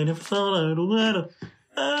 I never thought I'd let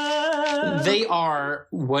them. They are,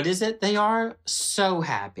 what is it? They are so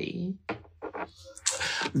happy.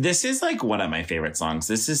 This is like one of my favorite songs.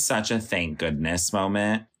 This is such a thank goodness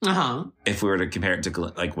moment. Uh-huh. If we were to compare it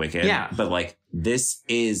to like Wicked. Yeah. But like, this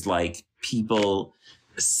is like people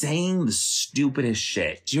saying the stupidest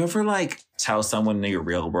shit. Do you ever like tell someone your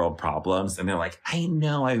real world problems and they're like, "I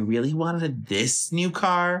know, I really wanted this new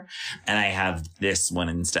car and I have this one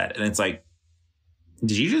instead." And it's like,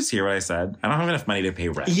 did you just hear what I said? I don't have enough money to pay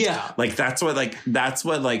rent. Yeah. Like that's what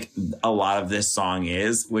a lot of this song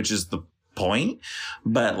is, which is the point.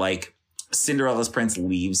 But like Cinderella's prince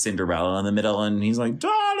leaves Cinderella in the middle and he's like,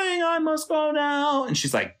 "Darling, I must go now." And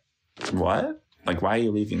she's like, "What? Like, why are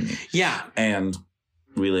you leaving me?" Yeah. And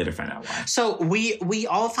we later find out why. So we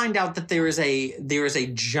all find out that there is a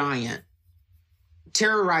giant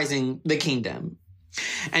terrorizing the kingdom.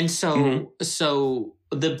 And so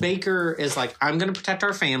the baker is like, I'm going to protect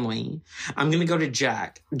our family. I'm going to go to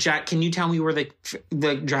Jack. Jack, can you tell me where the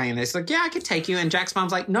giant is? Like, yeah, I could take you. And Jack's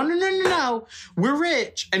mom's like, no. We're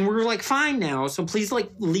rich. And we're like, fine now. So please,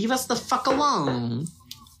 like, leave us the fuck alone.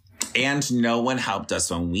 And no one helped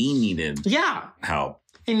us when we needed help.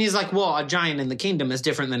 And he's like, well, a giant in the kingdom is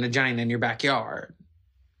different than a giant in your backyard.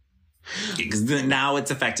 Because now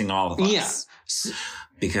it's affecting all of us. Yeah.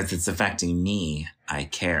 Because it's affecting me. I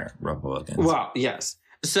care, Republicans. Well, yes.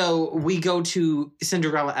 So we go to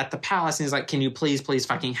Cinderella at the palace and he's like, can you please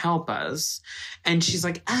fucking help us? And she's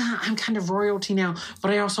like, I'm kind of royalty now,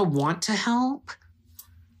 but I also want to help.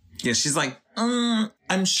 Yeah, she's like,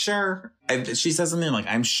 I'm sure. She says something like,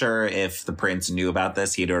 I'm sure if the prince knew about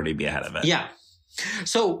this, he'd already be ahead of it. Yeah.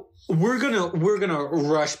 So we're gonna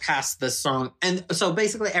rush past this song. And so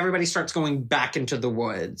basically everybody starts going back into the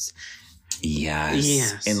woods.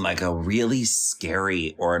 Yes. In like a really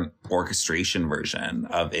scary or an orchestration version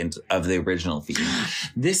of the original theme.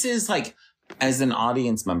 This is like, as an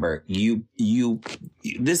audience member,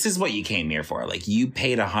 this is what you came here for. Like, you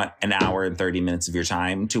paid an hour and 30 minutes of your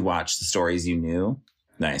time to watch the stories you knew.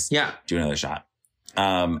 Nice. Yeah. Do another shot.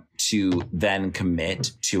 To then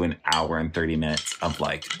commit to an hour and 30 minutes of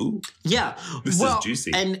like, ooh. Yeah. This is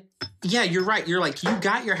juicy. And yeah, you're right. You're like, you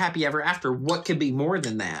got your happy ever after. What could be more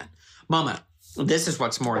than that? Mama, this is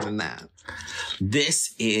what's more than that.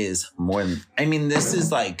 This is more than, I mean, this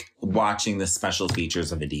is like watching the special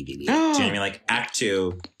features of a DVD. Do you know what I mean? Like Act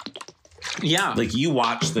 2. Yeah. Like, you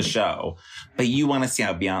watch the show, but you want to see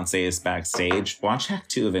how Beyonce is backstage. Watch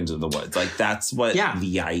Act 2 of Into the Woods. Like, that's what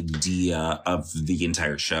the idea of the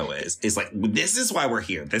entire show is. Is like, this is why we're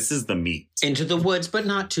here. This is the meat. Into the woods, but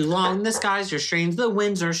not too long. The skies are strange. The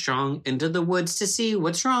winds are strong. Into the woods to see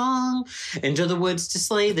what's wrong. Into the woods to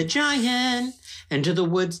slay the giant. Into the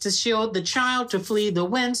woods to shield the child. To flee the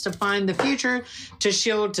winds. To find the future. To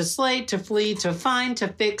shield, to slay, to flee, to find, to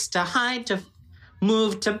fix, to hide, to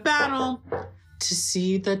move to battle, to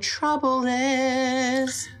see the trouble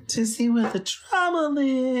is. To see what the trouble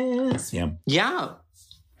is. Yeah. Yeah.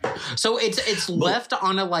 So it's left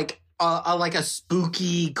on a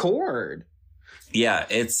spooky chord. Yeah,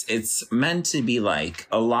 it's meant to be like,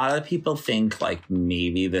 a lot of people think like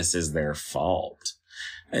maybe this is their fault.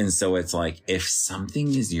 And so it's like, if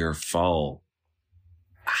something is your fault,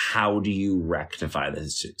 how do you rectify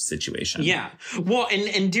this situation? Yeah. Well,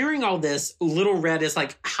 and during all this, Little Red is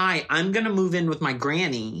like, hi, I'm going to move in with my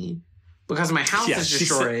granny because my house is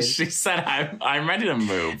destroyed. She said, I'm ready to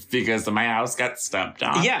move because my house got stepped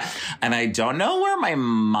on. Yeah. And I don't know where my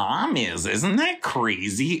mom is. Isn't that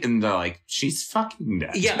crazy? And they're like, she's fucking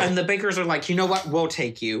dead. Yeah. And the bakers are like, you know what? We'll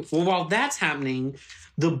take you. Well, while that's happening,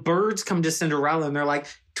 the birds come to Cinderella and they're like,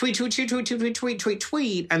 tweet, tweet, tweet, tweet, tweet, tweet, tweet,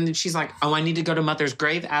 tweet. And then she's like, oh, I need to go to Mother's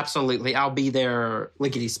grave? Absolutely. I'll be there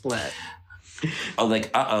lickety split. Oh,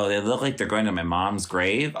 like, they look like they're going to my mom's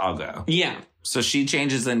grave? I'll go. Yeah. So she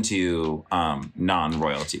changes into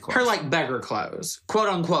non-royalty clothes. Her, like, beggar clothes. Quote,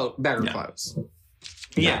 unquote, beggar clothes.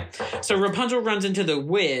 Yeah. So Rapunzel runs into the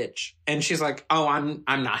witch, and she's like, oh, I'm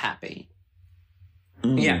not happy.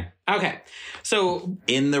 Yeah. Okay. So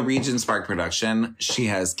in the Regent Spark production, she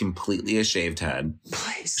has completely a shaved head.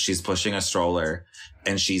 Please. She's pushing a stroller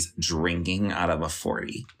and she's drinking out of a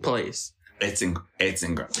 40. Please. It's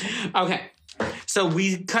incredible. Okay. So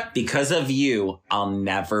we cut. Because of you, I'll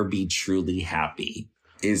never be truly happy,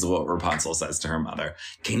 is what Rapunzel says to her mother.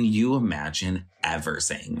 Can you imagine ever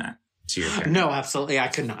saying that to your parents? No, absolutely. I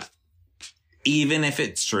could not. Even if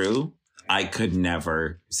it's true, I could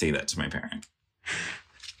never say that to my parent.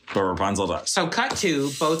 But Rapunzel does. So cut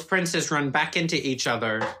to, both princes run back into each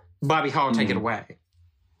other. Bobby Hall, take it away.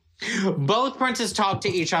 Both princes talk to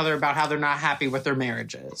each other about how they're not happy with their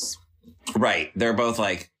marriages. Right. They're both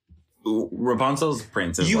like, Rapunzel's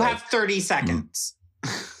prince is You like, have 30 seconds.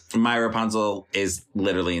 My Rapunzel is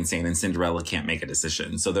literally insane and Cinderella can't make a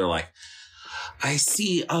decision. So they're like, I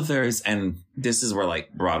see others. And this is where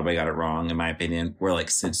like Broadway got it wrong, in my opinion. Where like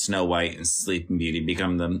Snow White and Sleeping Beauty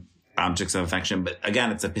become the objects of affection. But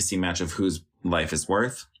again, it's a pissy match of whose life is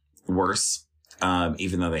worse,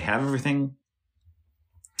 even though they have everything.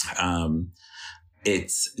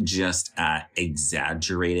 It's just at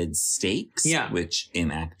exaggerated stakes, which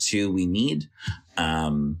in Act 2 we need.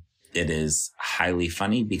 It is highly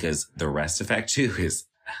funny because the rest of Act 2 is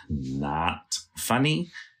not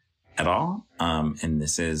funny at all. And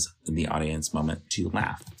this is the audience moment to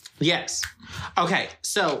laugh. Yes. Okay.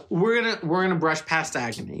 So we're gonna brush past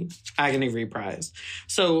Agony reprise.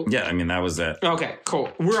 So yeah, I mean that was it. Okay,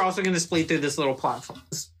 cool. We're also gonna split through this little plot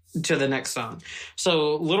to the next song.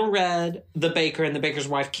 So Little Red, the baker, and the baker's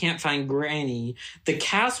wife can't find Granny. The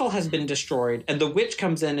castle has been destroyed, and the witch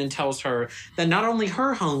comes in and tells her that not only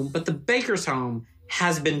her home, but the baker's home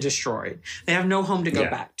has been destroyed. They have no home to go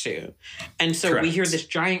back to. And so we hear this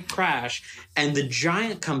giant crash, and the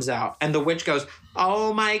giant comes out, and the witch goes,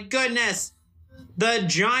 "Oh my goodness, the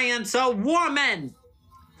giant's a woman!"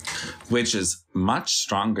 Which is much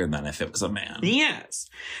stronger than if it was a man. Yes.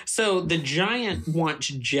 So the giant wants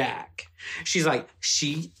Jack. She's like,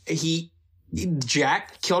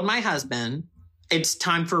 Jack killed my husband. It's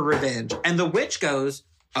time for revenge. And the witch goes,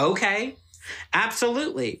 okay,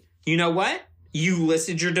 absolutely. You know what? You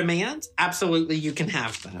listed your demands. Absolutely, you can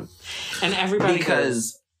have them. And everybody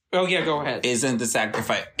goes, oh yeah, go ahead. Isn't the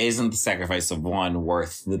sacrifice of one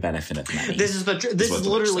worth the benefit of many? This is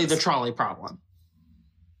literally the trolley problem.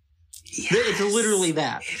 Yes. It's literally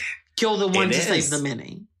that. Kill the one to save the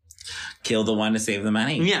many. Kill the one to save the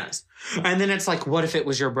many. Yes. And then it's like, what if it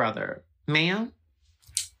was your brother? Ma'am?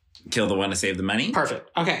 Kill the one to save the many?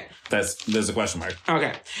 Perfect. Okay. There's a question mark.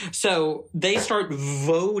 Okay. So they start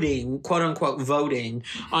voting, quote unquote, voting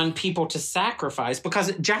on people to sacrifice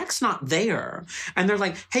because Jack's not there. And they're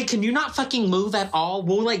like, hey, can you not fucking move at all?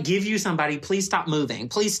 We'll like give you somebody. Please stop moving.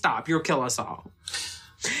 Please stop. You'll kill us all.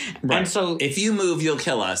 Right. And so if you move, you'll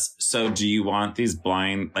kill us. So do you want these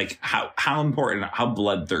blind, like how important, how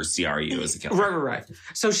bloodthirsty are you as a killer? Right.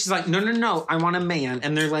 So she's like, no, I want a man.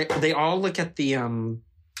 And they're like, they all look at the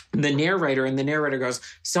narrator, and the narrator goes,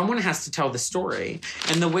 someone has to tell the story.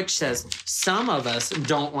 And the witch says, some of us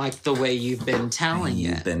don't like the way you've been telling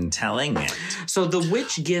it. So the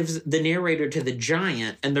witch gives the narrator to the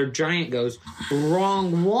giant, and the giant goes,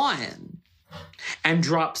 wrong one. And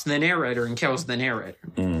drops the narrator and kills the narrator.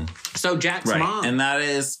 So Jack's mom. And that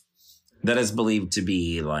is believed to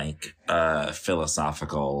be like a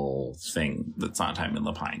philosophical thing that Sondheim and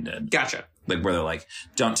Lapine did. Gotcha. Like where they're like,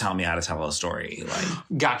 don't tell me how to tell a story. Like,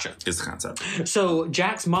 gotcha. Is the concept. So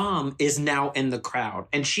Jack's mom is now in the crowd,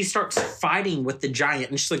 and she starts fighting with the giant.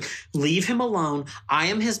 And she's like, leave him alone. I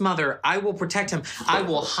am his mother. I will protect him. I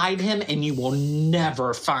will hide him, and you will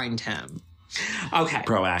never find him. Okay.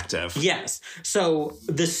 Proactive. Yes. So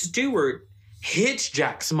the steward hits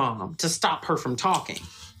Jack's mom to stop her from talking.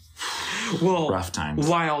 Well, rough times.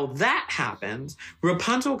 While that happens,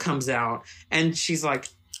 Rapunzel comes out, and she's like,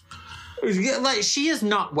 she is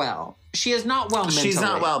not well. She is not well mentally. She's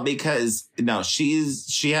not well because, no,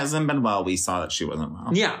 she hasn't been well. We saw that she wasn't well.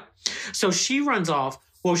 Yeah. So she runs off.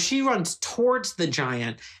 Well, she runs towards the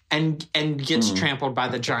giant and gets trampled by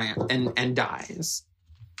the giant and dies.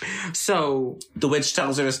 So the witch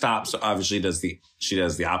tells her to stop. So obviously she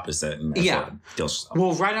does the opposite. And kills herself.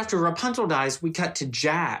 Well, right after Rapunzel dies, we cut to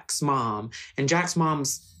Jack's mom, and Jack's mom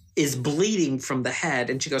is bleeding from the head,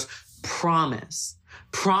 and she goes, promise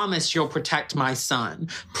you'll protect my son.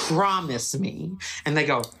 Promise me. And they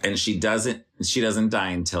go, and she doesn't die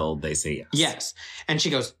until they say yes. Yes. And she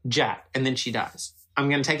goes, Jack, and then she dies. I'm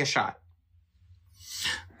going to take a shot.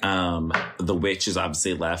 The witch is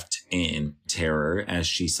obviously left in terror as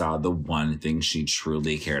she saw the one thing she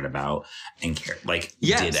truly cared about and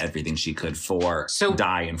did everything she could for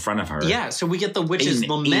die in front of her. Yeah. So we get the witch's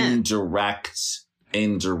lament.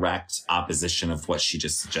 Indirect opposition of what she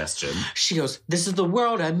just suggested. She goes, this is the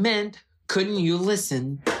world I meant. Couldn't you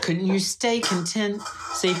listen? Couldn't you stay content?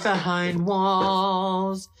 Safe behind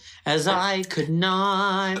walls as I could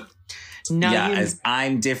not. Now as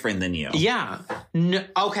I'm different than you. Yeah. No,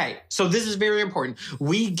 okay. So this is very important.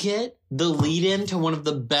 We get the lead in to one of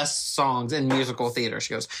the best songs in musical theater.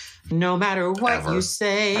 She goes, no matter what you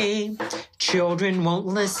say, children won't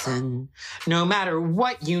listen. No matter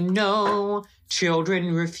what you know,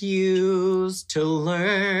 children refuse to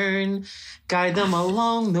learn. Guide them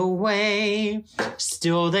along the way.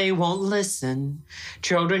 Still they won't listen.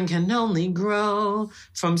 Children can only grow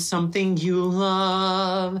from something you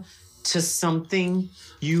love to something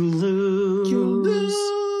you lose.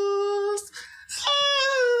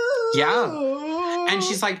 Yeah. And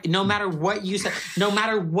she's like, no matter what you say, no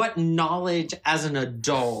matter what knowledge as an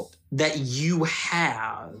adult that you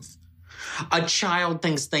have, a child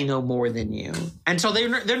thinks they know more than you. And so they're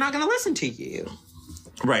not going to listen to you.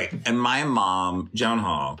 Right. And my mom, Joan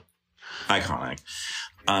Hall, iconic,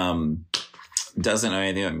 doesn't know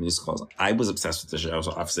anything about musicals. I was obsessed with the show, so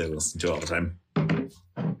obviously I listened to it all the time.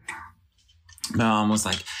 My mom was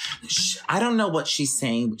like, I don't know what she's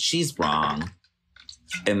saying, but she's wrong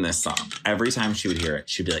in this song. Every time she would hear it,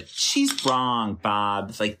 she'd be like, she's wrong,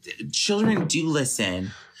 Bob. Like, children do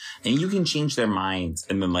listen, and you can change their minds.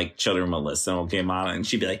 And then, like, children will listen, will come on, and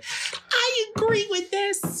she'd be like, I agree with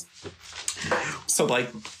this. So, like,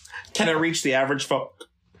 can I reach the average folk?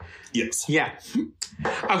 Yes. Yeah.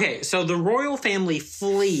 Okay, so the royal family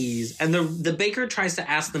flees, and the baker tries to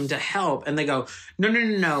ask them to help, and they go,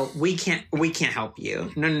 no, we can't help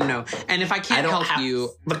you. No. And if I can't help you,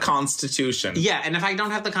 the Constitution. Yeah, and if I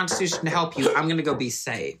don't have the Constitution to help you, I'm gonna go be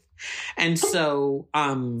safe. And so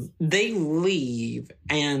they leave,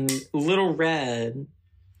 and Little Red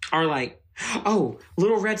are like, oh,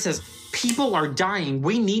 Little Red says, people are dying.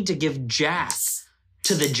 We need to give Jack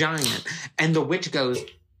to the giant. And the witch goes,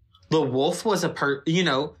 the wolf was a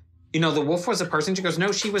the wolf was a person. She goes,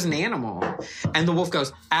 no, she was an animal. And the wolf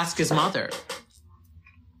goes, ask his mother.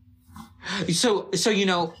 So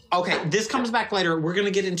okay, this comes back later. We're going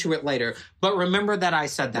to get into it later. But remember that I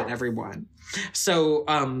said that, everyone. So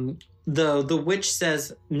the witch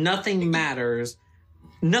says, nothing matters.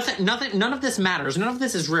 None of this matters. None of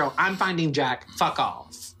this is real. I'm finding Jack. Fuck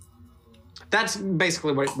off. That's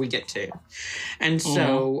basically what we get to. And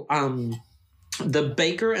so the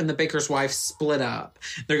baker and the baker's wife split up.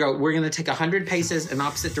 They go, we're going to take 100 paces in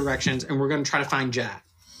opposite directions, and we're going to try to find Jack.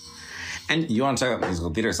 And you want to talk about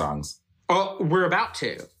musical theater songs? Oh, we're about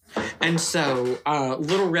to. And so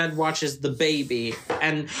Little Red watches the baby,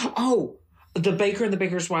 and the baker and the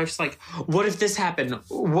baker's wife's like, what if this happened?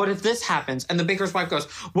 What if this happens? And the baker's wife goes,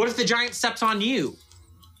 what if the giant steps on you?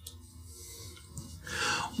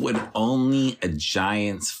 Would only a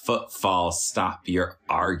giant's footfall stop your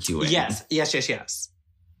arguing? Yes.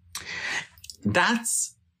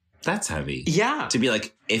 That's heavy. Yeah. To be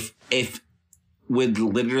like, if would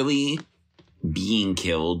literally being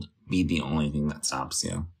killed be the only thing that stops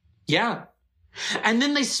you? Yeah. And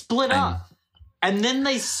then they split up.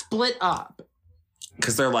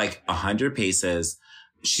 Because they're like 100 paces.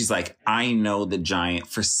 She's like, I know the giant.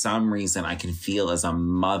 For some reason, I can feel as a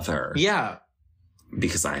mother. Yeah.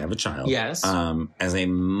 Because I have a child. Yes. As a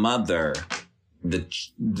mother,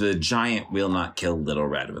 the giant will not kill Little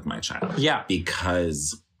Red with my child. Yeah.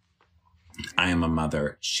 Because I am a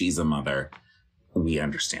mother. She's a mother. We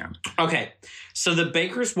understand. Okay. So the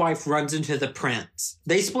baker's wife runs into the prince.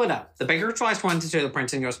 They split up. The baker's wife runs into the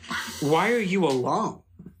prince and goes, why are you alone?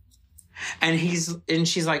 And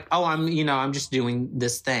she's like, oh, I'm just doing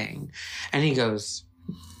this thing. And he goes,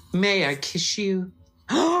 may I kiss you?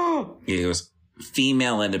 He goes,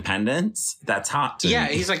 female independence? That's hot to me. Yeah,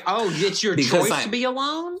 he's like, oh, it's your choice to be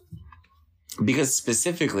alone? Because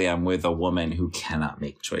specifically, I'm with a woman who cannot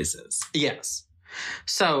make choices. Yes.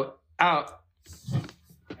 So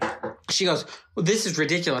she goes, well, this is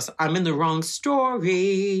ridiculous. I'm in the wrong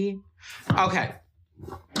story. Okay.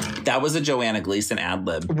 That was a Joanna Gleason ad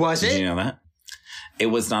lib. Was it? Did you know that? It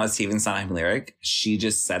was not a Stephen Sondheim lyric. She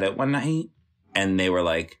just said it one night, and they were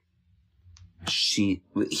like, she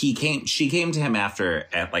came to him after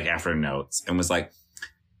notes and was like,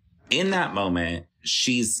 in that moment,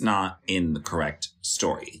 she's not in the correct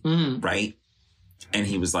story, right? And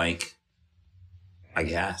he was like, I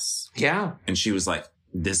guess. Yeah. And she was like,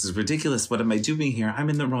 this is ridiculous. What am I doing here? I'm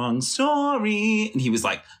in the wrong story. And he was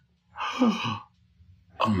like, oh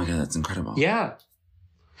my God, that's incredible. Yeah.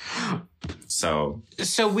 So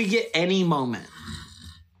we get any moment.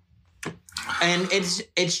 And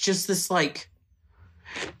it's just this like,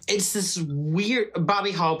 it's this weird,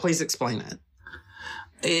 Bobby Hall, please explain it.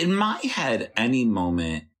 In my head, any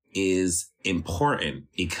moment is important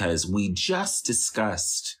because we just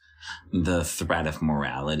discussed the threat of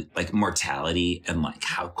mortality and like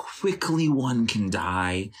how quickly one can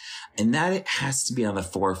die. And that it has to be on the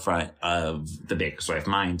forefront of the baker's wife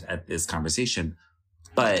mind at this conversation.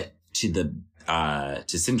 But to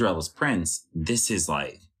Cinderella's prince, this is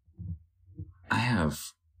like,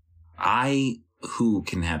 I who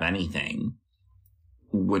can have anything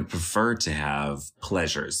would prefer to have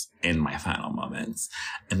pleasures in my final moments.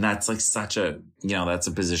 And that's like such a, that's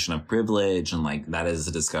a position of privilege. And like, that is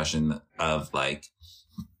a discussion of like,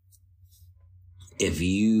 if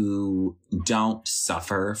you don't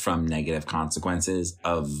suffer from negative consequences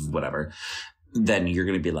of whatever, then you're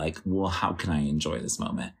going to be like, well, how can I enjoy this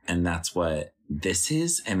moment? And that's what this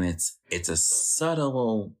is. And it's a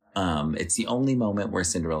subtle, it's the only moment where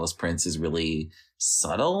Cinderella's prince is really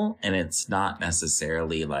subtle, and it's not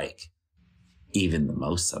necessarily like even the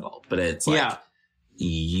most subtle, but it's like,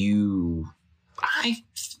 you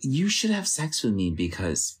should have sex with me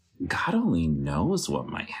because God only knows what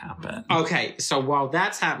might happen. Okay, so while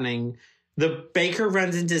that's happening, the baker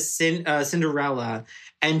runs into Cinderella,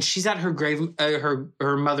 and she's at her grave,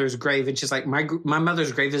 her mother's grave, and she's like, my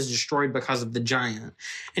mother's grave is destroyed because of the giant.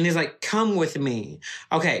 And he's like, come with me.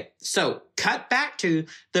 Okay, so cut back to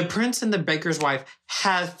the prince and the baker's wife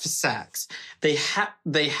have sex. They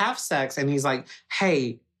have sex, and he's like,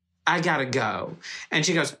 hey, I gotta go. And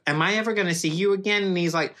she goes, am I ever gonna see you again? And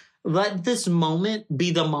he's like, let this moment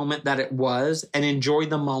be the moment that it was and enjoy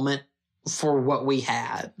the moment for what we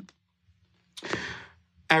had.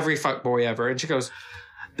 Every fuckboy ever. And she goes,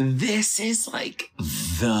 this is like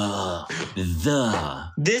the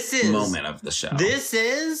this is moment of the show. This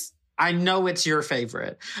is, I know it's your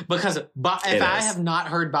favorite because if I have not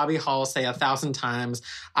heard Bobby Hall say 1,000 times,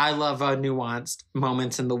 I love nuanced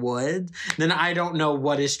moments in the woods, then I don't know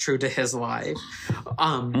what is true to his life.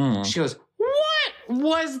 She goes, what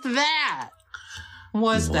was that?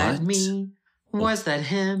 Was that me? Was that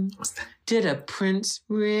him? Did a prince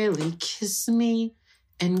really kiss me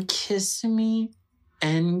and kiss me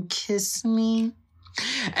and kiss me?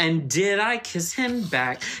 And did I kiss him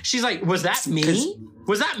back? She's like, was that me?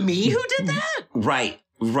 Was that me who did that? Right.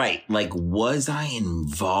 Like, was I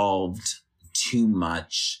involved too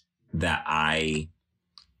much that I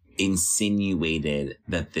insinuated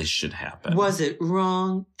that this should happen? Was it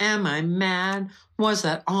wrong? Am I mad? Was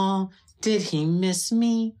that all? Did he miss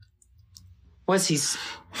me? Was he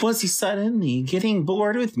suddenly getting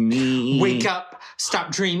bored with me? Wake up.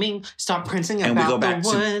 Stop dreaming. Stop prancing about the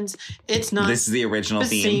woods. It's not. This is the original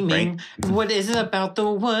theme, right? What is it about the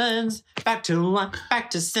woods? Back to luck,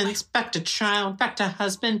 back to sense, back to child, back to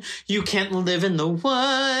husband. You can't live in the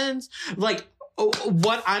woods. Like,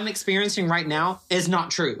 what I'm experiencing right now is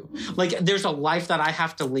not true. Like, there's a life that I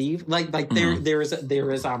have to leave. Like there is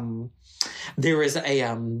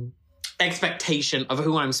a expectation of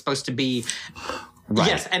who I'm supposed to be. Right.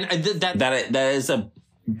 Yes, and that is a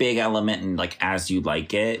big element in like As You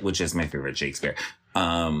Like It, which is my favorite Shakespeare.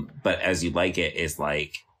 But As You Like It is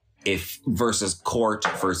like if versus court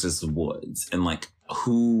versus woods, and like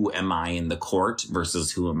who am I in the court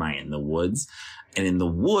versus who am I in the woods? And in the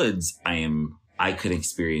woods, I could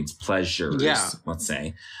experience pleasures, let's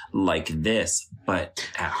say, like this. But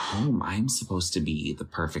at home, I'm supposed to be the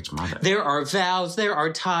perfect mother. There are vows, there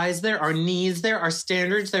are ties, there are needs, there are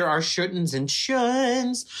standards, there are shouldn'ts and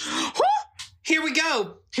shoulds. Here we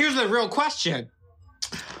go. Here's the real question.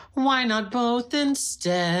 Why not both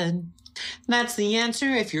instead? That's the answer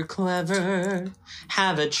if you're clever.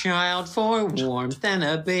 Have a child for warmth and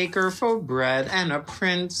a baker for bread and a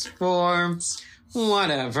prince for...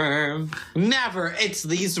 whatever. Never. It's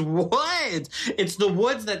these woods. It's the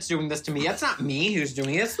woods that's doing this to me. It's not me who's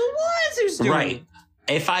doing it. It's the woods who's doing it. Right.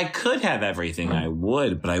 If I could have everything, I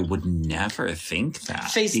would, but I would never think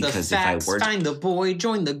that. Face the facts, find the boy,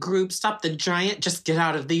 join the group, stop the giant, just get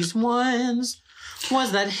out of these woods.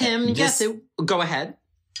 Was that him? Yes, it... Go ahead.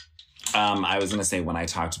 I was going to say, when I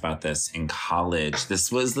talked about this in college,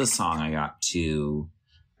 this was the song I got to...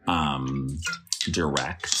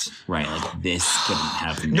 direct, right? Like this couldn't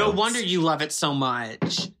have notes. No wonder you love it so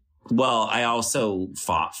much. Well, I also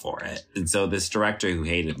fought for it. And so this director who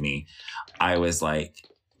hated me, I was like,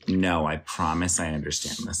 no, I promise I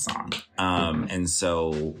understand this song. And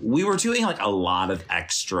so we were doing like a lot of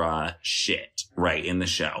extra shit, right, in the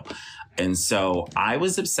show. And so I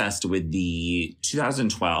was obsessed with the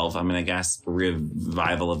 2012, I'm going to guess,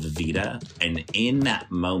 revival of Evita. And in that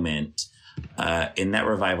moment... in that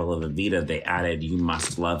revival of Evita, they added "You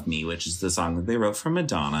Must Love Me," which is the song that they wrote for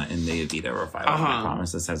Madonna in the Evita revival. I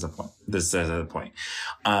promise this has a point.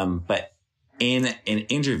 But in an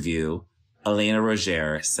interview, Elena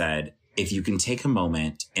Roger said, if you can take a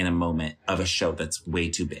moment in a moment of a show that's way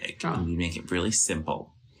too big and you make it really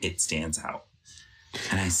simple, it stands out.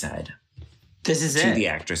 And I said, this is to the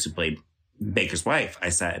actress who played Baker's wife, I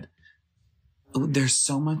said, there's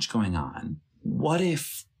so much going on. What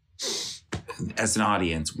if... as an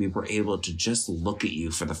audience, we were able to just look at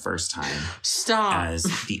you for the first time. Stop. As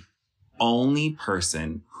the only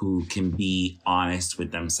person who can be honest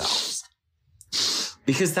with themselves.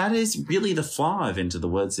 Because that is really the flaw of Into the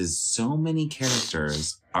Woods, is so many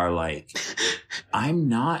characters are like, I'm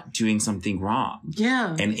not doing something wrong.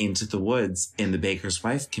 Yeah. And Into the Woods in The Baker's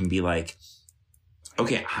Wife can be like,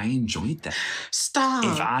 okay, I enjoyed that. Stop.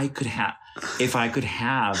 If I could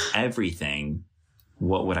have everything,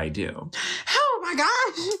 what would I do? Oh my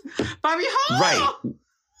gosh, Bobby Hall!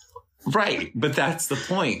 Right. But that's the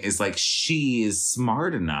point, is like, she is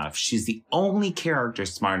smart enough. She's the only character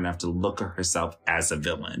smart enough to look at herself as a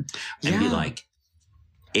villain and be like,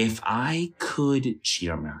 if I could cheat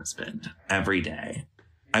on my husband every day,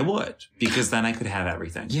 I would, because then I could have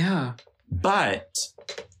everything. Yeah. But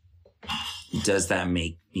does that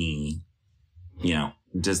make me,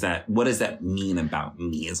 what does that mean about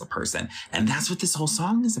me as a person? And that's what this whole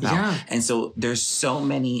song is about. Yeah. And so there's so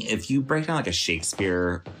many, if you break down like a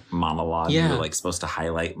Shakespeare monologue, you're like supposed to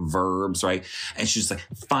highlight verbs, right? And she's just like,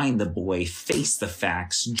 find the boy, face the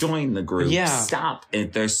facts, join the group, stop.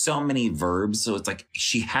 And there's so many verbs. So it's like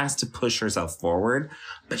she has to push herself forward,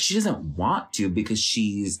 but she doesn't want to because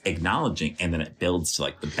she's acknowledging. And then it builds to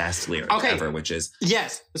like the best lyric ever, which is.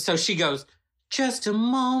 Yes. So she goes, just a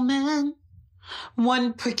moment,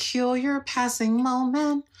 one peculiar passing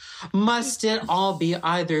moment. Must it all be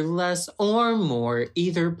either less or more,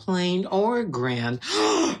 either plain or grand?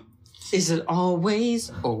 Is it always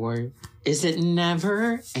or is it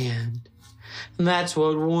never and? That's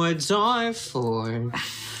what woods are for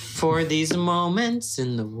these moments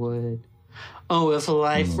in the wood. Oh, if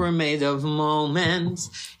life were made of moments,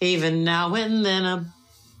 even now and then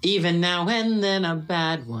a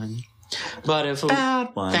bad one. But if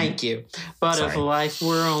thank you. But if life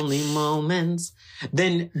were only moments,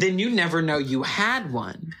 then you never know you had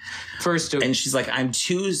one. And she's like, I'm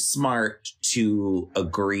too smart to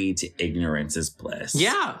agree to ignorance is bliss.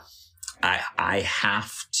 Yeah. I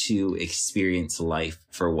have to experience life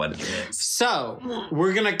for what it is. So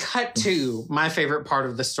we're gonna cut to my favorite part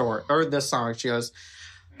of the story or the song. She goes,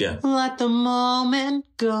 yeah. Let the moment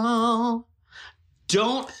go.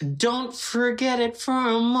 Don't forget it for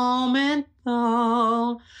a moment,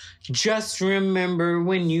 though. Just remember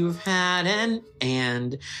when you've had an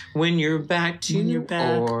and when you're back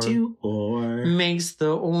to or makes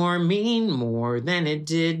the or mean more than it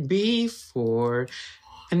did before.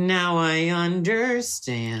 And now I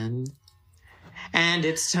understand. And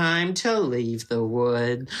it's time to leave the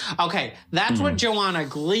wood. Okay, that's what Joanna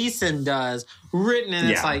Gleason does. Written, and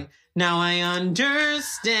it's like, now I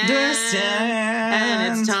understand.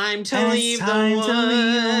 And it's time to leave the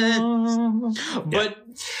wood. But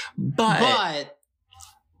go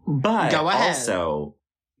ahead. Also,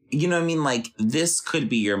 you know what I mean? Like, this could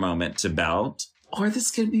be your moment to belt. Or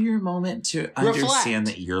this could be your moment to understand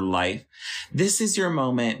that your life, this is your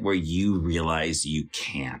moment where you realize you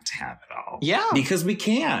can't have it all. Yeah. Because we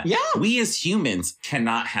can't. Yeah. We as humans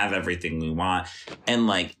cannot have everything we want. And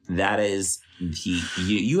like, that is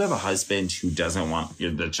you have a husband who doesn't want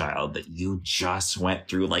the child that you just went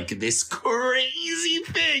through like this crazy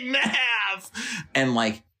thing to have. And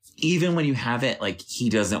like, even when you have it, like, he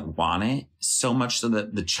doesn't want it so much so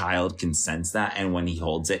that the child can sense that. And when he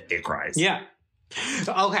holds it, it cries. Yeah.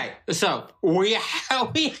 Okay, so we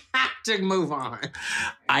have to move on.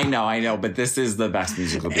 I know, but this is the best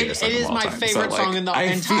musical theater song. It is my favorite song in the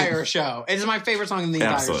entire show. It is my favorite song in the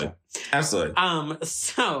entire show. Absolutely.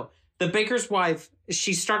 So the baker's wife,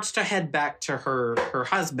 she starts to head back to her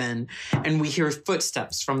husband, and we hear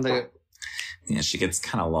footsteps from the. Yeah, she gets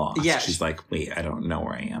kind of lost. Yeah. She's like, wait, I don't know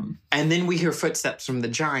where I am. And then we hear footsteps from the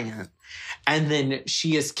giant. And then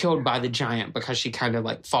she is killed by the giant because she kind of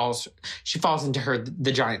like falls into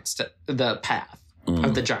the path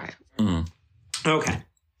of the giant. Okay.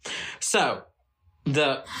 So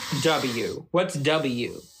the W. What's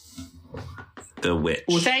W? The witch.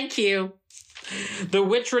 Well, thank you. The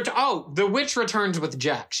witch returns with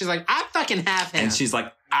Jack. She's like, I fucking have him. And she's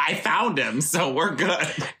like, I found him, so we're good.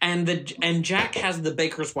 And Jack has the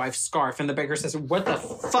baker's wife's scarf, and the baker says, what the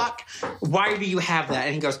fuck? Why do you have that?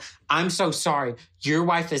 And he goes, I'm so sorry. Your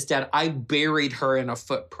wife is dead. I buried her in a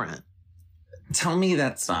footprint. Tell me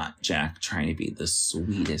that's not Jack trying to be the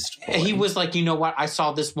sweetest boy. He was like, you know what? I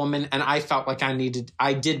saw this woman and I felt like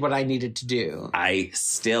I did what I needed to do. I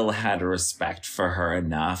still had respect for her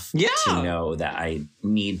enough to know that I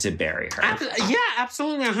need to bury her. Yeah,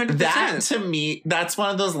 absolutely. 100%. That to me, that's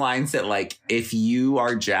one of those lines that like, if you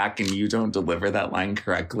are Jack and you don't deliver that line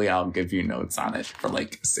correctly, I'll give you notes on it for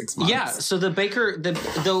like 6 months. Yeah. So the baker,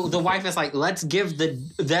 the wife is like, let's give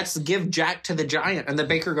Jack to the giant. And the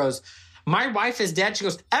baker goes, my wife is dead. She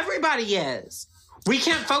goes, everybody is. We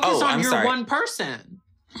can't focus on your one person.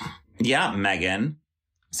 Yeah, Megan.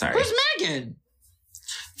 Sorry. Who's Megan?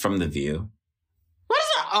 From The View. What is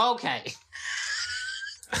that? Okay.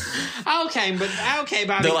 Okay,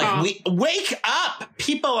 Bobby. They're like, wake up!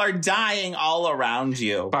 People are dying all around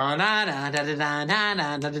you. It's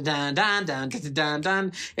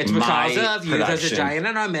because of you. There's a giant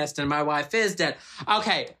in our midst and my wife is dead.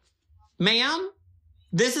 Okay, ma'am.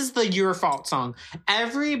 This is the Your Fault song.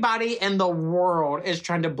 Everybody in the world is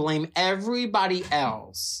trying to blame everybody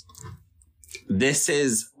else. This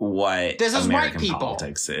is what American white people.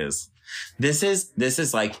 Politics is. This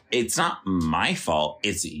is like, it's not my fault.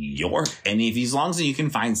 It's your, and if as long as you can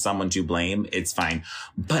find someone to blame, it's fine.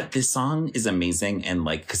 But this song is amazing. And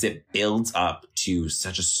like, cause it builds up to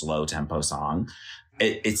such a slow tempo song.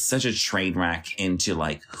 it's such a train wreck into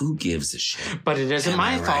like, who gives a shit? But it isn't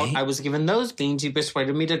my fault. Right? I was given those beans. You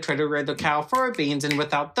persuaded me to trade the cow for beans, and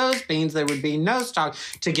without those beans, there would be no stock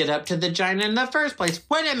to get up to the giant in the first place.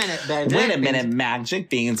 Wait a minute, Ben. Wait a minute, magic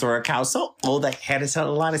beans were a cow so old I had to tell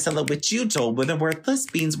a lie to sell it, which you told were the worthless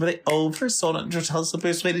beans were they oversold and so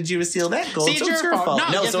persuaded you to steal that gold. See, so it's your fault.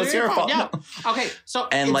 No, so it's your fault. No. No. Okay, so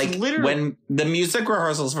and it's like literally when the music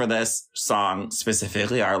rehearsals for this song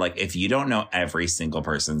specifically are like, if you don't know every single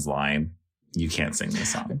person's line, you can't sing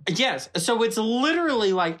this song. Yes. So it's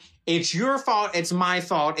literally like, it's your fault, it's my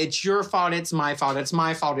fault, it's your fault, it's my fault, it's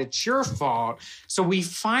my fault, it's your fault. So we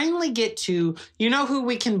finally get to, you know who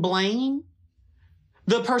we can blame?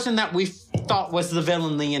 The person that we thought was the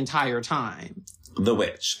villain the entire time. The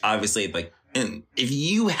witch. Obviously, like, and if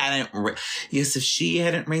you hadn't, if she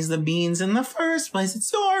hadn't raised the beans in the first place,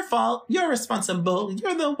 it's your fault. You're responsible.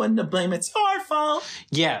 You're the one to blame. It's your fault.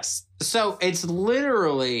 Yes. So it's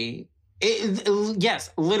literally,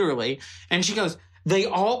 yes, literally. And she goes, they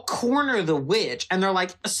all corner the witch and they're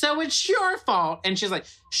like, so it's your fault. And she's like,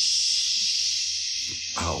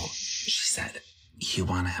 shh. Oh, she said, you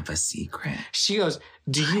want to have a secret? She goes,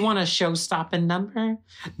 do you want a show-stopping number?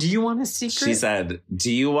 Do you want a secret? She said,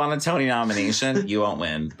 do you want a Tony nomination? You won't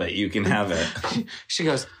win, but you can have it. She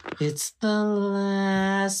goes, it's the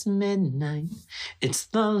last midnight. It's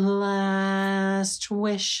the last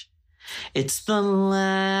wish. It's the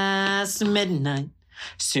last midnight.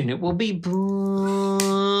 Soon it will be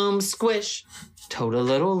boom, squish. Told a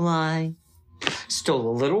little lie. Stole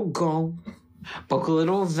a little gold. Broke a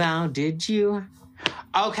little vow, did you?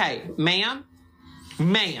 Okay, ma'am.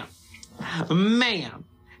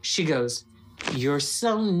 She goes, you're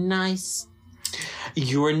so nice.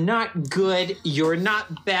 You're not good. You're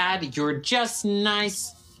not bad. You're just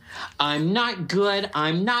nice. I'm not good.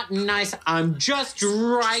 I'm not nice. I'm just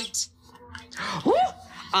right. Woo!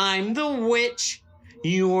 I'm the witch.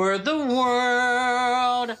 You're the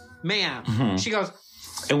world. Ma'am. Mm-hmm.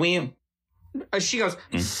 She goes,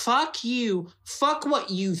 fuck you. Fuck what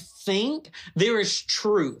you think. There is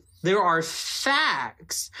truth. There are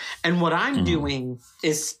facts. And what I'm doing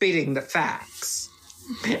is spitting the facts.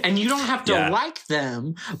 And you don't have to like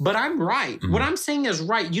them, but I'm right. What I'm saying is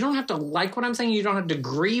right. You don't have to like what I'm saying. You don't have to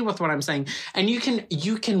agree with what I'm saying. And you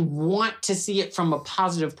can want to see it from a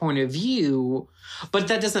positive point of view, but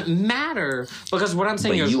that doesn't matter because what I'm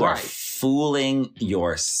saying is you right. Are fooling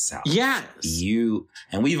yourself. Yes.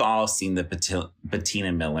 And we've all seen the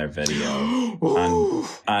Bettina Miller video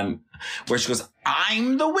on where she goes,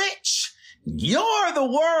 I'm the witch. You're the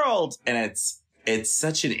world. And it's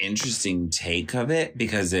such an interesting take of it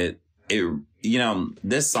because it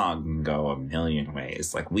this song can go a million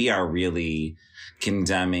ways. Like we are really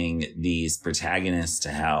condemning these protagonists to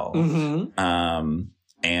hell. Mm-hmm.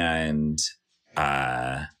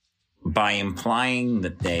 By implying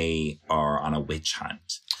that they are on a witch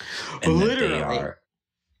hunt. And literally. That they are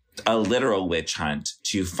a literal witch hunt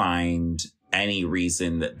to find any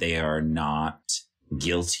reason that they are not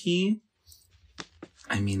guilty.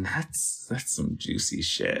 I mean, that's some juicy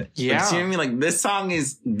shit. Yeah. Like, you know what I mean? Like, this song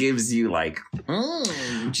gives you, like,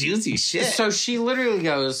 juicy shit. So she literally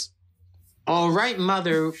goes, all right,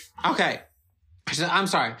 mother. Okay. I'm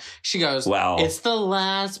sorry. She goes, well, it's the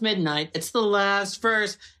last midnight. It's the last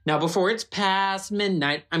verse. Now, before it's past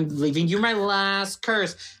midnight, I'm leaving you my last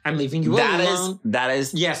curse. I'm leaving you alone.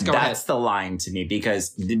 Yes, go ahead. That's the line to me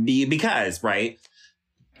because, right?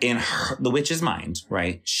 In the witch's mind,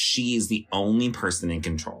 right? She's the only person in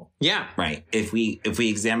control. Yeah. Right. If we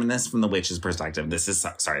examine this from the witch's perspective, this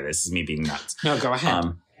is me being nuts. No, go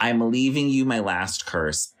ahead. I'm leaving you my last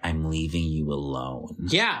curse. I'm leaving you alone.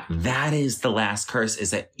 Yeah. That is the last curse, is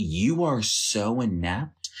that you are so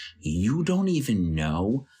inept, you don't even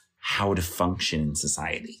know how to function in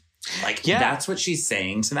society. Like, that's what she's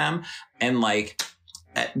saying to them. And like,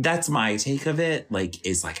 that's my take of it. Like,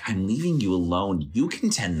 is like, I'm leaving you alone. You can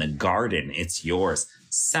tend the garden. It's yours.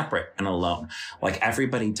 Separate and alone. Like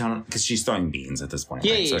everybody down, because she's throwing beans at this point.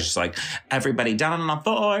 Yeah, right? So she's like, everybody down on the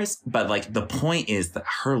floors. But like, the point is that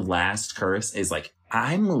her last curse is like,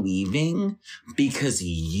 I'm leaving because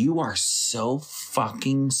you are so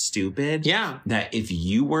fucking stupid. Yeah. That if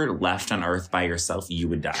you were left on Earth by yourself, you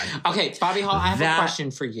would die. Okay, Bobby Hall, I have a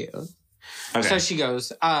question for you. Okay. So she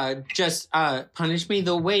goes, just punish me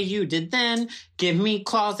the way you did then. Give me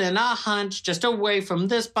claws and a hunch just away from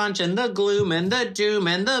this bunch and the gloom and the doom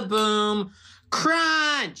and the boom.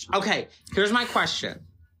 Crunch! Okay, here's my question.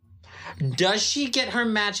 Does she get her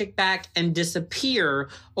magic back and disappear?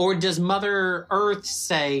 Or does Mother Earth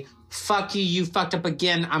say, fuck you, you fucked up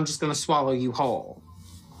again, I'm just going to swallow you whole?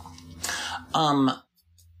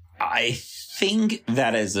 I think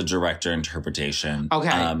that is a director interpretation.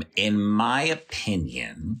 Okay. In my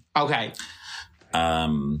opinion, Okay.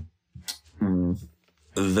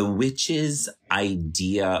 The witch's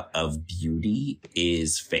idea of beauty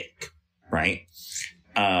is fake, right?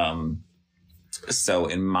 So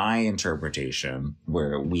in my interpretation,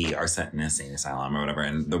 where we are set in a insane asylum or whatever,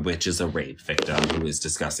 and the witch is a rape victim who is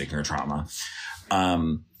discussing her trauma,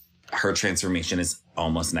 her transformation is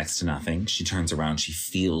almost next to nothing. She turns around, she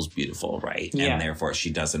feels beautiful, right? Yeah. And therefore she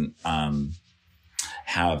doesn't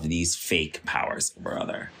have these fake powers over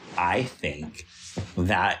other. I think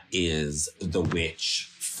that is the witch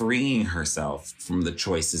freeing herself from the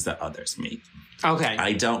choices that others make. Okay.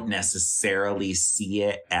 I don't necessarily see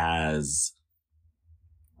it as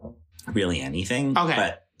really anything, Okay.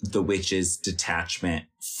 but the witch's detachment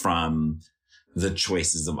from the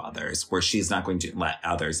choices of others, where she's not going to let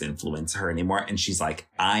others influence her anymore. And she's like,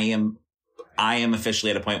 I am officially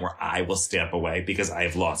at a point where I will step away because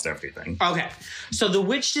I've lost everything. Okay. So the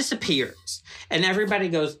witch disappears and everybody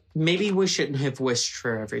goes, maybe we shouldn't have wished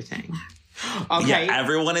for everything. Okay. Yeah,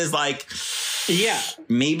 everyone is like, yeah.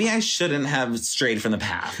 Maybe I shouldn't have strayed from the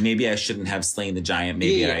path. Maybe I shouldn't have slain the giant.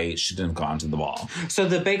 Maybe I shouldn't have gone to the wall. So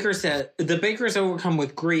the baker is overcome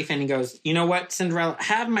with grief and he goes, you know what, Cinderella,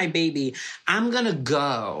 have my baby. I'm going to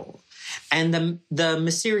go. And the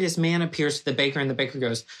mysterious man appears to the baker and the baker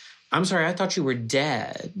goes, I'm sorry, I thought you were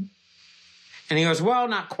dead. And he goes, well,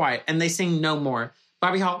 not quite. And they sing No More.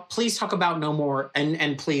 Bobby Hall, please talk about No More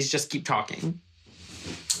and please just keep talking.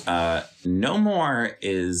 No More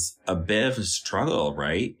is a bit of a struggle,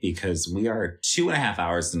 right? Because we are 2.5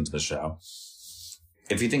 hours into the show.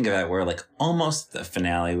 If you think of it, we're like almost the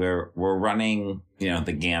finale. We're running,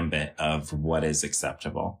 the gambit of what is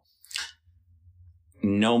acceptable.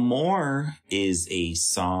 No More is a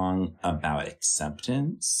song about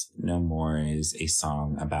acceptance. No More is a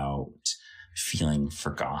song about feeling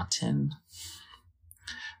forgotten.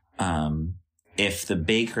 If the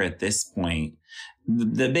baker at this point,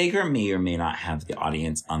 the baker may or may not have the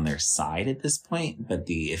audience on their side at this point, but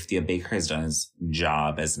if the baker has done his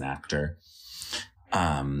job as an actor,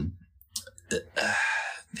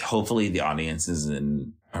 hopefully the audience is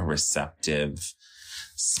in a receptive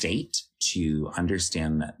state to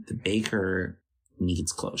understand that the baker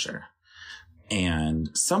needs closure.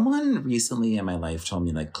 And someone recently in my life told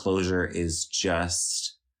me like closure is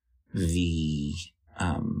just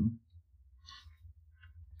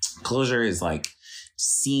closure is like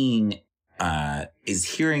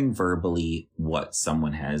is hearing verbally what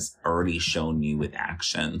someone has already shown you with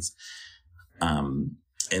actions. And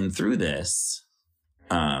through this,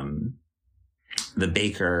 the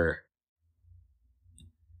baker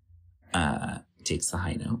takes the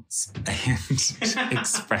high notes and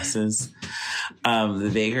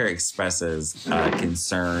expresses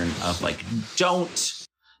concern of like,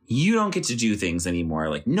 you don't get to do things anymore.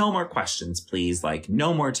 Like, no more questions, please. Like,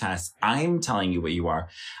 no more tests. I'm telling you what you are.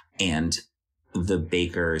 And the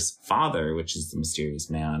baker's father, which is the mysterious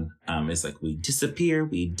man, is like, we disappear,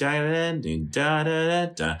 we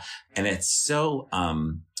da-da-da-da-da-da-da. And it's so,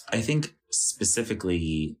 I think,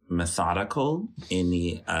 specifically methodical in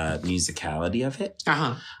the musicality of it.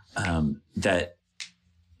 That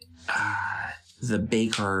the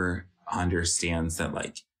baker understands that,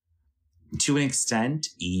 like, to an extent,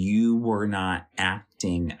 you were not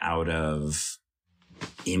acting out of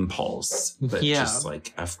impulse, but just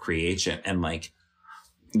like of creation. And like,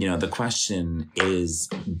 the question is,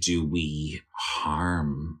 do we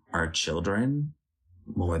harm our children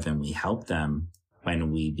more than we help them when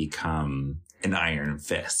we become an iron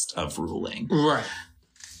fist of ruling? Right.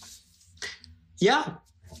 Yeah.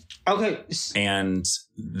 Okay. And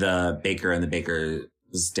the baker and the baker's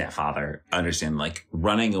stepfather understand like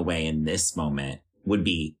running away in this moment would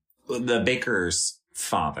be the baker's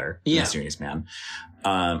father, the mysterious man,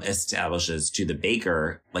 establishes to the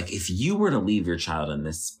baker, like, if you were to leave your child in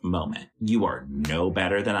this moment, you are no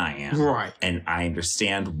better than I am. Right. And I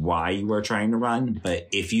understand why you are trying to run, but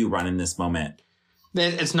if you run in this moment,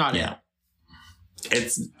 it's not it.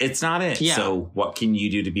 It's not it. Yeah. So what can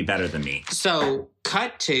you do to be better than me? So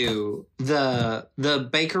cut to the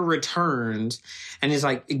baker returns and he's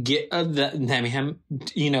like, you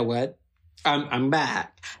know what? I'm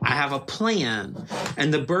back. I have a plan.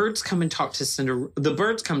 And the birds come and talk to Cinderella. The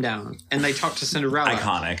birds come down and they talk to Cinderella.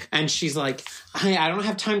 Iconic. And she's like, hey, I don't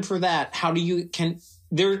have time for that. How do you,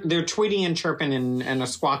 they're tweeting and chirping and a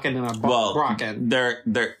squawking and a brocking.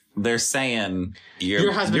 They're saying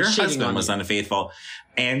your husband was unfaithful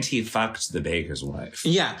and he fucked the baker's wife.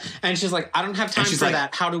 Yeah. And she's like, I don't have time for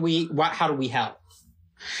that. How do we help?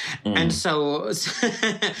 And so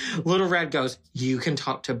Little Red goes, "You can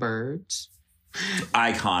talk to birds."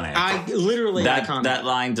 Iconic. Iconic. That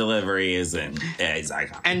line delivery is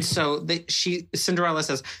iconic. And so Cinderella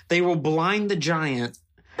says they will blind the giant,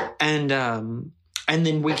 and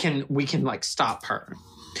then we can like stop her.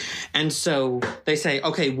 And so they say,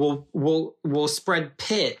 okay, we'll spread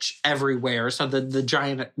pitch everywhere so that the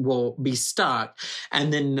giant will be stuck,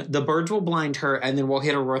 and then the birds will blind her, and then we'll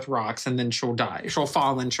hit her with rocks, and then she'll die. She'll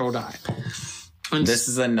fall and she'll die. And this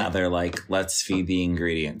is another like let's feed the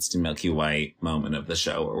ingredients to Milky White moment of the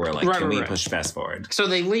show where we're like, can we push fast forward? So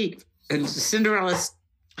they leave, and Cinderella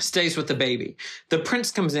stays with the baby. The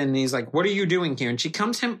prince comes in and he's like, "What are you doing here?" And she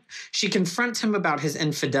confronts him about his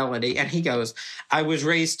infidelity, and he goes, "I was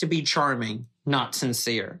raised to be charming, not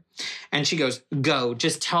sincere." And she goes, "Go,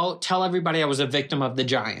 just tell everybody I was a victim of the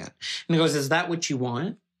giant." And he goes, "Is that what you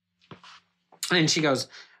want?" And she goes,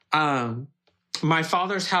 "My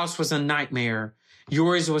father's house was a nightmare.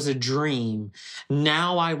 Yours was a dream.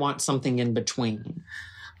 Now I want something in between."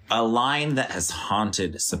 A line that has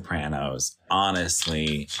haunted Sopranos,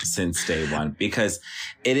 honestly, since day one, because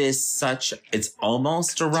it's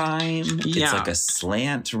almost a rime. Yeah. It's like a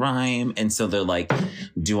slant rhyme. And so they're like,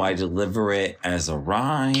 do I deliver it as a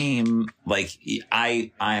rhyme? Like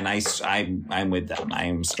I'm with them.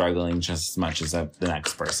 I'm struggling just as much as the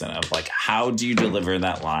next person of like, how do you deliver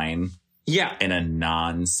that line? Yeah. In a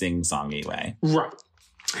non-sing-songy way. Right.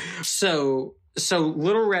 So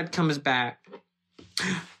Little Red comes back.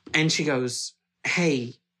 And she goes,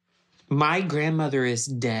 "Hey, my grandmother is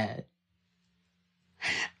dead.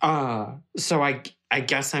 So I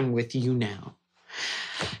guess I'm with you now."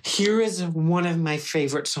 Here is one of my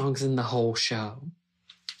favorite songs in the whole show.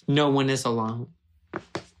 "No One Is Alone."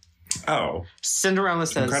 Oh. Cinderella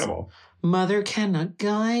says, incredible. "Mother cannot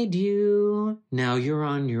guide you. Now you're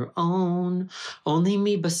on your own. Only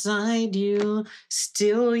me beside you.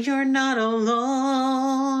 Still you're not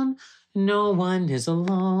alone. No one is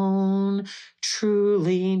alone.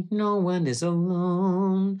 Truly, no one is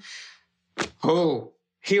alone." Oh,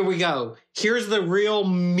 here we go. Here's the real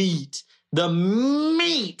meat. The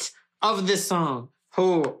meat of this song.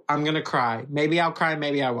 Oh, I'm going to cry. Maybe I'll cry,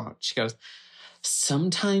 maybe I won't. She goes,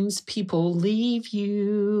 "Sometimes people leave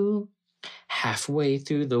you halfway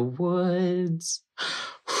through the woods.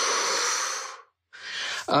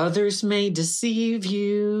 Others may deceive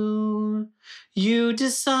you. You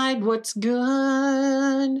decide what's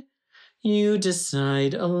good. You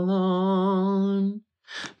decide alone.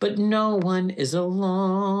 But no one is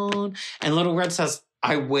alone." And Little Red says,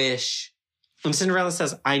 "I wish." And Cinderella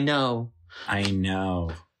says, "I know. I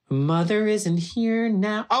know. Mother isn't here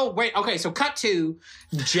now." Oh, wait. Okay, so cut to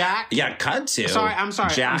Jack. Yeah, cut to. I'm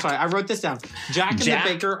sorry. I wrote this down. Jack and the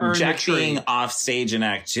baker are in the tree. Being off stage in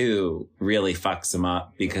Act 2 really fucks him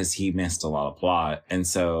up because he missed a lot of plot. And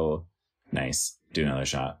so, nice. Do another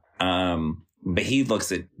shot. But he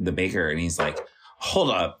looks at the baker and he's like,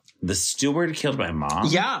 "Hold up. The steward killed my mom?"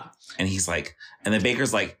 Yeah. And he's like, and the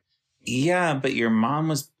baker's like, "Yeah, but your mom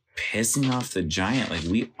was pissing off the giant. Like,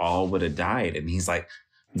 we all would have died." And he's like,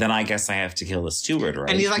 "Then I guess I have to kill the steward,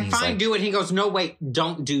 right?" And he's like, "Fine, do it." And he goes, "No, wait,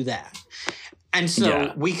 don't do that." And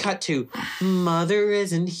so we cut to, "Mother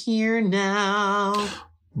isn't here now.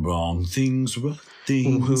 Wrong things, right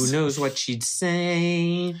things. Who knows what she'd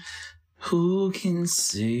say? Who can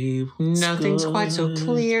say what's Nothing's good? quite so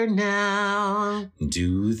clear now.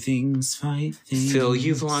 Do things, fight things. Phil,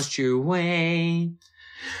 you've lost your way.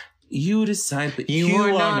 You decide, but You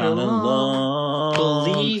are not alone.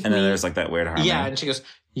 Believe And then me." there's like that weird harmony. Yeah, and she goes,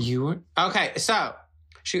 "You were..." Okay, so,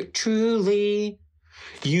 "Truly,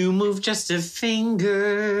 you move just a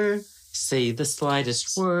finger. Say the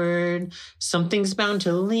slightest word. Something's bound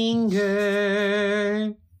to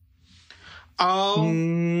linger. Oh,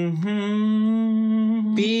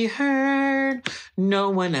 be heard.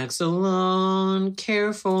 No one acts alone.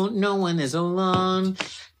 Careful, no one is alone.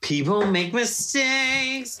 People make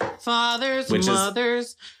mistakes. Fathers,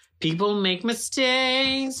 mothers. People make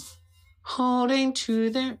mistakes. Holding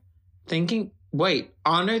to their...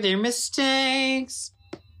 honor their mistakes."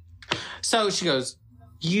 So she goes,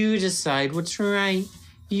 "You decide what's right.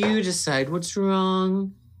 You decide what's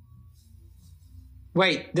wrong."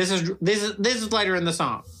 Wait, this is later in the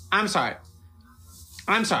song. I'm sorry.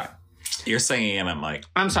 You're singing and I'm like,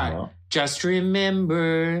 I'm sorry. "Oh." Just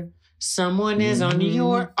remember, someone is on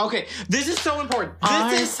your... Okay, this is so important.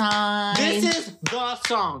 This is the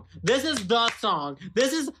song. This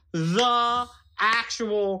is the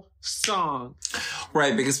actual song.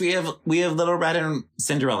 Right, because we have Little Red and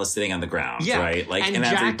Cinderella sitting on the ground, right? Like and in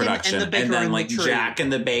Jack every production. and the baker then in like the tree. Jack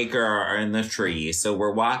and the baker are in the tree. So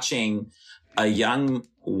we're watching a young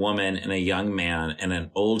woman and a young man and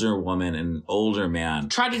an older woman and an older man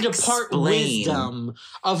try to depart wisdom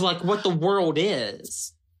of like what the world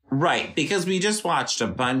is. Right, because we just watched a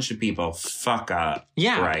bunch of people fuck up,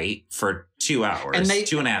 right, for 2 hours,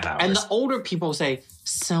 2.5 hours. And the older people say,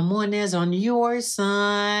 someone is on your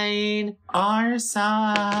side. Our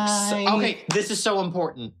side. Okay, this is so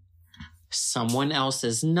important. Someone else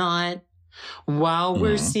is not. While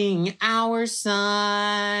we're seeing our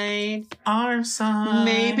side. Our side.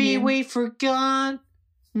 Maybe we forgot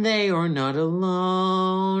they are not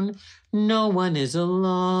alone. No one is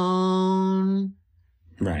alone.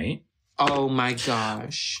 Right. Oh my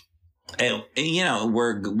gosh. You know,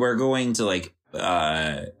 we're going to like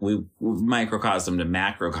we microcosm to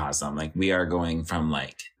macrocosm. Like we are going from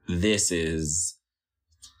like this is,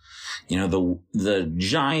 you know, the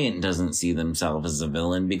giant doesn't see themselves as a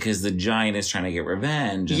villain because the giant is trying to get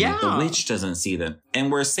revenge, and like, the witch doesn't see them.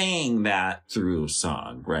 And we're saying that through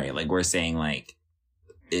song, right? Like we're saying like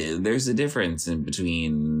there's a difference in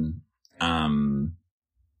between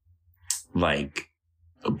like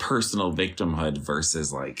personal victimhood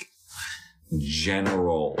versus like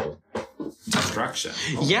general destruction.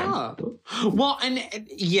 Yeah. Well, and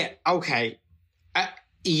yeah. Okay.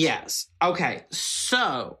 Yes. Okay.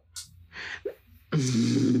 So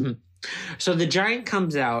the giant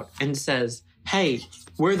comes out and says, "Hey,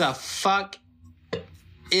 where the fuck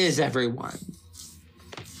is everyone?"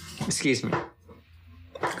 Excuse me.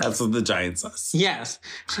 That's what the giant says. Yes.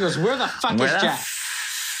 She goes, "Where the fuck is Jack?"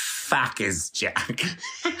 Fuck is Jack?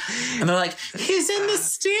 And they're like, he's in the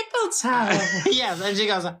steeple tower. Yes, and she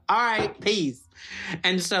goes, all right, peace.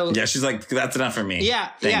 And so she's like, that's enough for me.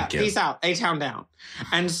 Thank you. Peace out. A-town down.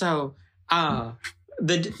 And so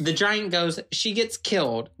the giant goes, she gets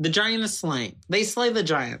killed. The giant is slain. They slay the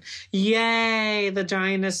giant. Yay, the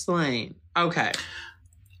giant is slain. Okay.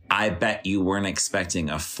 I bet you weren't expecting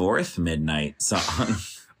a fourth Midnight song.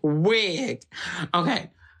 Wig. Okay.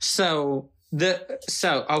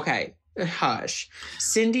 Okay, hush.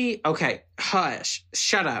 Cindy, okay, hush,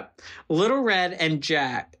 shut up. Little Red and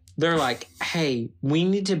Jack, they're like, hey, we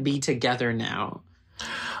need to be together now.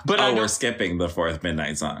 But we're skipping the fourth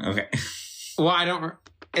Midnight song. Okay. Well,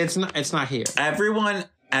 it's not here.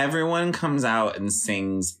 Everyone comes out and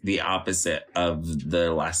sings the opposite of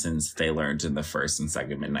the lessons they learned in the first and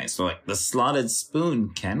second Midnight. So like the slotted spoon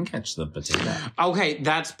can catch the potato. Okay,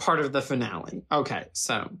 that's part of the finale. Okay,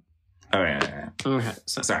 so. Okay.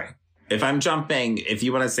 So. Sorry. If I'm jumping, if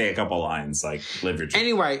you want to say a couple lines, like live your dream.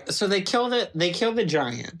 Anyway, so they kill the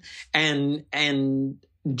giant, and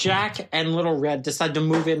Jack and Little Red decide to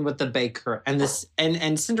move in with the baker,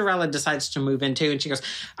 and Cinderella decides to move in too, and she goes,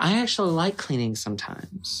 I actually like cleaning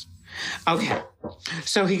sometimes. Okay.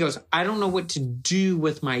 So he goes, I don't know what to do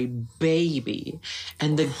with my baby.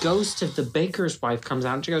 And the ghost of the baker's wife comes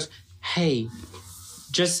out and she goes, hey,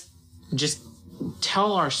 just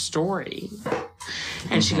tell our story.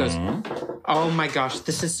 And she goes, oh my gosh,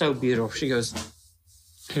 this is so beautiful. She goes,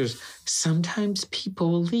 sometimes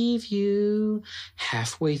people leave you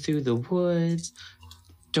halfway through the woods.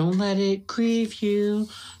 Don't let it grieve you.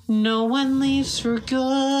 No one leaves for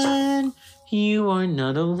good. You are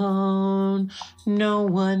not alone. No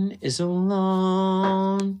one is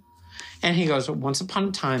alone. And he goes, once upon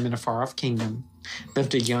a time in a far off kingdom,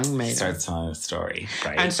 lived a young maiden. Starts telling a story,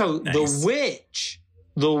 right? And so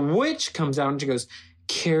the witch comes out and she goes,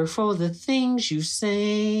 careful the things you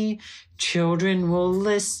say, children will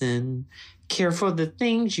listen. Careful the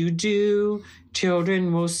things you do,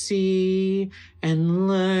 children will see and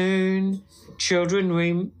learn.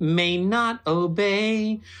 Children may not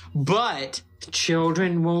obey, but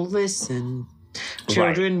children will listen.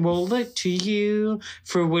 Children will look to you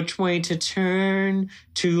for which way to turn,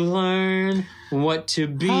 to learn what to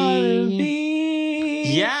be.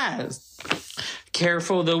 Yes.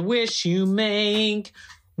 Careful the wish you make.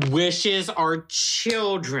 Wishes are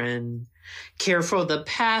children. Careful the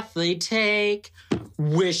path they take.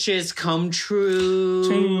 Wishes come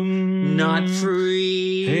true, not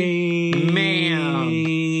free. Ma'am.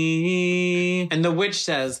 And the witch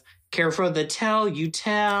says, careful the tale you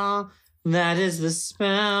tell. That is the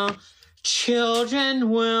spell. Children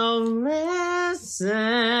will listen.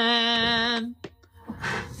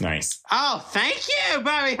 Nice. Oh, thank you,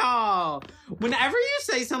 Bobby Hall. Whenever you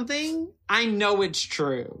say something, I know it's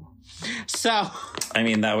true. So, I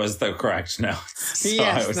mean, that was the correct notes. So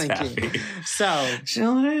yes, I was thank happy. you. So,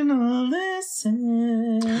 children will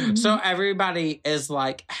listen. So everybody is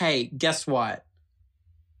like, hey, guess what?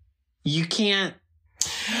 You can't.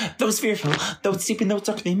 Those fearful, those sleeping, those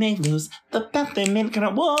dark, they may lose. The path they made kind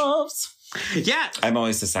of wolves. Yeah. I'm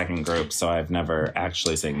always the second group, so I've never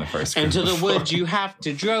actually sang the first group. Into the before. woods you have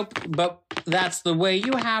to drope, but that's the way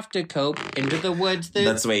you have to cope. Into the woods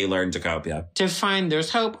That's the way you learn to cope, yeah. to find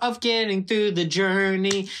there's hope of getting through the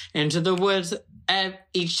journey. Into the woods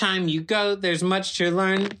each time you go, there's much to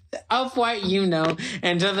learn of what you know.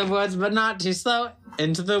 Into the woods, but not too slow.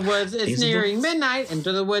 Into the woods, it's nearing midnight.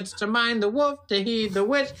 Into the woods to mind the wolf, to heed the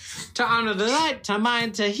witch, to honor the light, to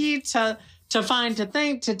mind, to heed, to find, to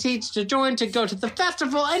think, to teach, to join, to go to the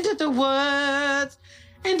festival. Into the woods,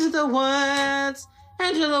 into the woods,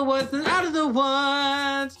 into the woods, and out of the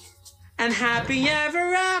woods, and happy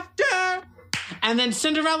ever after. And then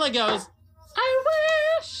Cinderella goes, I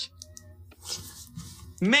wish.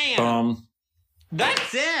 Man,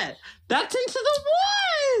 that's it. That's Into the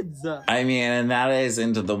Woods. I mean, and that is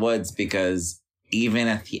Into the Woods because even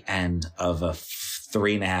at the end of a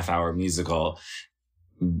 3.5 hour musical,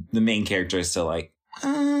 the main character is still like,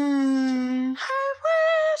 I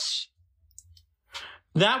wish.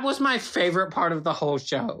 That was my favorite part of the whole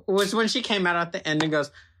show. Was when she came out at the end and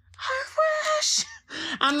goes, I wish.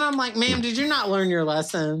 And I'm like, ma'am, did you not learn your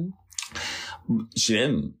lesson? She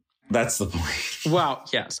didn't. That's the point. Well,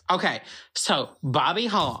 yes. Okay. So, Bobby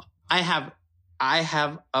Hall, I have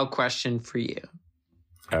a question for you.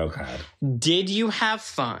 Oh, God. Did you have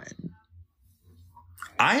fun?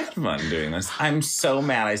 I had fun doing this. I'm so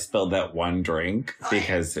mad I spilled that one drink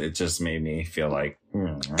because it just made me feel like...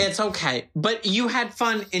 It's okay. But you had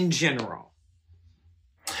fun in general.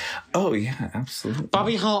 Oh, yeah, absolutely.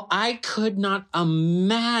 Bobby Hall, I could not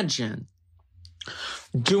imagine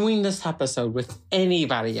doing this episode with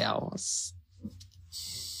anybody else.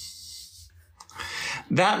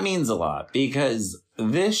 That means a lot because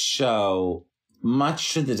this show,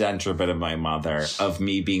 much to the detriment of my mother, of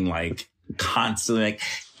me being like constantly like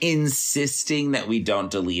insisting that we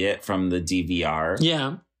don't delete it from the DVR.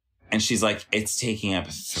 Yeah. And she's like, it's taking up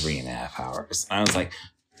 3.5 hours. I was like,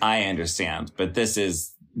 I understand, but this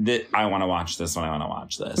is that I want to watch this when I want to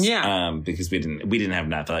watch this. Yeah. Because we didn't have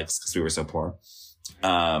Netflix because we were so poor.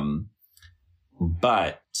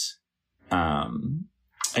 But I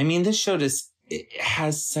mean, this show it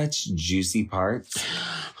has such juicy parts.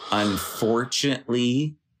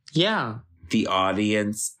 Unfortunately, yeah, the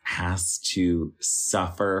audience has to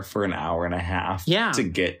suffer for an hour and a half to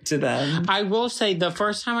get to them. I will say the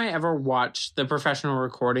first time I ever watched the professional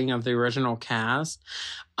recording of the original cast,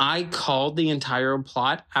 I called the entire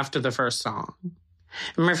plot after the first song.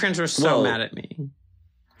 And my friends were so mad at me.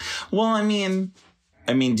 Well, I mean,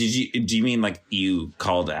 do you mean like you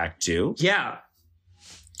called Act 2? Yeah.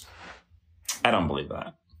 I don't believe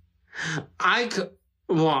that. I don't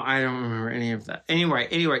remember any of that. Anyway,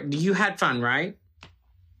 you had fun, right?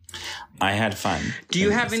 I had fun. Do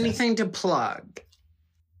you have anything to plug?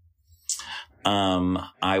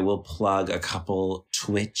 I will plug a couple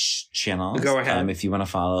Twitch channels. Go ahead. If you want to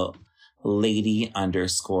follow lady__LELLE.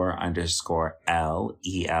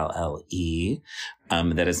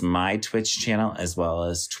 That is my Twitch channel, as well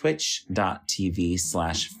as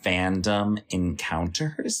twitch.tv/fandom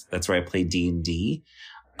encounters. That's where I play D&D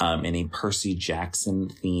in a Percy Jackson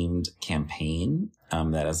themed campaign.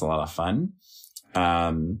 That is a lot of fun.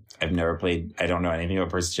 I've never played, I don't know anything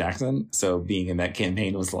about Percy Jackson, so being in that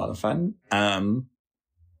campaign was a lot of fun.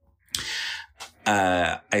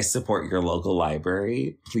 I support your local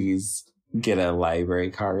library. Please get a library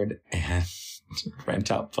card and rent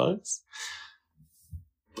out books.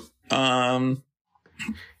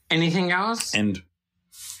 Anything else? And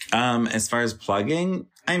as far as plugging,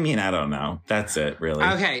 I mean, I don't know. That's it, really.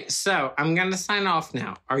 Okay, so I'm going to sign off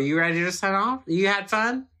now. Are you ready to sign off? You had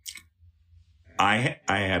fun? I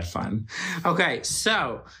had fun. Okay,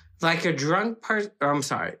 so like a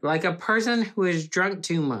person who has drunk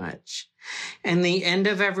too much, in the end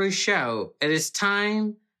of every show, it is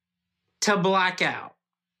time to black out.